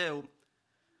Dumnezeu.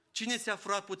 Cine ți-a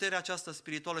furat puterea aceasta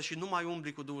spirituală și nu mai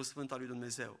umbli cu Duhul Sfânt al lui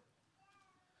Dumnezeu?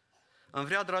 Am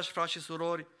vrea, dragi frați și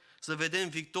surori, să vedem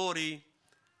victorii,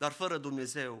 dar fără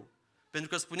Dumnezeu. Pentru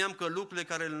că spuneam că lucrurile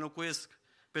care îl înlocuiesc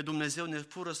pe Dumnezeu ne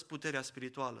fură puterea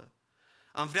spirituală.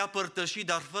 Am vrea părtășii,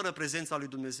 dar fără prezența lui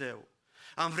Dumnezeu.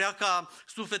 Am vrea ca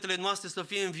sufletele noastre să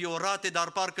fie înviorate,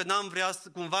 dar parcă n-am vrea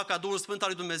cumva ca Duhul Sfânt al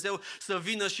lui Dumnezeu să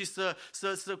vină și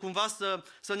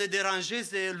să ne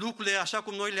deranjeze lucrurile așa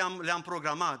cum noi le-am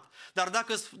programat. Dar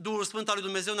dacă Duhul Sfânt al lui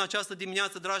Dumnezeu în această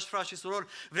dimineață, dragi frați și surori,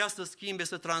 vrea să schimbe,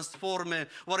 să transforme,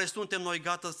 oare suntem noi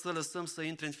gata să lăsăm să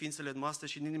intre în ființele noastre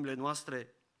și în inimile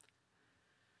noastre?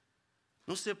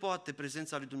 Nu se poate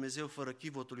prezența lui Dumnezeu fără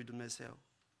chivotul lui Dumnezeu.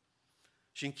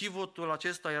 Și în chivotul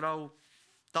acesta erau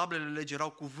tablele legii,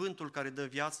 erau cuvântul care dă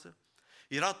viață,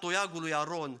 era toiagul lui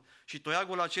Aron și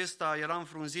toiagul acesta era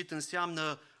înfrunzit,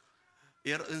 înseamnă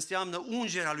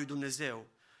ungerea lui Dumnezeu.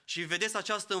 Și vedeți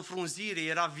această înfrunzire,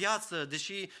 era viață,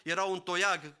 deși era un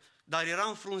toiag, dar era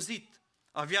înfrunzit,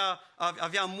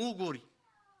 avea muguri.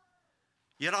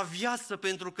 Era viață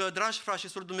pentru că, dragi frați și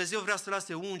surori, Dumnezeu vrea să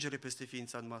lase ungere peste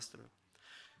ființa noastră.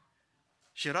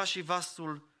 Și era și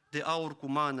vasul de aur cu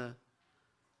mană,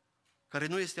 care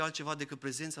nu este altceva decât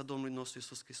prezența Domnului nostru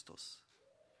Iisus Hristos.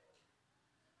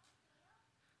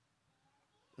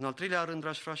 În al treilea rând,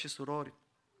 dragi frați și surori,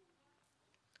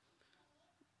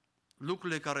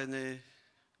 lucrurile care ne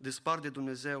despart de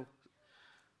Dumnezeu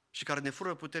și care ne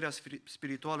fură puterea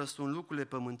spirituală sunt lucrurile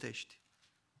pământești.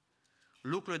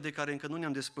 Lucrurile de care încă nu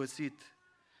ne-am despărțit.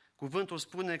 Cuvântul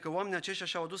spune că oamenii aceștia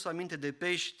și-au adus aminte de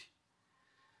pești,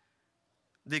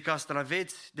 de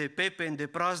castraveți, de pepeni, de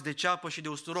praz, de ceapă și de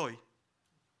usturoi.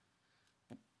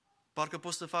 Parcă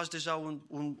poți să faci deja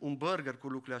un burger cu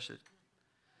lucrurile așa.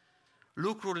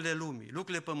 Lucrurile lumii,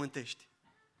 lucrurile pământești.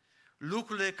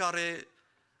 Lucrurile care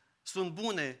sunt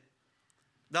bune,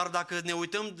 dar dacă ne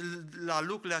uităm la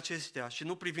lucrurile acestea și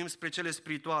nu privim spre cele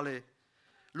spirituale,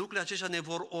 lucrurile acestea ne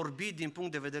vor orbi din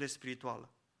punct de vedere spiritual.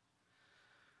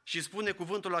 Și spune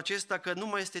cuvântul acesta că nu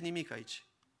mai este nimic aici.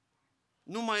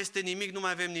 Nu mai este nimic, nu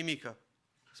mai avem nimică,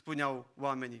 spuneau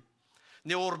oamenii.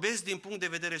 Ne orbesc din punct de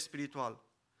vedere spiritual.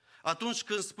 Atunci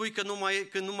când spui că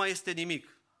nu mai este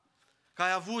nimic, că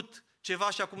ai avut ceva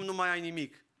și acum nu mai ai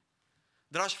nimic.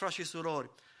 Dragi frați și surori,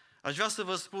 aș vrea să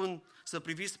vă spun să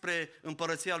priviți spre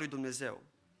împărăția lui Dumnezeu.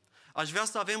 Aș vrea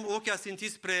să avem ochii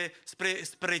ațintiți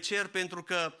spre cer, pentru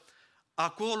că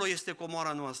acolo este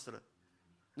comoara noastră.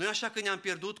 Nu e așa că ne-am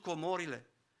pierdut comorile?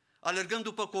 Alergăm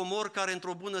după comori care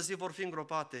într-o bună zi vor fi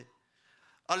îngropate.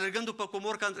 Alergăm după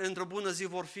comori care într-o bună zi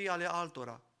vor fi ale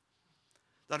altora.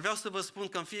 Dar vreau să vă spun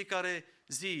că în fiecare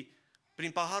zi,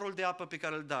 prin paharul de apă pe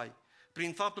care îl dai,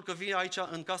 prin faptul că vii aici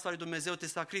în casa lui Dumnezeu, te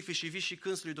sacrifici și vii și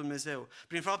cânți lui Dumnezeu,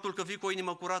 prin faptul că vii cu o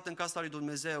inimă curată în casa lui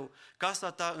Dumnezeu,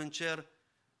 casa ta în cer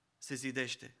se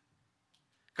zidește.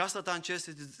 Casa ta în cer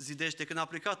se zidește. Când a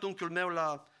plecat unchiul meu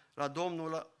la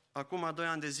Domnul, acum 2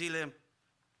 ani de zile,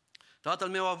 tatăl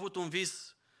meu a avut un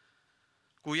vis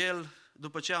cu el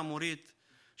după ce a murit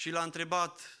și l-a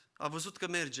întrebat, a văzut că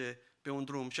merge pe un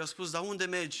drum și a spus, dar unde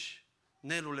mergi,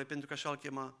 Nelule, pentru că așa îl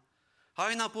chema?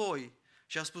 Hai înapoi.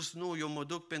 Și a spus, nu, eu mă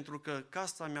duc pentru că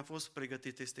casa mi-a fost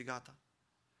pregătită, este gata.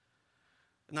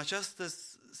 În această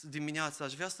dimineață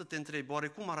aș vrea să te întreb, oare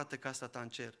cum arată casa ta în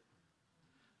cer?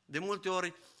 De multe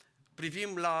ori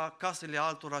privim la casele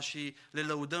altora și le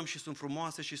lăudăm și sunt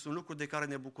frumoase și sunt lucruri de care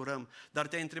ne bucurăm. Dar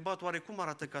te-ai întrebat, oare cum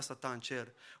arată casa ta în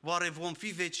cer? Oare vom fi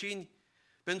vecini?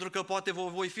 Pentru că poate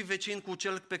voi fi vecin cu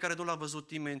cel pe care nu l-a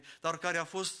văzut nimeni, dar care a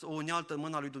fost o unealtă în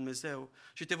mâna lui Dumnezeu.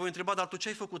 Și te voi întreba, dar tu ce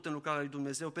ai făcut în lucrarea lui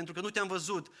Dumnezeu? Pentru că nu te-am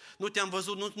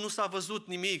văzut, nu s-a văzut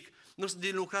nimic, nu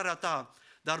din lucrarea ta.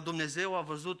 Dar Dumnezeu a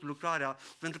văzut lucrarea,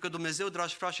 pentru că Dumnezeu,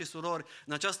 dragi frați și surori,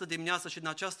 în această dimineață și în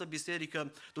această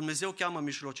biserică, Dumnezeu cheamă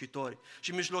mijlocitori.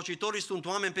 Și mijlocitorii sunt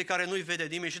oameni pe care nu-i vede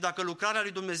nimeni. Și dacă lucrarea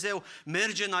lui Dumnezeu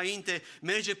merge înainte,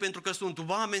 merge pentru că sunt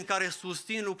oameni care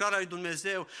susțin lucrarea lui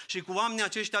Dumnezeu și cu oamenii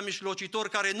aceștia mijlocitori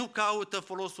care nu caută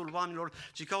folosul oamenilor,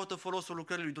 ci caută folosul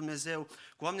lucrării lui Dumnezeu.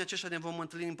 Cu oamenii aceștia ne vom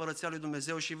întâlni în împărăția lui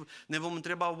Dumnezeu și ne vom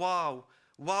întreba, wow,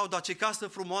 dar ce casă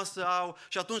frumoasă au,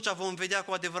 și atunci vom vedea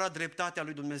cu adevărat dreptatea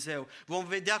lui Dumnezeu. Vom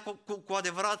vedea cu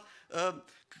adevărat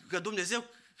că Dumnezeu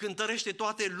cântărește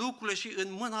toate lucrurile și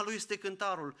în mâna Lui este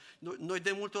cântarul. Noi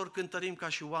de multe ori cântărim ca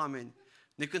și oameni.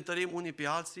 Ne cântărim unii pe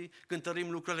alții,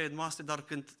 cântărim lucrurile noastre, dar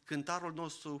cântarul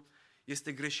nostru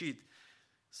este greșit.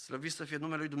 Slăvit să fie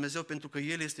numele Lui Dumnezeu, pentru că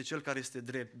El este Cel care este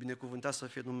drept. Binecuvântat să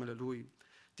fie numele Lui.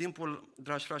 Timpul,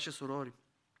 dragi frați și surori,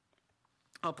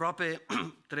 aproape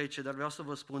trece, dar vreau să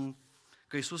vă spun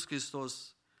că Iisus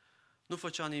Hristos nu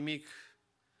făcea nimic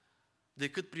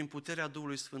decât prin puterea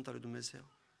Duhului Sfânt al lui Dumnezeu.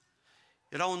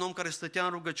 Era un om care stătea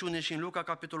în rugăciune și în Luca,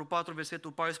 capitolul 4,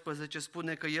 versetul 14,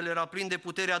 spune că El era plin de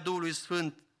puterea Duhului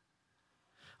Sfânt.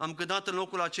 am cântat în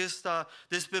locul acesta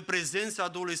despre prezența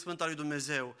Duhului Sfânt al lui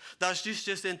Dumnezeu. Dar știți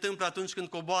ce se întâmplă atunci când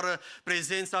coboară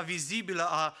prezența vizibilă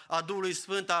a Duhului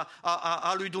Sfânt,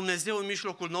 a lui Dumnezeu în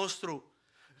mijlocul nostru?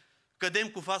 Cădem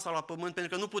cu fața la pământ,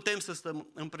 pentru că nu putem să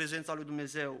stăm în prezența lui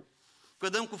Dumnezeu.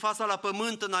 Cădem cu fața la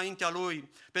pământ înaintea Lui,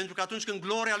 pentru că atunci când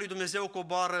gloria lui Dumnezeu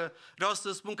coboară, vreau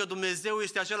să spun că Dumnezeu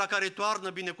este acela care toarnă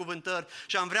binecuvântări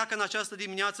și am vrea ca în această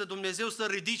dimineață Dumnezeu să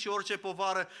ridice orice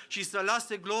povară și să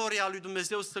lase gloria lui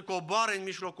Dumnezeu să coboare în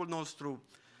mijlocul nostru.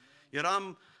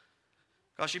 Eram,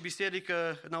 ca și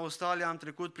biserică în Australia, am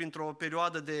trecut printr-o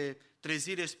perioadă de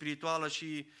trezire spirituală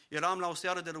și eram la o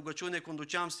seară de rugăciune,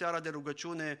 conduceam seara de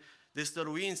rugăciune, de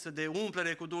stăruință, de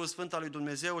umplere cu Duhul Sfânt al lui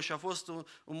Dumnezeu și a fost un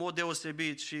mod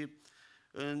deosebit și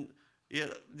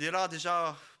era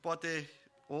deja poate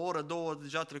o oră, două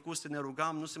deja trecut să ne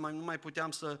rugam, nu mai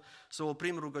puteam să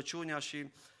oprim rugăciunea și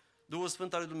Duhul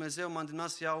Sfânt al lui Dumnezeu m-a îndemnat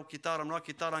să iau chitară, am luat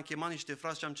chitară, am chemat niște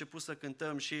frați și am început să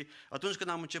cântăm și atunci când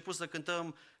am început să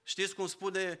cântăm, știți cum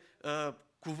spune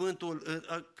cuvântul,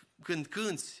 când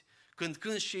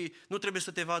cânti și nu trebuie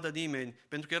să te vadă nimeni,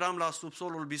 pentru că eram la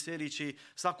subsolul bisericii,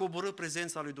 s-a coborât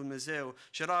prezența lui Dumnezeu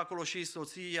și era acolo și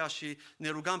soția și ne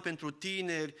rugam pentru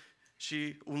tineri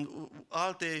și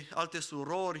alte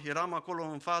surori, eram acolo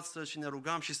în față și ne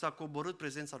rugam și s-a coborât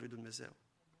prezența lui Dumnezeu.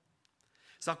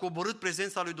 S-a coborât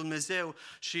prezența lui Dumnezeu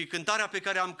și cântarea pe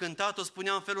care am cântat-o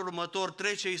spunea în felul următor: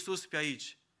 trece Iisus pe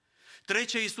aici.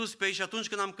 Trece Iisus pe aici și atunci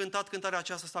când am cântat cântarea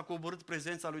aceasta s-a coborât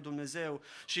prezența lui Dumnezeu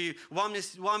și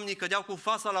oamenii cădeau cu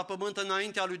fața la pământ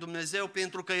înaintea lui Dumnezeu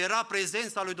pentru că era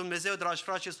prezența lui Dumnezeu, dragi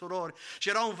frați și surori. Și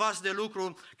era un vas de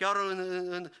lucru chiar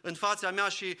în fața mea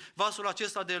și vasul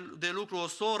acesta de lucru, o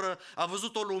soră a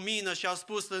văzut o lumină și a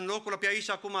spus: în locul pe aici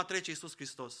acum trece Iisus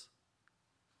Hristos.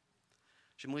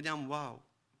 Și mă gândeam: wow!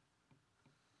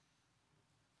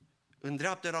 În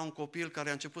dreapta era un copil care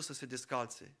a început să se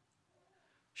descalțe.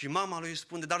 Și mama lui îi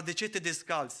spune: dar de ce te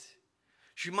descalți?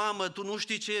 Și mamă, tu nu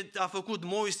știi ce a făcut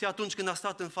Moise atunci când a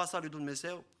stat în fața lui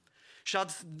Dumnezeu?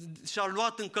 Și-a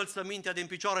luat încălțămintea din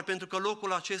picioare, pentru că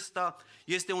locul acesta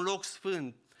este un loc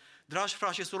sfânt. Dragi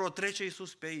frați și surori, trece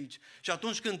Iisus pe aici. Și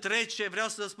atunci când trece, vreau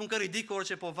să spun că ridică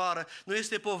orice povară. Nu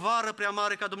este povară prea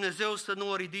mare ca Dumnezeu să nu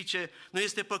o ridice. Nu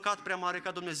este păcat prea mare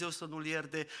ca Dumnezeu să nu-l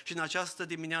ierte. Și în această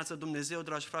dimineață Dumnezeu,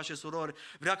 dragi frați și surori,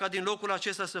 vrea ca din locul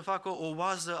acesta să facă o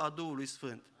oază a Duhului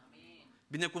Sfânt.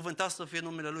 Binecuvântat să fie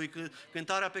numele Lui.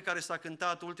 Cântarea pe care s-a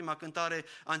cântat, ultima cântare,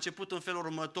 a început în felul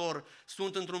următor: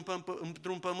 sunt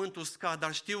într-un pământ uscat,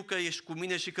 dar știu că ești cu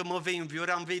mine și că mă vei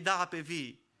înviora, îmi vei da ape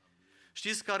vii.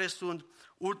 Știți care sunt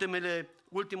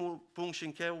ultimul punct și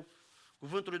încheu?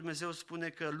 Cuvântul lui Dumnezeu spune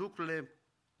că lucrurile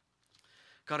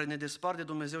care ne despart de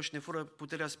Dumnezeu și ne fură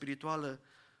puterea spirituală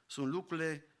sunt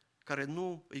lucrurile care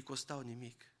nu îi costau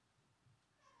nimic.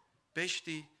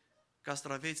 Peștii,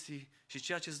 castraveții și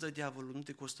ceea ce îți dă diavolul nu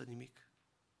te costă nimic.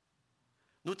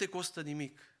 Nu te costă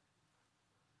nimic.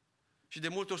 Și de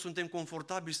multe ori suntem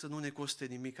confortabili să nu ne coste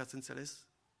nimic, ați înțeles?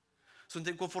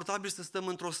 Suntem confortabili să stăm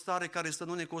într-o stare care să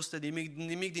nu ne coste nimic,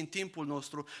 nimic din timpul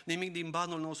nostru, nimic din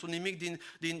banul nostru, nimic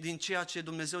din ceea ce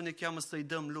Dumnezeu ne cheamă să-i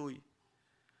dăm Lui.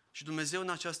 Și Dumnezeu în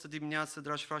această dimineață,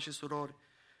 dragi frați și surori,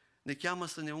 ne cheamă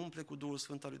să ne umple cu Duhul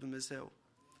Sfânt al lui Dumnezeu,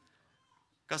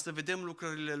 ca să vedem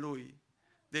lucrările Lui.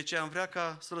 Deci am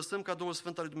vrea să lăsăm ca Duhul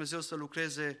Sfânt al lui Dumnezeu să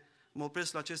lucreze. Mă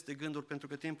opresc la aceste gânduri pentru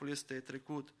că timpul este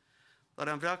trecut, dar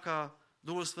am vrea ca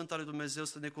Duhul Sfânt al lui Dumnezeu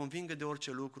să ne convingă de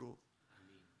orice lucru,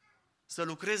 să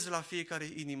lucrezi la fiecare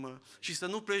inimă și să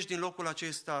nu pleci din locul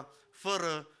acesta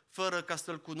fără ca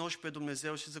să-L cunoști pe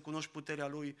Dumnezeu și să cunoști puterea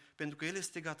Lui, pentru că El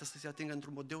este gata să se atingă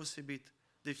într-un mod deosebit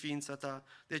de ființa ta.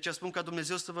 De aceea spun ca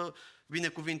Dumnezeu să vă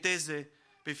binecuvinteze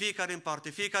pe fiecare în parte,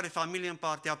 fiecare familie în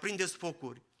parte.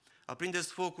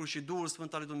 Aprindeți focuri și Duhul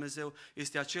Sfânt al lui Dumnezeu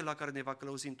este acela care ne va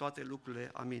călăuzi în toate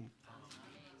lucrurile. Amin.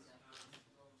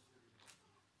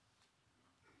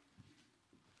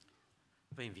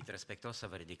 Vă invit respectuos să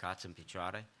vă ridicați în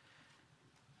picioare.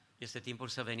 Este timpul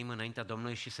să venim înaintea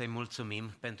Domnului și să-i mulțumim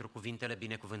pentru cuvintele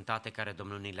binecuvântate care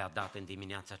Domnul ni le-a dat în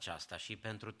dimineața aceasta și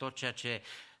pentru tot ceea ce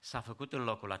s-a făcut în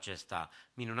locul acesta.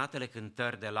 Minunatele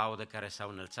cântări de laudă care s-au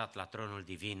înălțat la tronul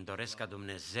divin. Doresc ca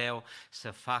Dumnezeu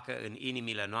să facă în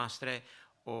inimile noastre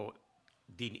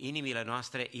din inimile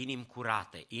noastre inimi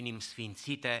curate, inimi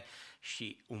sfințite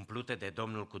și umplute de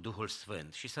Domnul cu Duhul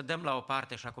Sfânt. Și să dăm la o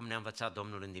parte, așa cum ne-a învățat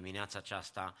Domnul în dimineața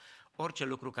aceasta, orice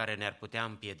lucru care ne-ar putea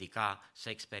împiedica să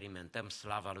experimentăm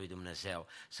slava lui Dumnezeu,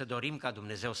 să dorim ca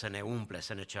Dumnezeu să ne umple,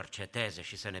 să ne cerceteze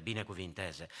și să ne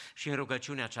binecuvinteze. Și în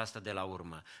rugăciunea aceasta de la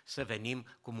urmă, să venim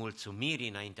cu mulțumiri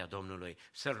înaintea Domnului,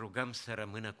 să-L rugăm să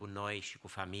rămână cu noi și cu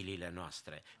familiile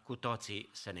noastre, cu toții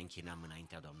să ne închinăm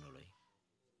înaintea Domnului.